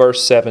moral of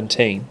verse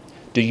 17?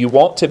 Do you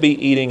want to be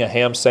eating a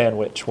ham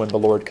sandwich when the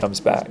Lord comes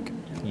back?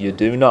 You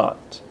do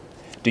not.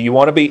 Do you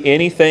want to be eating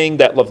anything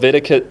that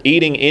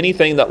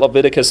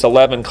Leviticus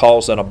 11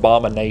 calls an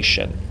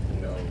abomination?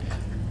 No.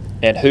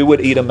 And who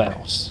would eat a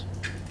mouse?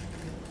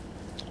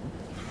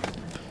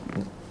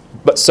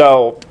 But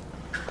so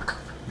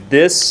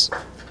this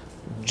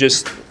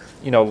just,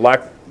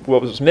 like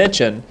what was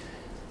mentioned,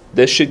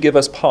 this should give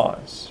us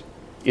pause.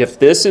 If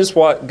this is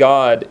what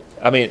God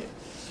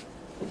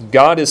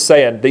is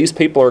saying, these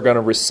people are going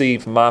to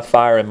receive my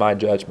fire and my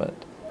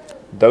judgment.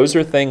 Those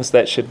are things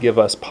that should give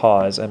us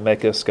pause and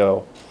make us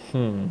go,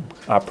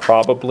 I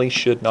probably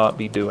should not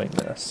be doing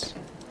this.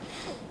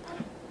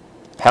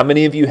 How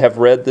many of you have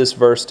read this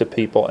verse to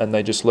people and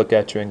they just look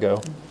at you and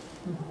go,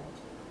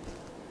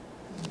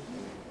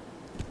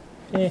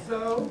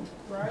 So,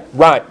 right?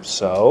 right,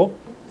 so.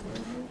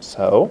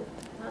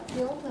 Not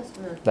the Old Testament.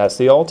 That's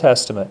the Old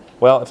Testament.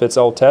 Well, if it's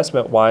Old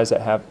Testament, why has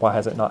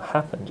it not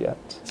happened yet?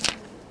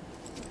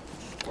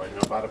 Waiting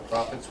about a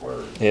prophet's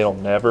word. It'll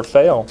never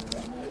fail.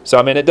 So,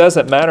 I mean, it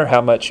doesn't matter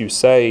how much you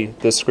say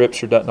this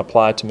scripture doesn't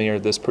apply to me or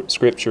this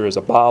scripture is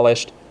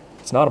abolished.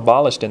 It's not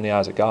abolished in the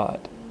eyes of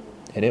God.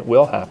 And it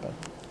will happen.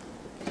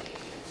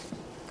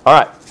 All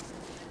right.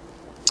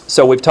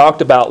 So we've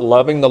talked about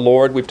loving the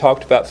Lord. We've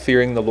talked about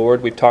fearing the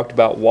Lord. We've talked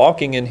about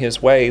walking in His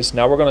ways.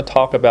 Now we're going to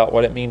talk about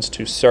what it means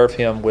to serve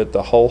Him with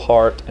the whole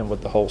heart and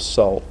with the whole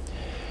soul.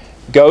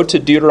 Go to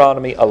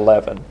Deuteronomy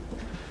 11.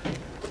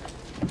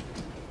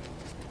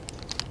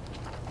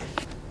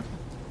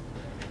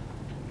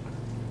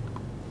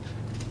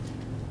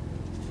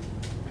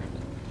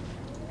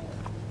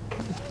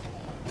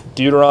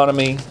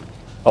 Deuteronomy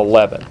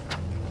 11.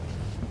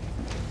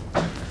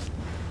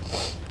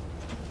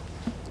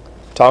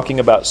 Talking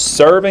about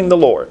serving the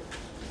Lord.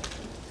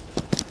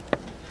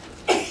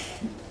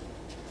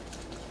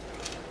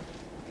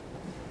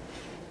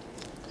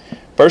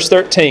 Verse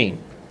 13.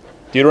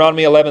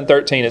 Deuteronomy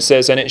 11:13, it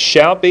says, "And it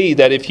shall be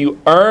that if you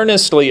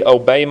earnestly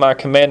obey my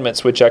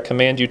commandments which I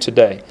command you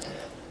today,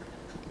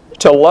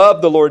 to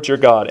love the Lord your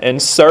God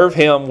and serve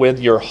Him with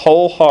your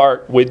whole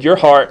heart, with your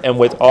heart and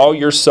with all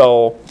your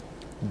soul,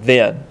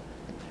 then."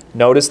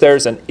 Notice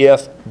there's an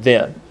if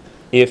then.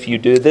 If you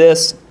do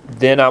this,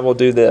 then I will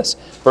do this.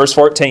 Verse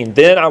 14,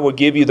 "Then I will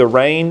give you the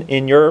rain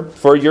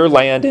for your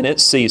land in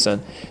its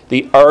season,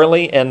 the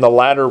early and the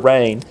latter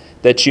rain,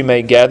 that you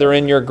may gather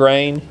in your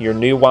grain, your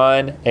new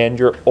wine, and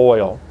your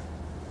oil."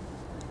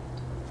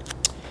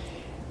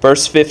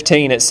 Verse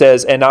 15, it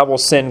says, "And I will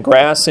send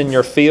grass in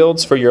your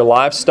fields for your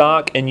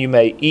livestock, and you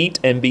may eat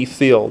and be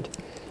filled.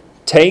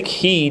 Take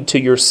heed to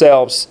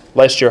yourselves,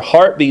 lest your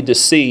heart be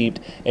deceived,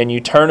 and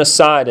you turn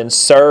aside and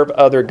serve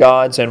other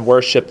gods and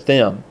worship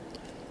them.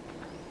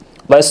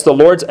 Lest the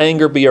Lord's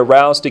anger be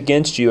aroused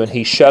against you, and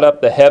He shut up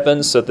the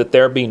heavens so that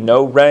there be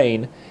no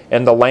rain,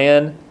 and the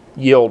land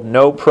yield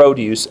no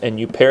produce, and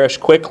you perish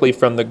quickly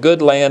from the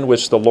good land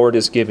which the Lord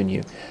has given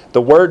you."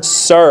 The word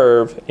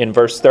serve in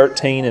verse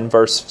 13 and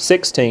verse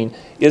 16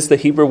 is the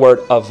Hebrew word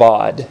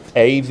avad,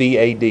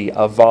 A-V-A-D,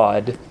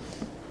 avad.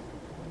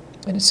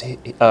 And it's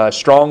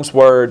Strong's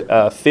word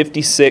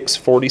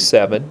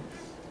 5647.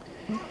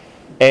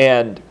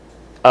 And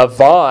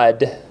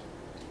avad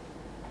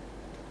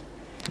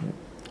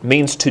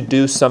means to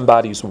do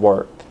somebody's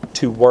work,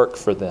 to work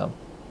for them.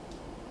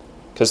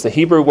 Because the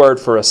Hebrew word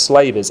for a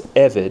slave is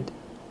eved.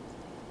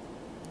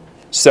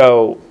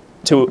 So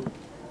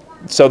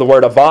the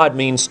word avad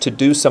means to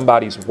do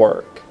somebody's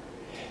work.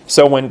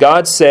 So when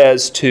God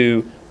says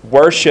to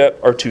worship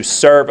or to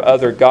serve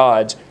other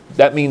gods,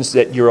 that means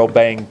that you're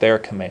obeying their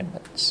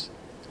commandments.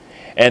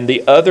 And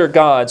the other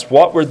gods,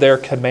 what were their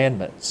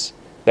commandments?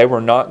 They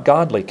were not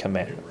godly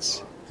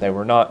commandments. They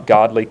were not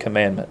godly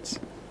commandments.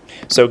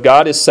 So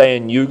God is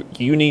saying, you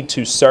need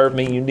to serve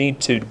me. You need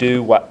to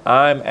do what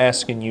I'm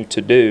asking you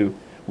to do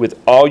with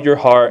all your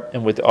heart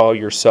and with all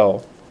your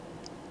soul.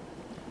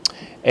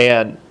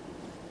 And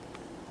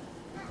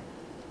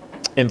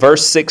in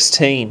verse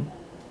 16,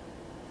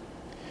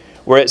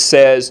 where it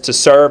says to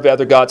serve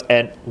other gods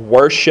and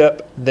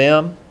worship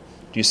them,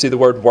 do you see the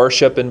word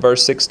worship in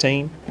verse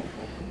 16?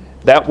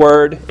 That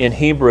word in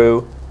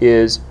Hebrew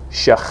is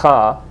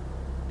shachah,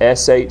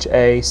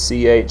 S-H-A-C-H-A-H.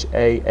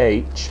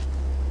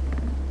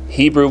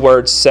 Hebrew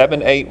word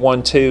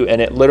 7812,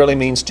 and it literally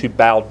means to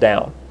bow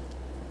down.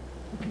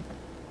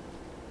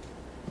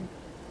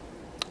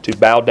 To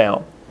bow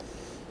down.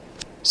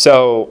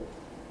 So,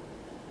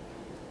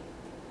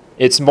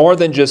 it's more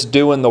than just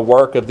doing the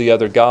work of the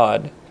other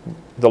god.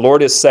 The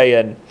Lord is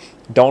saying,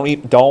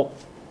 don't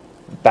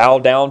bow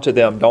down to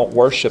them, don't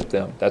worship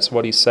them. That's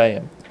what He's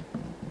saying.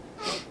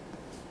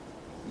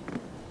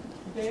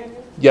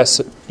 Daniel? Yes,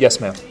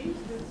 ma'am.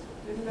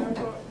 Isn't that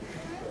what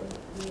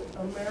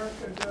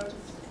America does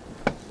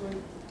with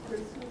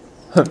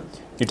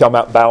Christmas? You're talking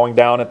about bowing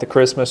down at the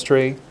Christmas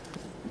tree?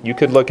 You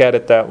could look at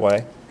it that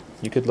way.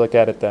 Because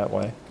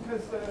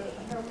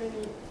how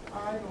many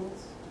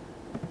idols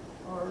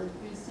are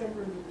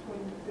December the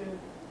 25th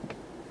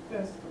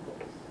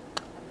festivals?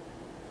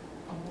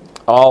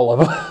 All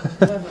of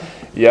them.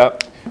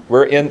 Yep.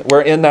 We're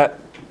in that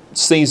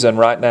season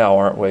right now,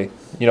 aren't we?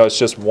 It's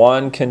just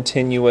one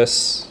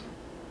continuous,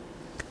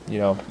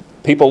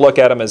 people look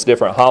at them as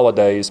different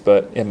holidays,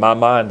 but in my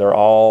mind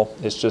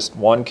it's just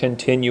one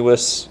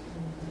continuous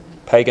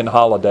pagan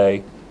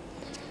holiday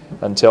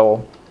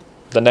until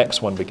the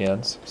next one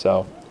begins.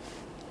 So.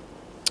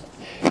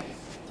 Do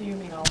you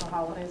mean all the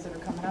holidays that are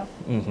coming up?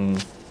 Mm-hmm.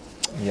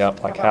 Yep.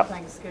 How about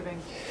Thanksgiving?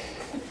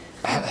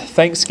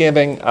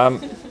 Thanksgiving,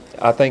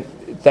 I think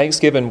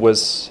Thanksgiving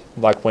was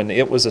like when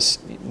it was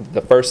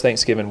the first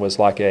Thanksgiving was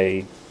like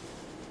a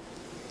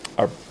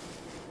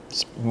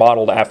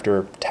modeled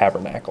after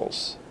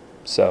Tabernacles.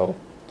 So,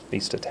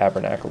 Feast of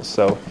Tabernacles.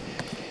 So,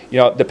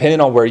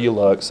 depending on where you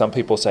look, some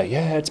people say,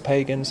 yeah, it's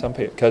pagan. Some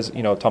people, because,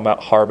 talking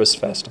about harvest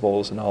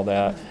festivals and all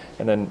that.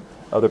 And then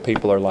other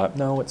people are like,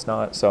 no, it's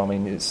not. So,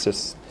 it's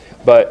just,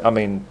 but,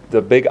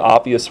 the big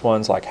obvious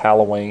ones like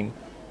Halloween,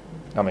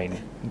 I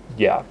mean,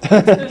 yeah.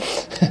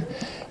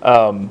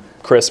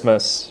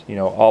 Christmas,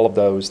 all of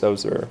those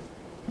are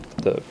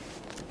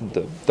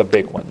the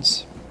big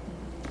ones.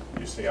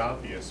 It's the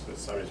obvious, but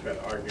somebody's been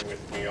arguing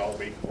with me all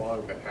week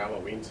long that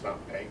Halloween's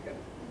not pagan.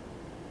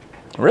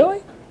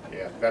 Really?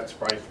 Yeah, that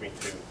surprised me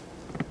too.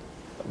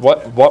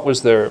 What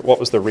was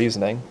the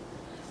reasoning?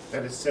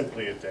 That is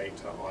simply a day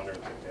to honor the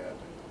dead,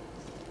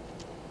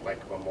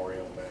 like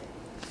Memorial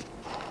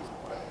Day.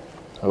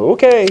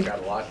 Okay. It's got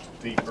a lot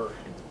deeper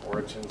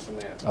origins than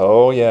that.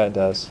 Oh, yeah, it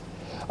does.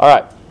 All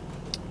right.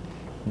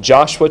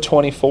 Joshua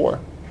 24.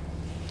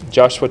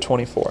 Joshua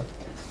 24.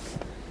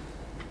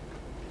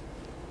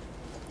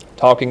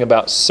 Talking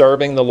about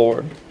serving the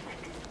Lord.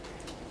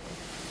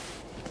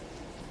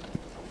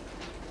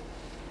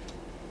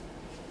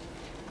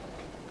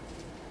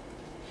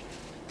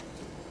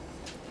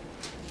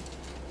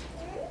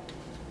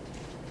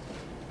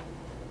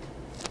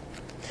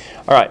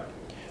 All right.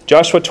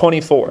 Joshua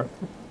 24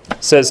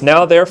 says,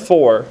 "Now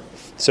therefore,"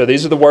 so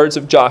these are the words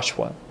of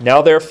Joshua,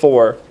 "Now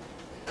therefore,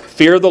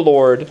 fear the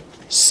Lord,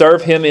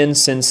 serve Him in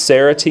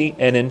sincerity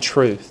and in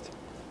truth,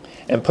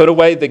 and put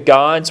away the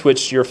gods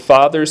which your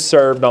fathers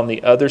served on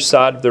the other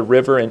side of the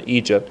river in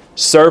Egypt.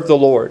 Serve the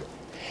Lord.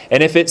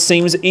 And if it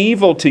seems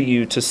evil to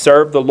you to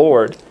serve the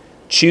Lord,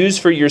 choose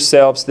for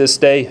yourselves this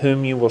day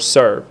whom you will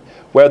serve,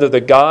 whether the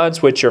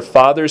gods which your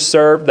fathers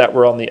served that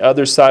were on the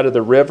other side of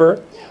the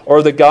river,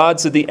 or the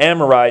gods of the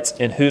Amorites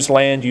in whose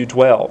land you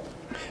dwell.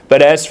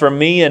 But as for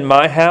me and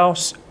my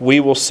house, we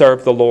will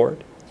serve the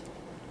Lord."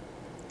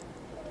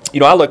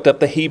 I looked up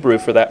the Hebrew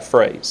for that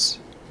phrase.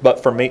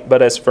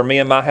 But as for me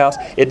and my house,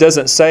 it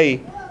doesn't say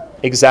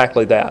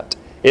exactly that.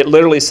 It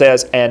literally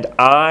says, "and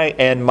I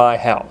and my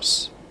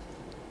house."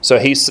 So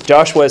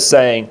Joshua is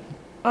saying,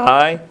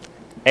 "I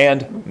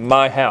and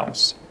my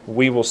house,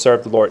 we will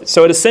serve the Lord."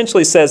 So it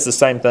essentially says the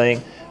same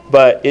thing,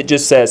 but it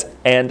just says,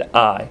 "and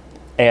I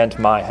and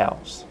my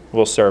house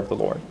will serve the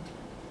Lord."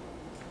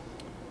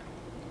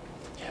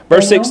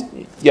 Verse 6,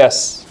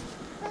 yes.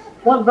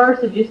 What verse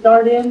did you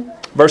start in?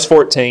 Verse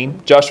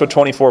 14, Joshua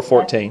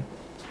 24:14.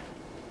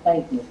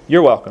 Thank you.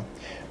 You're welcome.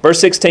 Verse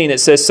 16, it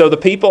says, "So the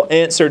people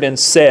answered and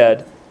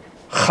said,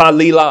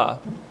 Chalilah."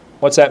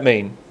 What's that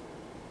mean?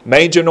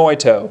 Me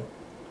genoito.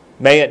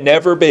 May it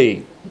never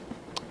be.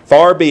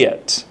 Far be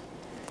it.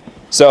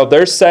 So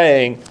they're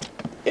saying,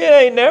 it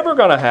ain't never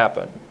going to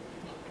happen.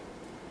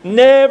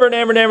 Never,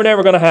 never, never,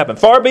 never going to happen.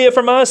 Far be it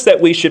from us that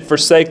we should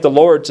forsake the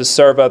Lord to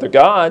serve other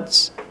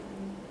gods.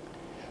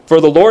 For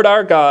the Lord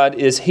our God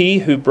is He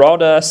who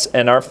brought us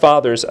and our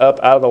fathers up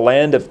out of the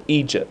land of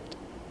Egypt,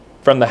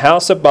 from the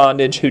house of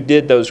bondage, who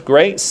did those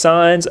great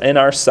signs in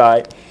our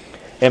sight,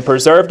 and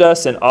preserved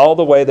us in all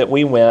the way that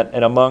we went,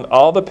 and among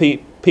all the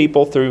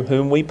people through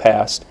whom we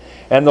passed.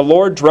 And the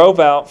Lord drove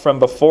out from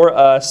before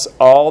us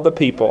all the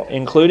people,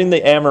 including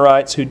the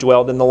Amorites who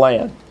dwelled in the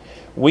land.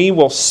 We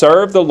will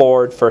serve the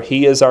Lord, for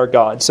He is our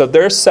God. So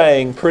they're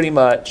saying pretty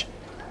much,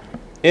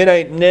 it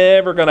ain't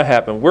never going to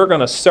happen. We're going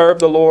to serve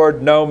the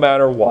Lord no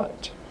matter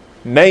what.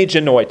 Me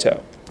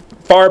genoito.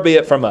 Far be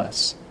it from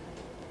us.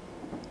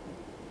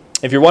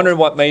 If you're wondering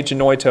what me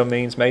genoito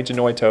means, me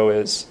genoito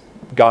is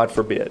God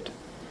forbid.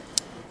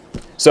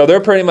 So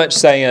they're pretty much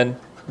saying,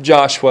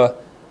 Joshua,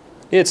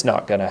 it's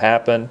not going to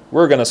happen.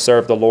 We're going to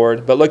serve the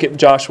Lord. But look at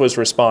Joshua's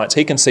response.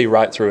 He can see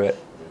right through it.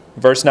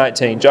 Verse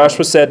 19,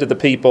 Joshua said to the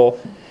people,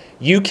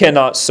 "You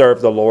cannot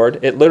serve the Lord."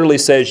 It literally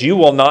says, you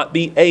will not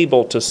be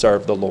able to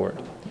serve the Lord.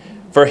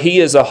 For He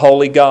is a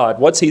holy God.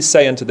 What's He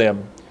saying to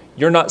them?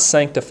 You're not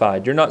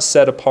sanctified. You're not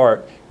set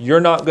apart. You're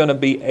not going to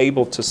be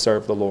able to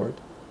serve the Lord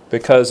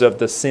because of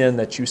the sin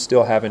that you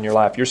still have in your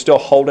life. You're still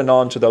holding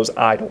on to those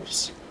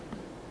idols.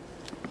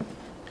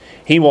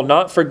 He will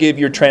not forgive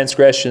your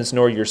transgressions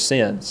nor your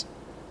sins.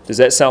 Does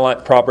that sound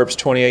like Proverbs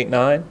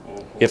 28:9?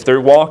 If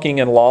they're walking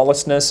in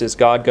lawlessness, is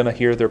God going to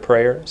hear their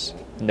prayers?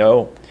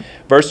 No.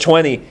 Verse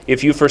 20,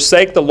 if you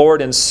forsake the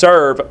Lord and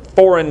serve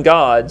foreign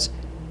gods,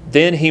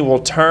 then He will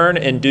turn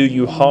and do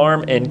you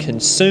harm and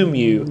consume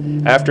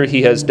you after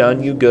He has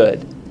done you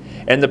good.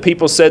 And the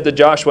people said to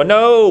Joshua,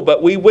 "No,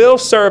 but we will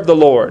serve the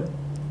Lord."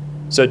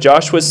 So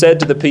Joshua said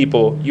to the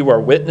people, "You are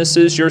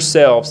witnesses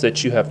yourselves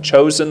that you have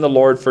chosen the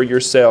Lord for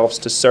yourselves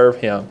to serve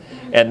Him."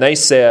 And they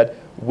said,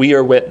 "We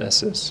are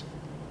witnesses."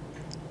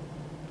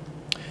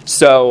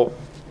 So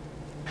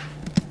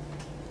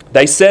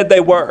they said they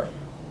were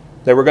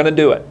going to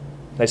do it.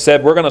 They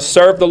said, we're going to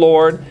serve the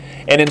Lord.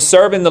 And in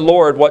serving the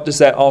Lord, what does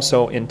that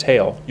also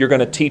entail? You're going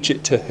to teach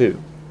it to who?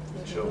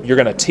 You're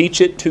going to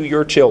teach it to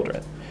your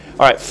children.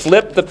 All right,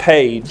 flip the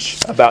page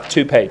about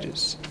 2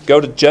 pages.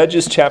 Go to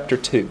Judges chapter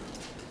 2.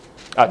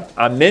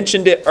 I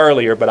mentioned it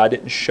earlier, but I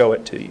didn't show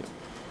it to you.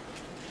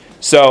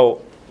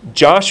 So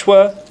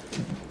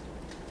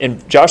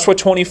in Joshua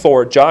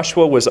 24,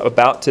 Joshua was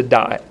about to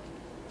die.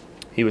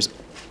 He was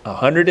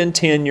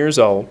 110 years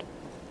old.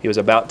 He was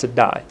about to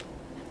die.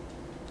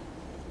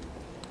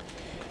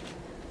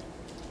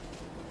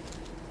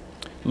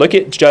 Look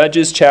at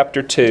Judges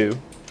chapter 2,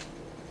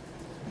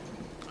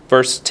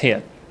 verse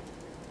 10.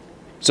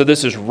 So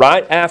this is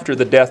right after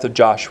the death of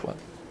Joshua.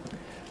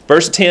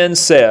 Verse 10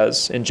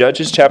 says, in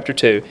Judges chapter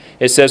 2,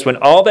 it says, when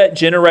all that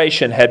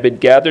generation had been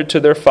gathered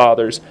to their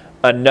fathers,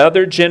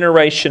 another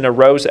generation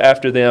arose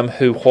after them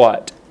who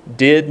what?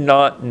 Did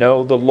not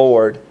know the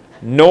Lord,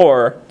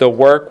 nor the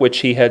work which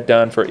he had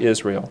done for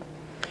Israel.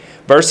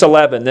 Verse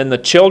 11, then the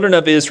children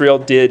of Israel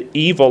did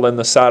evil in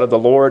the sight of the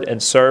Lord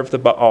and served the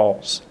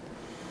Baals.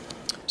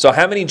 So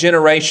how many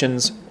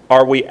generations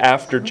are we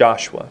after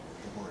Joshua?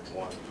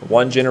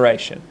 One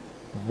generation.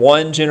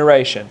 One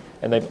generation.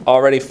 And they've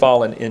already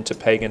fallen into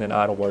pagan and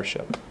idol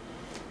worship.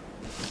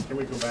 Can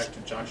we go back to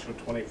Joshua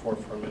 24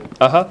 for a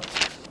minute?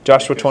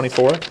 Joshua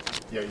 24.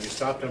 Yeah, you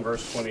stopped in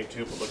verse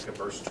 22, but look at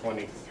verse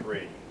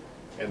 23.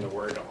 And the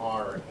word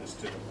are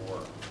instead of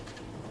were.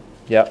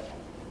 Yep.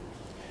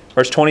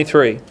 Verse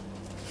 23.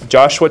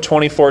 Joshua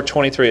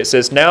 24:23. It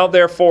says, now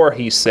therefore,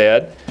 he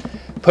said,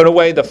 put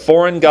away the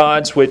foreign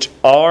gods which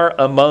are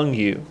among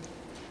you.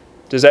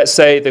 Does that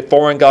say the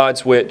foreign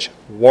gods which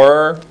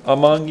were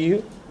among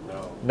you?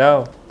 No.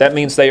 No. That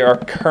means they are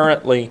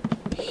currently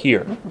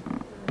here.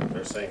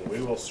 They're saying, we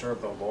will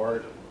serve the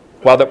Lord.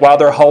 While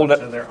they're holding,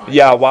 to their idols."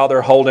 yeah, while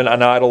they're holding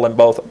an idol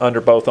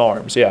under both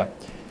arms, yeah.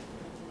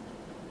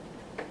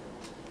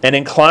 And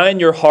incline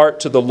your heart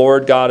to the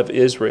Lord God of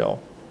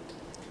Israel.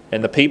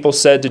 And the people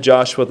said to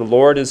Joshua, the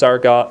Lord is our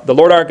God, the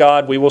Lord our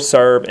God we will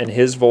serve, and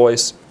his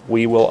voice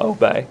we will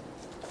obey.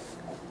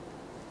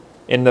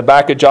 In the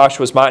back of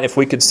Joshua's mind, if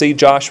we could see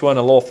Joshua in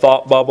a little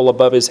thought bubble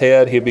above his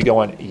head, he'd be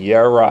going, yeah,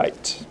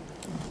 right.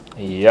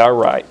 Yeah,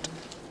 right.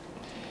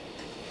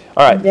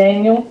 All right.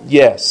 Daniel,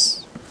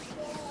 Yes.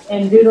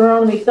 in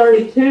Deuteronomy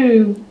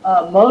 32,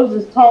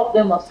 Moses taught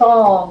them a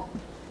song,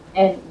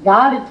 and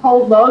God had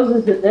told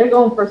Moses that they're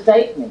going to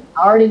forsake me.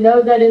 I already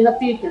know that in the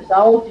future, so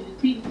I want you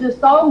to teach this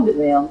song to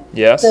them.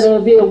 Yes. So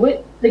it'll be a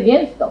witness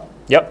against them.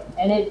 Yep.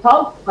 And it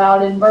talks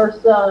about in verse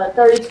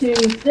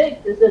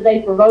 32:6, it says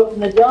they provoked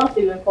the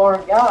jealousy of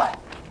foreign gods.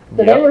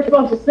 So Yep. they were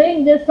supposed to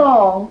sing this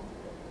song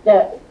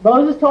that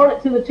Moses taught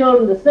it to the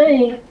children to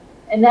sing,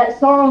 and that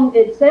song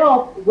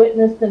itself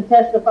witnessed and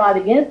testified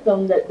against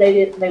them that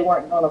they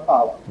weren't going to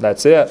follow.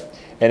 That's it.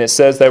 And it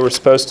says they were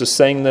supposed to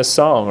sing this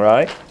song,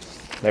 right?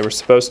 They were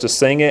supposed to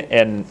sing it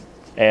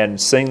and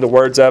sing the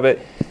words of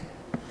it.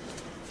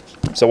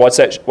 So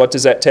what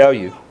does that tell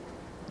you?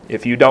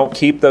 If you don't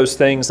keep those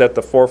things at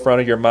the forefront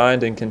of your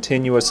mind and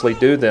continuously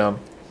do them,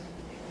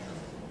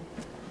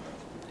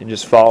 it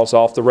just falls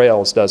off the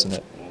rails, doesn't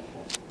it?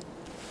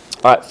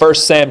 All right, 1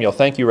 Samuel.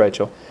 Thank you,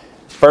 Rachel.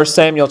 1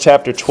 Samuel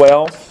chapter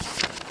 12.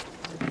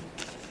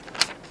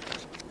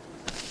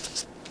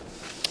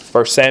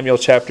 1 Samuel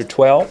chapter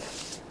 12.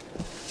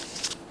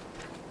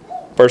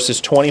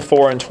 Verses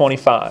 24 and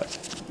 25.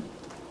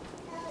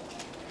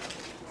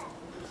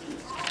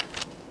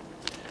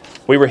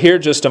 We were here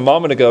just a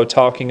moment ago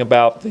talking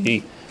about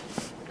the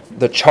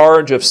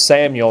charge of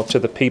Samuel to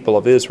the people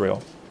of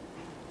Israel.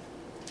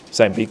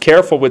 Saying, be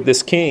careful with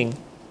this king.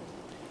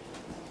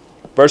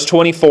 Verse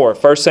 24,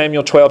 1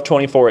 Samuel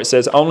 12:24, it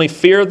says, only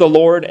fear the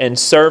Lord and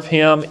serve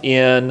him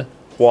in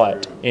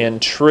what? In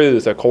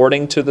truth,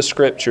 according to the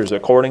Scriptures,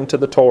 according to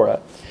the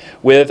Torah,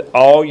 with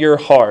all your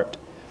heart.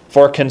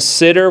 For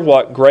consider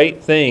what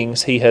great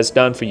things he has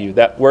done for you.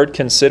 That word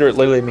consider, it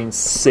literally means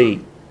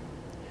see.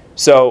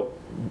 So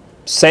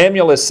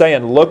Samuel is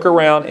saying, look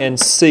around and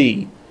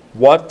see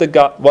what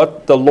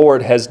the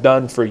Lord has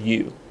done for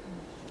you.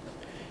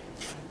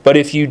 But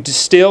if you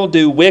still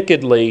do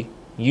wickedly,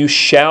 you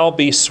shall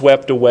be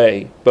swept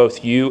away,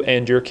 both you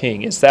and your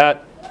king. Is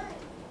that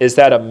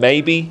a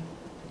maybe?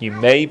 You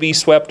may be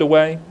swept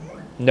away?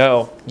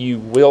 No, you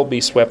will be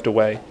swept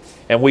away.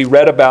 And we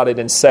read about it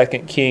in 2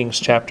 Kings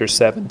chapter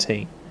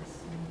 17.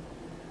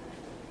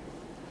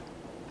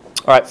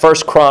 All right, 1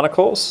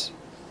 Chronicles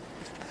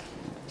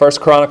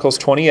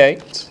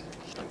 28.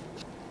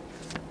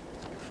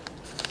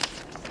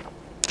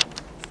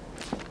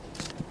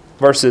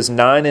 Verses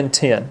 9 and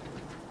 10.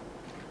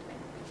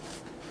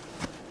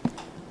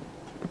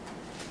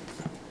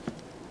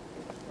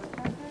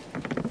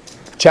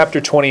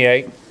 Chapter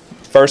 28,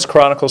 1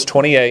 Chronicles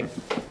 28,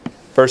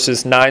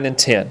 verses 9 and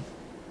 10.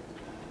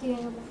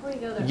 Daniel, before you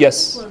go there,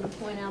 Yes. I just wanted to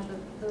point out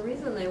that the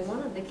reason they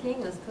wanted the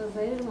king is because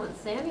they didn't want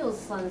Samuel's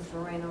sons to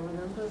reign over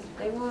them, because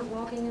they weren't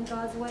walking in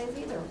God's ways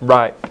either.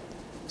 Right.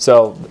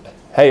 So,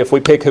 hey, if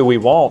we pick who we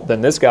want, then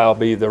this guy will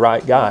be the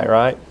right guy,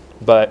 right?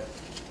 But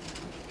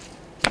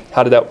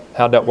how'd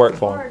that work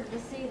for him? It's hard to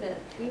see that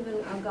even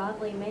a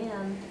godly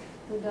man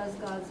who does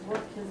God's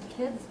work, his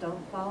kids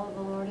don't follow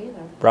the Lord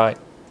either. Right.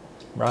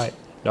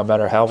 No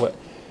matter how.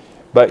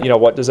 But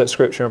what does that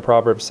scripture in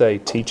Proverbs say?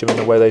 Teach them in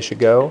the way they should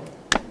go.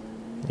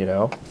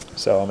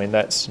 So I mean,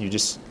 that's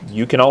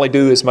you can only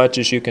do as much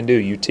as you can do.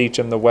 You teach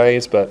them the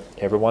ways, but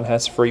everyone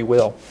has free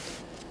will.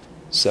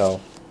 So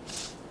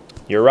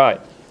you're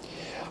right.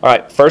 All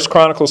right, 1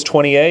 Chronicles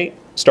 28,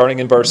 starting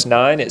in verse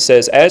 9, it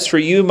says, as for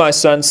you, my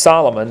son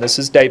Solomon, this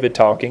is David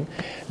talking,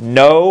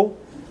 know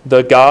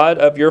the God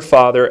of your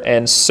father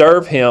and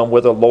serve him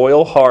with a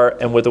loyal heart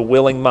and with a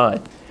willing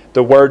mind.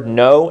 The word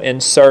know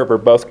and serve are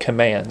both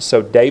commands.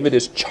 So David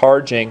is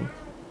charging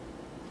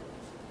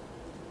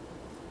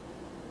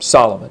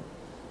Solomon.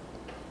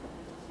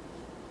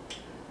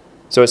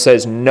 So it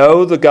says,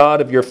 know the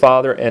God of your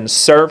father and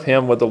serve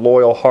him with a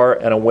loyal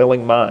heart and a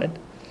willing mind.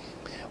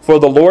 For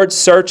the Lord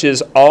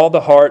searches all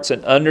the hearts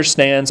and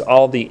understands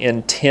all the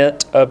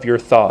intent of your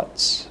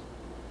thoughts.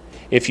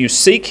 If you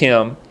seek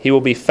him, he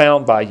will be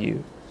found by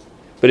you.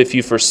 But if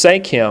you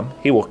forsake him,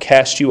 he will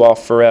cast you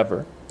off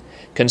forever.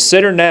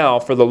 Consider now,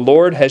 for the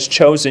Lord has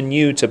chosen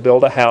you to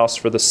build a house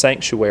for the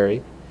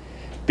sanctuary.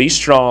 Be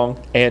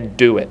strong and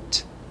do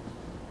it.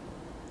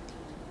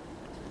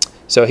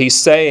 So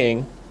he's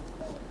saying,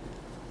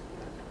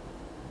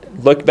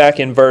 look back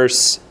in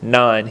verse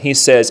 9. He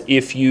says,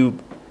 if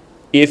you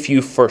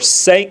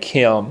forsake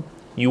him,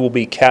 you will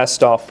be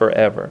cast off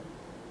forever.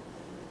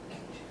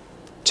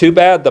 Too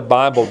bad the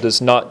Bible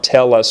does not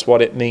tell us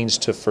what it means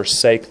to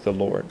forsake the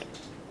Lord.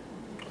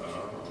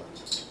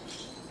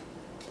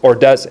 Or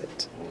does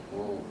it?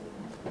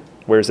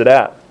 Where's it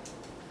at?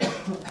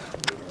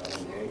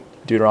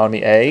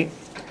 Deuteronomy 8.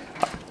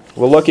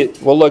 We'll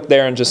look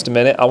there in just a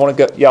minute. I want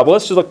to go. Yeah, well,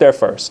 let's just look there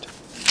first.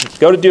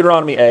 Go to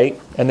Deuteronomy 8,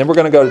 and then we're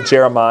going to go to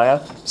Jeremiah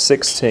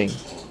 16.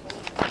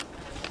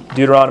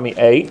 Deuteronomy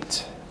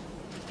 8.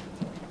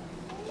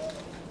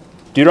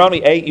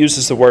 Deuteronomy 8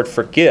 uses the word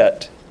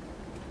forget.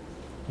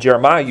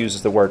 Jeremiah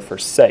uses the word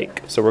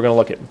forsake. So we're going to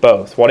look at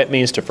both. What it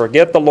means to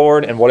forget the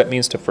Lord and what it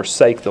means to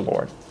forsake the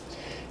Lord.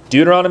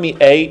 Deuteronomy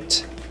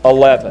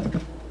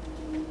 8:11.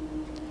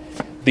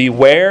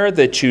 Beware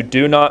that you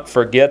do not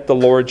forget the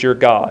Lord your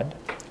God.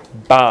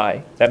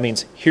 That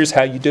means here's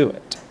how you do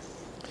it.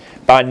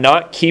 By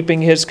not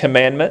keeping his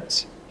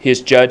commandments,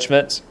 his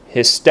judgments,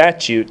 his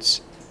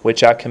statutes,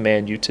 which I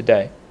command you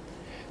today.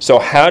 So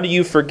how do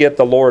you forget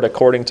the Lord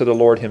according to the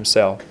Lord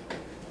himself?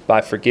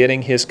 By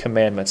forgetting his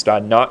commandments, by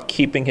not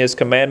keeping his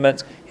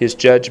commandments, his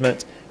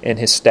judgments, and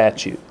his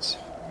statutes.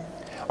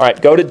 All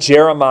right, go to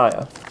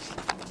Jeremiah.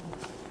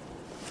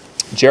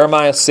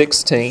 Jeremiah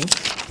 16.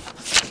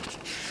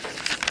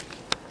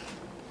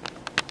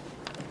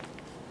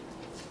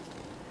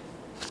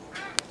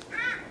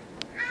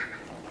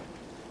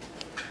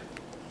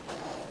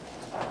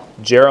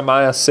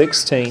 Jeremiah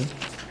 16,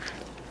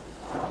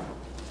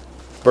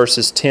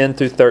 verses 10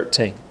 through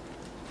 13.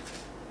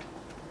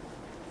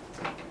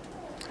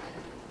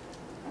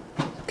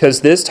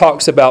 Because this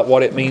talks about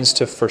what it means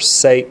to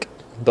forsake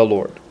the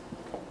Lord.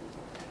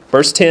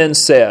 Verse 10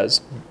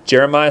 says,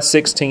 Jeremiah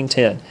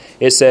 16:10,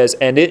 it says,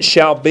 and it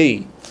shall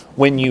be,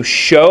 when you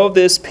show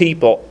this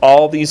people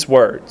all these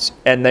words,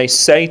 and they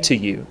say to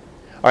you,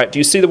 all right, do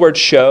you see the word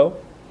show?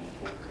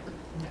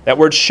 That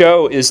word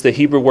show is the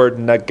Hebrew word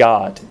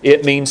nagad.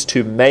 It means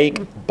to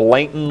make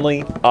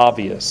blatantly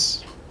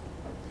obvious.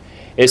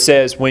 It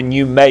says when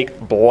you make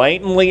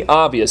blatantly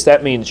obvious,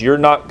 that means you're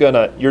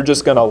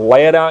just gonna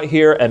lay it out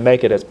here and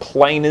make it as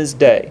plain as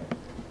day.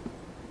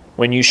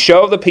 When you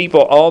show the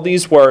people all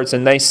these words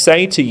and they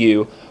say to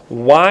you,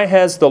 why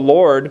has the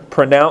Lord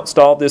pronounced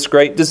all this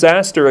great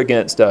disaster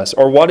against us?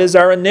 Or what is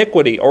our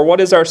iniquity? Or what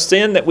is our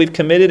sin that we've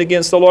committed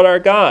against the Lord our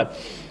God?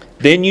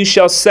 Then you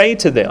shall say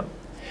to them,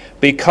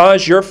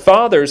 because your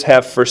fathers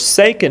have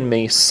forsaken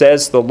me,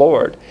 says the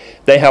Lord.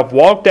 They have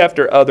walked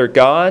after other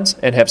gods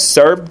and have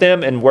served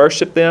them and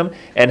worshipped them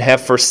and have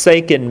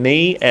forsaken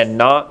me and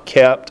not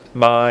kept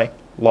my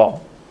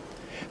law.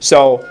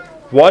 So,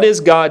 what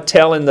is God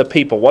telling the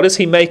people? What is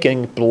he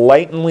making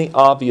blatantly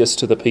obvious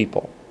to the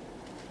people?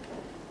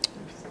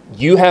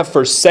 You have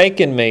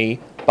forsaken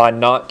me by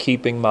not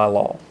keeping my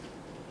law.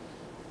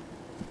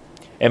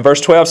 And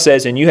verse 12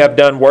 says, and you have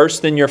done worse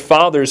than your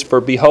fathers,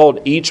 for behold,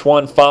 each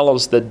one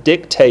follows the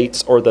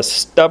dictates or the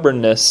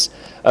stubbornness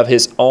of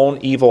his own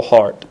evil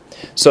heart,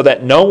 so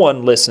that no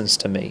one listens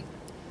to me.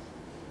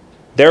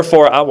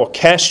 Therefore I will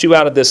cast you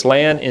out of this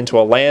land into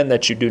a land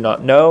that you do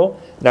not know,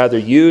 neither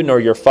you nor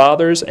your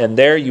fathers, and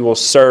there you will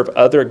serve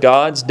other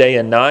gods day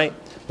and night,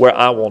 where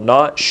I will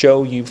not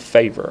show you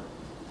favor.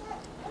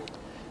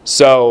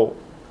 So,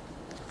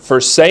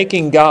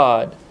 forsaking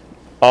God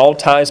all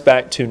ties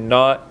back to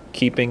not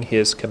keeping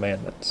his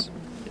commandments.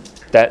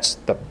 That's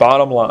the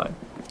bottom line.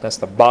 That's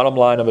the bottom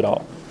line of it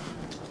all.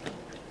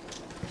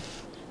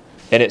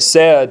 And it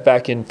said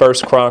back in 1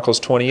 Chronicles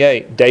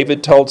 28,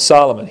 David told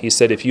Solomon, he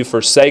said, if you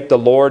forsake the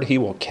Lord, he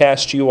will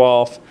cast you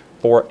off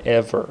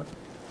forever.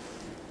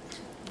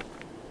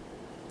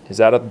 Is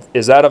that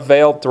a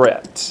veiled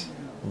threat?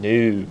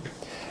 No.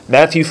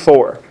 Matthew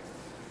 4.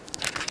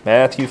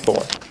 Matthew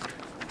 4.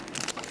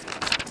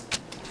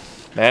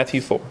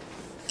 Matthew 4.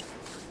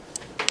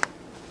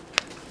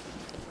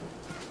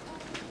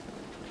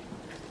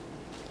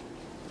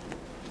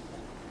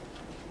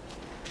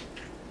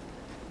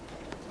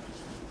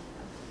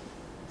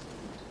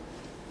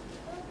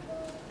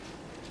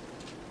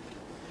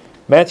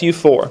 Matthew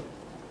 4,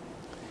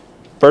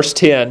 verse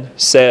 10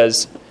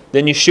 says,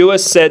 then Yeshua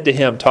said to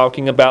him,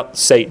 talking about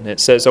Satan, it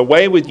says,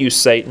 away with you,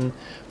 Satan,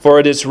 for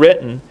it is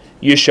written,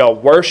 you shall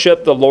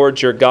worship the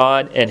Lord your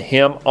God, and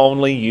him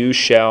only you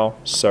shall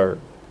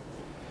serve.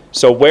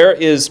 So where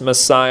is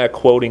Messiah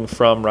quoting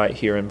from right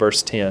here in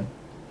verse 10?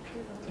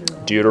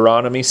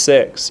 Deuteronomy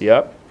 6,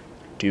 yep.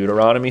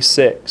 Deuteronomy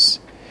 6.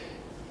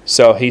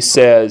 So he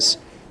says,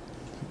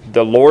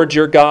 the Lord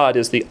your God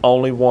is the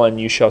only one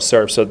you shall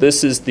serve. So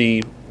this is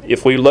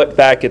if we look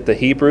back at the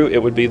Hebrew,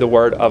 it would be the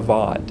word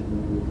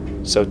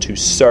avad. So to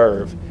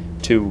serve,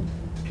 to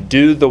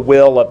do the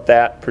will of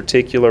that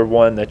particular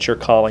one that you're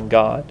calling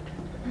God.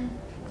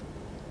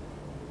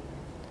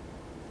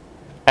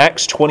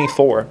 Acts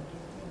 24.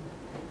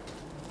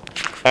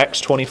 Acts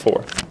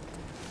 24.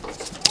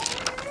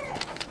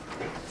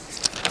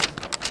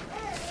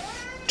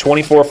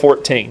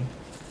 24:14.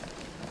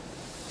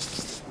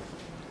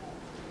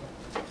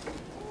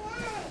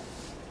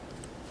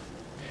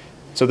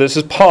 So this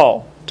is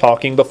Paul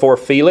talking before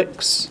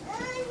Felix.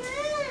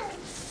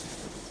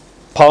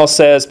 Paul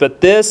says,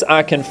 but this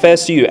I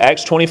confess to you,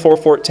 Acts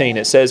 24:14,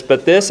 it says,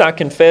 but this I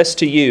confess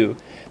to you,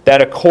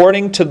 that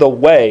according to the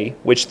way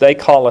which they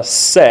call a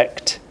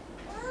sect,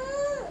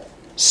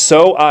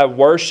 so I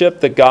worship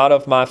the God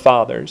of my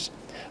fathers,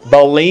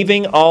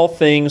 believing all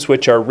things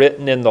which are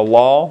written in the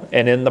law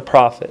and in the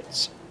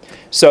prophets.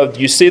 So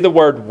you see the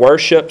word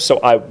worship, so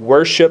I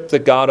worship the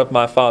God of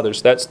my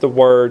fathers. That's the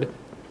word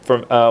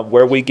from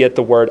where we get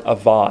the word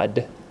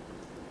avad.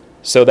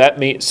 So that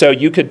means, so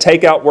you could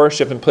take out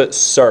worship and put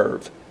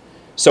serve.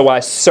 So I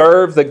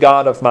serve the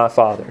God of my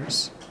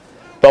fathers,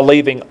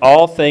 believing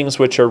all things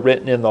which are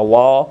written in the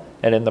law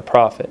and in the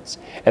prophets.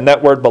 And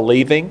that word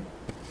believing,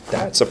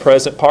 that's a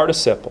present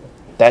participle.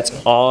 That's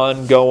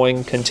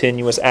ongoing,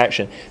 continuous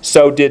action.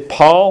 So did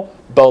Paul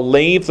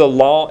believe the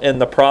law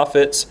and the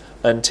prophets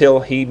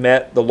until he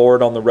met the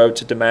Lord on the road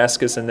to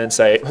Damascus and then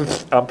say,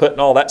 I'm putting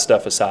all that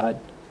stuff aside?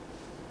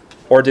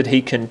 Or did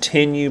he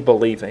continue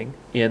believing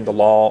in the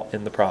law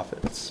and the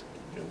prophets?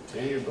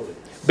 Continue believing.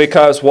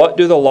 Because what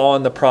do the law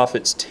and the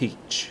prophets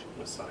teach?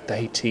 Messiah.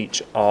 They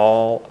teach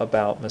all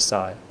about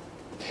Messiah.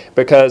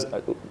 Because,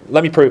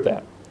 let me prove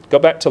that. Go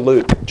back to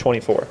Luke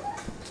 24.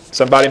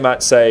 Somebody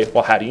might say,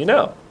 well, how do you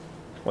know?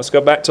 Let's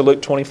go back to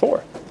Luke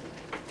 24.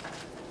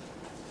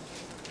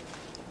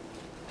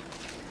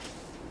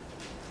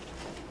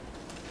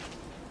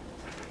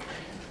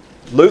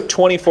 Luke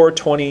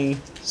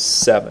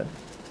 24:27.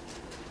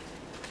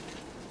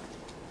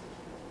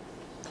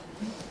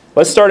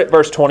 Let's start at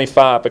verse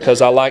 25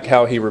 because I like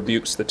how he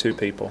rebukes the two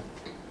people.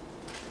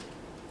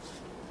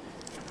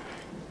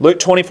 Luke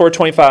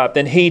 24:25.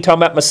 Then he,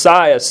 talking about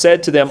Messiah,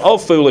 said to them, O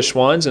foolish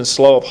ones and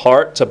slow of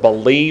heart to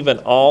believe in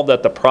all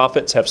that the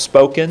prophets have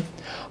spoken.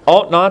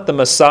 Ought not the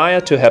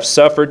Messiah to have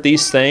suffered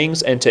these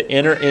things and to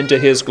enter into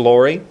his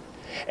glory?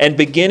 And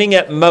beginning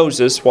at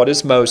Moses, what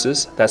is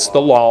Moses? That's the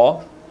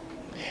law.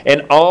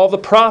 And all the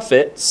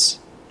prophets,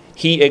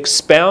 he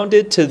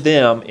expounded to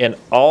them in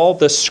all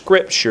the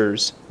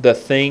scriptures the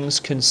things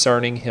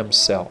concerning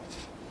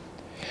himself.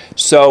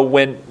 So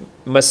when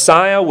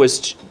Messiah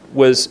was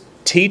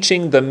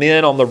teaching the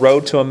men on the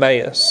road to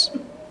Emmaus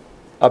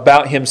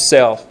about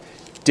himself,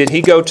 did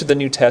he go to the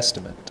New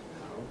Testament?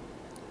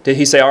 Did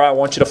he say, all right, I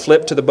want you to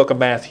flip to the book of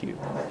Matthew.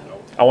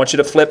 I want you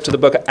to flip to the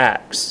book of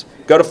Acts.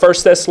 Go to 1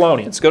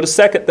 Thessalonians. Go to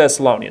 2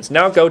 Thessalonians.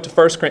 Now go to 1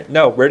 Corinthians.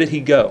 No, where did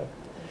he go?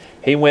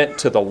 He went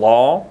to the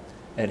law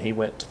and he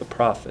went to the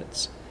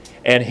prophets.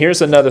 And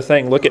here's another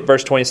thing. Look at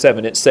verse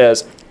 27. It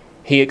says,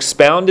 he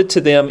expounded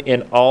to them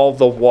in all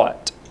the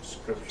what?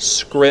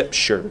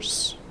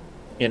 Scriptures.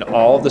 In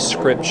all the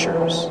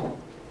scriptures.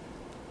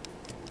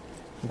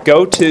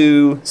 Go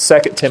to 2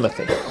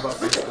 Timothy. How about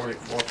verse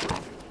 44?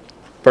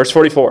 Verse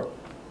 44.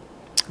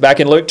 Back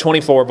in Luke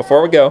 24,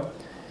 before we go,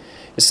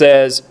 it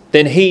says,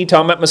 then he,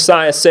 talking about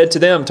Messiah, said to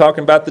them,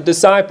 talking about the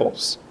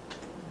disciples,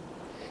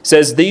 it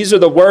says, these are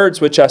the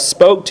words which I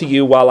spoke to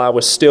you while I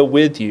was still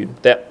with you,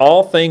 that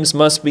all things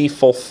must be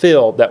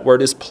fulfilled. That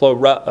word is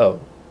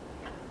plurao,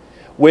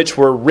 which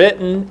were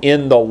written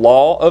in the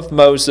law of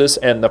Moses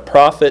and the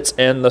prophets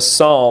and the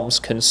Psalms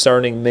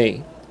concerning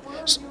me.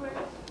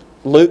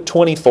 Luke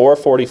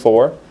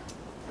 24:44.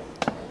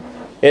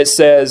 It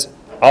says,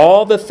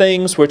 all the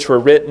things which were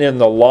written in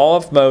the law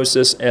of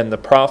Moses and the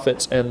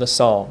prophets and the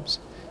Psalms.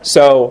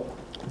 So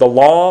the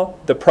law,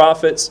 the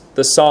prophets,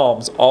 the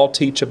Psalms all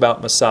teach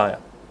about Messiah.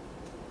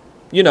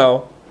 You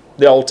know,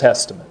 the Old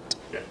Testament.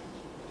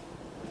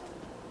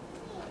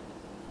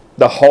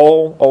 The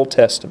whole Old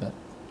Testament,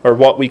 or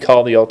what we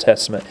call the Old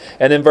Testament.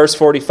 And in verse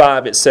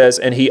 45 it says,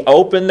 and he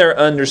opened their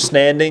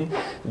understanding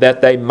that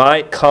they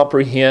might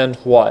comprehend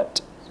what?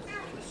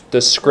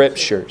 The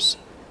Scriptures.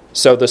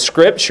 So the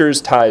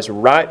Scriptures ties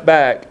right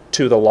back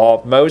to the law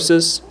of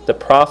Moses, the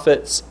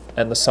prophets,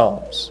 and the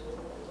Psalms.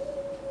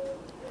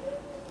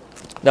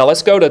 Now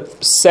let's go to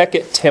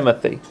 2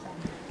 Timothy.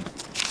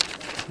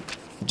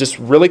 Just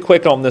really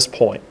quick on this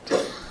point.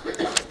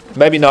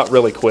 Maybe not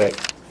really quick,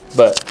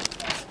 but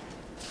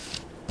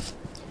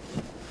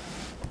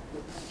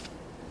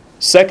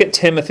 2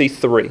 Timothy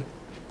 3.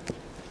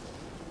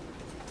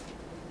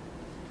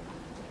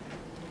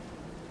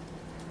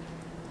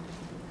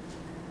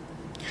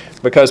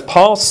 Because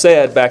Paul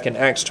said back in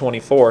Acts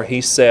 24, he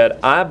said,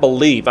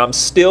 I'm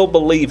still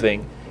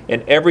believing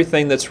in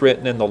everything that's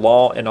written in the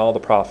law and all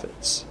the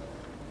prophets.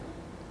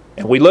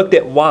 And we looked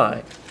at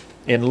why.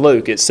 in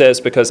Luke, it says,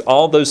 because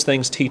all those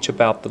things teach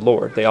about the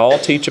Lord. They all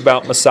teach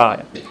about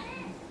Messiah.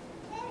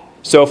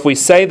 So if we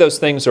say those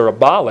things are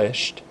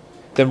abolished,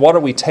 then what are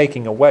we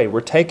taking away?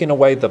 We're taking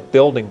away the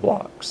building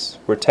blocks.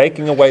 We're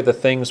taking away the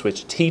things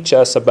which teach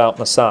us about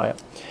Messiah.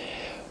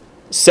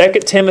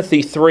 2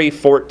 Timothy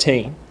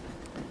 3:14.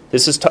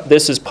 This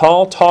is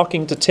Paul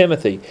talking to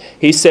Timothy.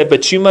 He said,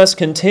 "But you must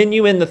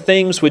continue in the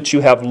things which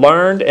you have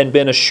learned and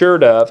been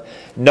assured of,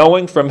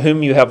 knowing from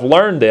whom you have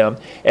learned them,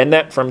 and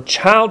that from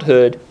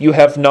childhood you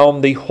have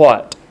known the"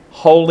 what?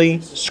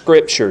 Holy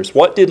Scriptures.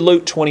 What did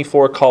Luke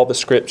 24 call the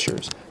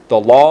Scriptures? The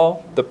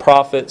law, the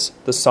prophets,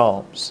 the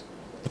Psalms,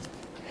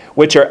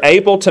 which are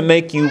able to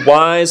make you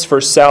wise for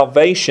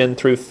salvation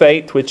through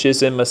faith which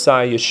is in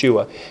Messiah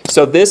Yeshua.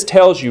 So this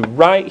tells you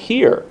right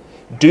here,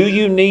 do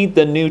you need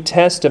the New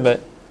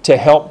Testament to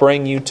help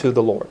bring you to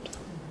the Lord?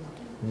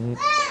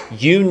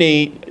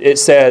 It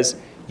says,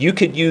 you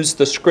could use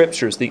the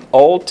Scriptures, the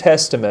Old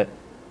Testament,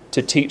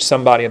 to teach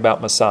somebody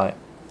about Messiah.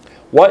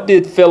 What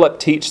did Philip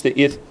teach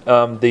the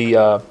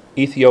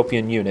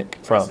Ethiopian eunuch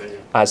from?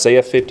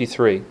 Isaiah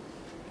 53,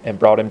 and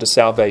brought him to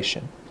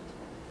salvation.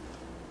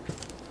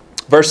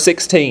 Verse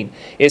 16,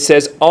 it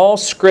says, all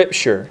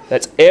Scripture,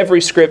 that's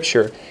every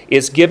Scripture,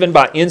 is given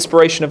by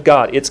inspiration of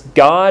God. It's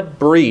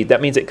God-breathed.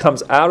 That means it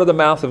comes out of the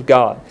mouth of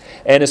God,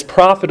 and is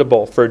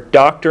profitable for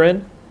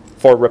doctrine,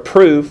 for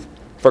reproof,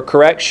 for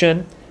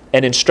correction,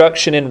 and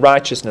instruction in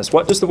righteousness.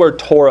 What does the word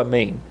Torah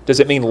mean? Does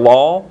it mean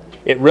law?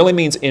 It really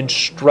means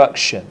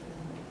instruction.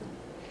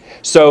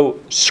 So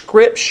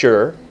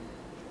Scripture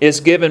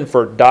is given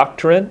for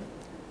doctrine,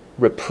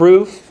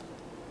 reproof,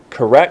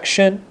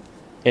 correction,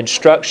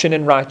 instruction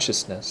in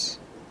righteousness.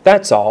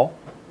 That's all.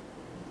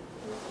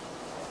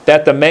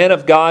 That the man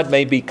of God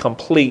may be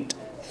complete,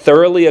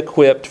 thoroughly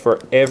equipped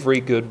for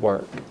every good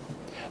work.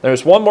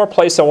 There's one more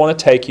place I want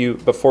to take you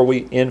before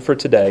we end for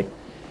today,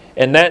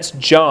 and that's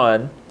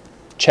John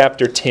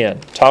chapter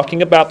 10,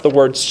 talking about the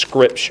word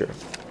Scripture.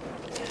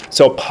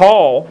 So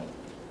Paul,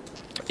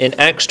 in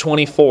Acts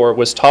 24,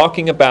 was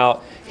talking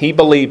about he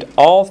believed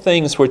all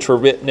things which were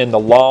written in the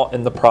law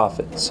and the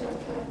prophets.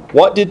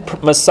 What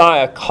did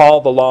Messiah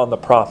call the law and the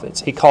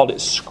prophets? He called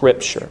it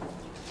Scripture.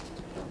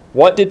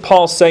 What did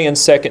Paul say in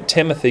 2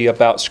 Timothy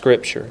about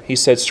Scripture? He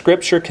said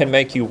Scripture can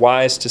make you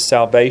wise to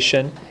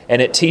salvation,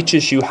 and it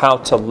teaches you how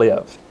to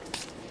live.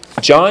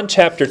 John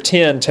chapter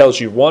 10 tells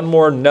you one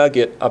more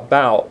nugget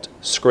about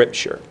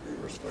Scripture.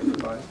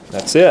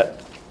 That's it.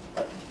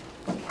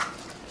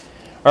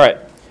 All right.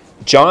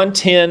 John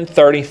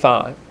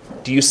 10:35.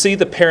 Do you see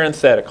the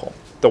parenthetical?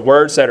 The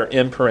words that are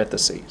in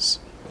parentheses.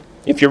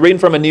 If you're reading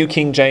from a New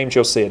King James,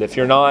 you'll see it. If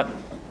you're not,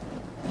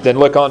 then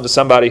look on to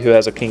somebody who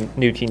has a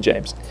New King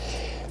James.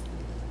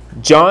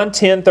 John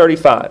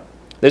 10:35.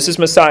 This is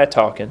Messiah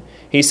talking.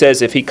 He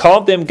says, if he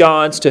called them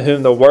gods to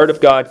whom the word of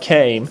God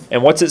came,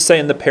 and what's it say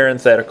in the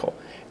parenthetical?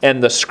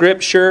 And the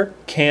Scripture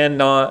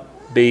cannot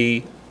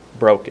be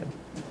broken.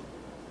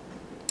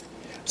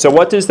 So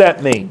what does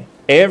that mean?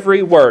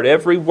 Every word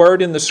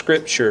in the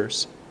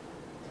Scriptures,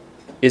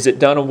 is it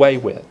done away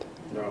with?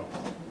 No.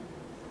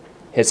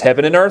 Has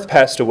heaven and earth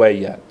passed away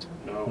yet?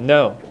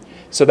 No.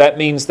 So that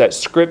means that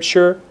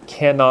Scripture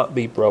cannot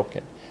be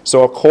broken.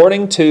 So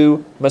according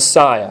to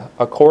Messiah,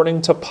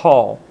 according to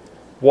Paul,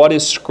 what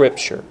is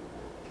Scripture?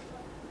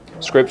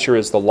 Scripture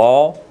is the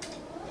law,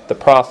 the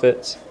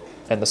prophets,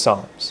 and the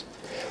Psalms.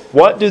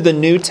 What do the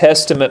New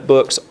Testament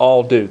books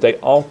all do? They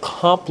all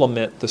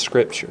complement the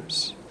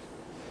Scriptures.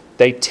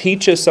 They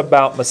teach us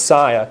about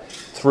Messiah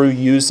through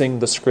using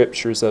the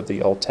Scriptures of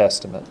the Old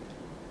Testament.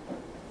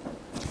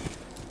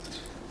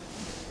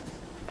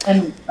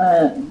 And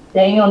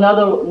Daniel,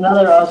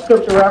 another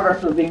scripture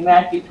reference would be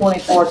Matthew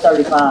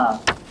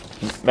 24:35.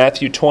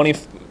 Matthew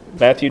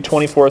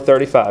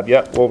 24:35.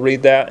 Yep, we'll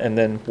read that and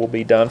then we'll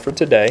be done for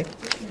today.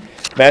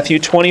 Matthew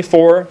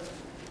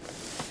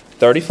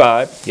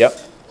 24:35. Yep.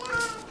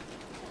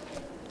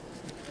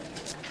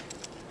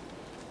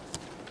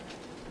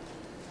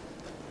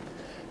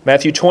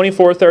 Matthew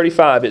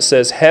 24:35, it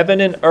says, heaven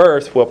and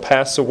earth will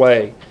pass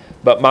away,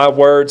 but my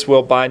words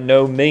will by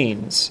no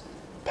means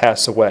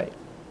pass away.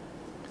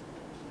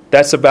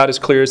 That's about as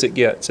clear as it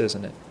gets,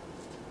 isn't it?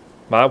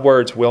 My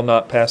words will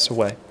not pass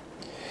away.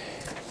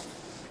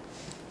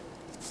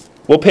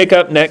 We'll pick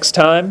up next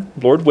time,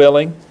 Lord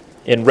willing,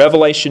 in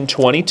Revelation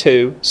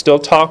 22, still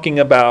talking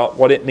about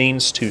what it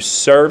means to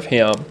serve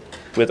Him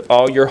with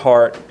all your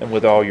heart and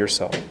with all your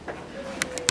soul.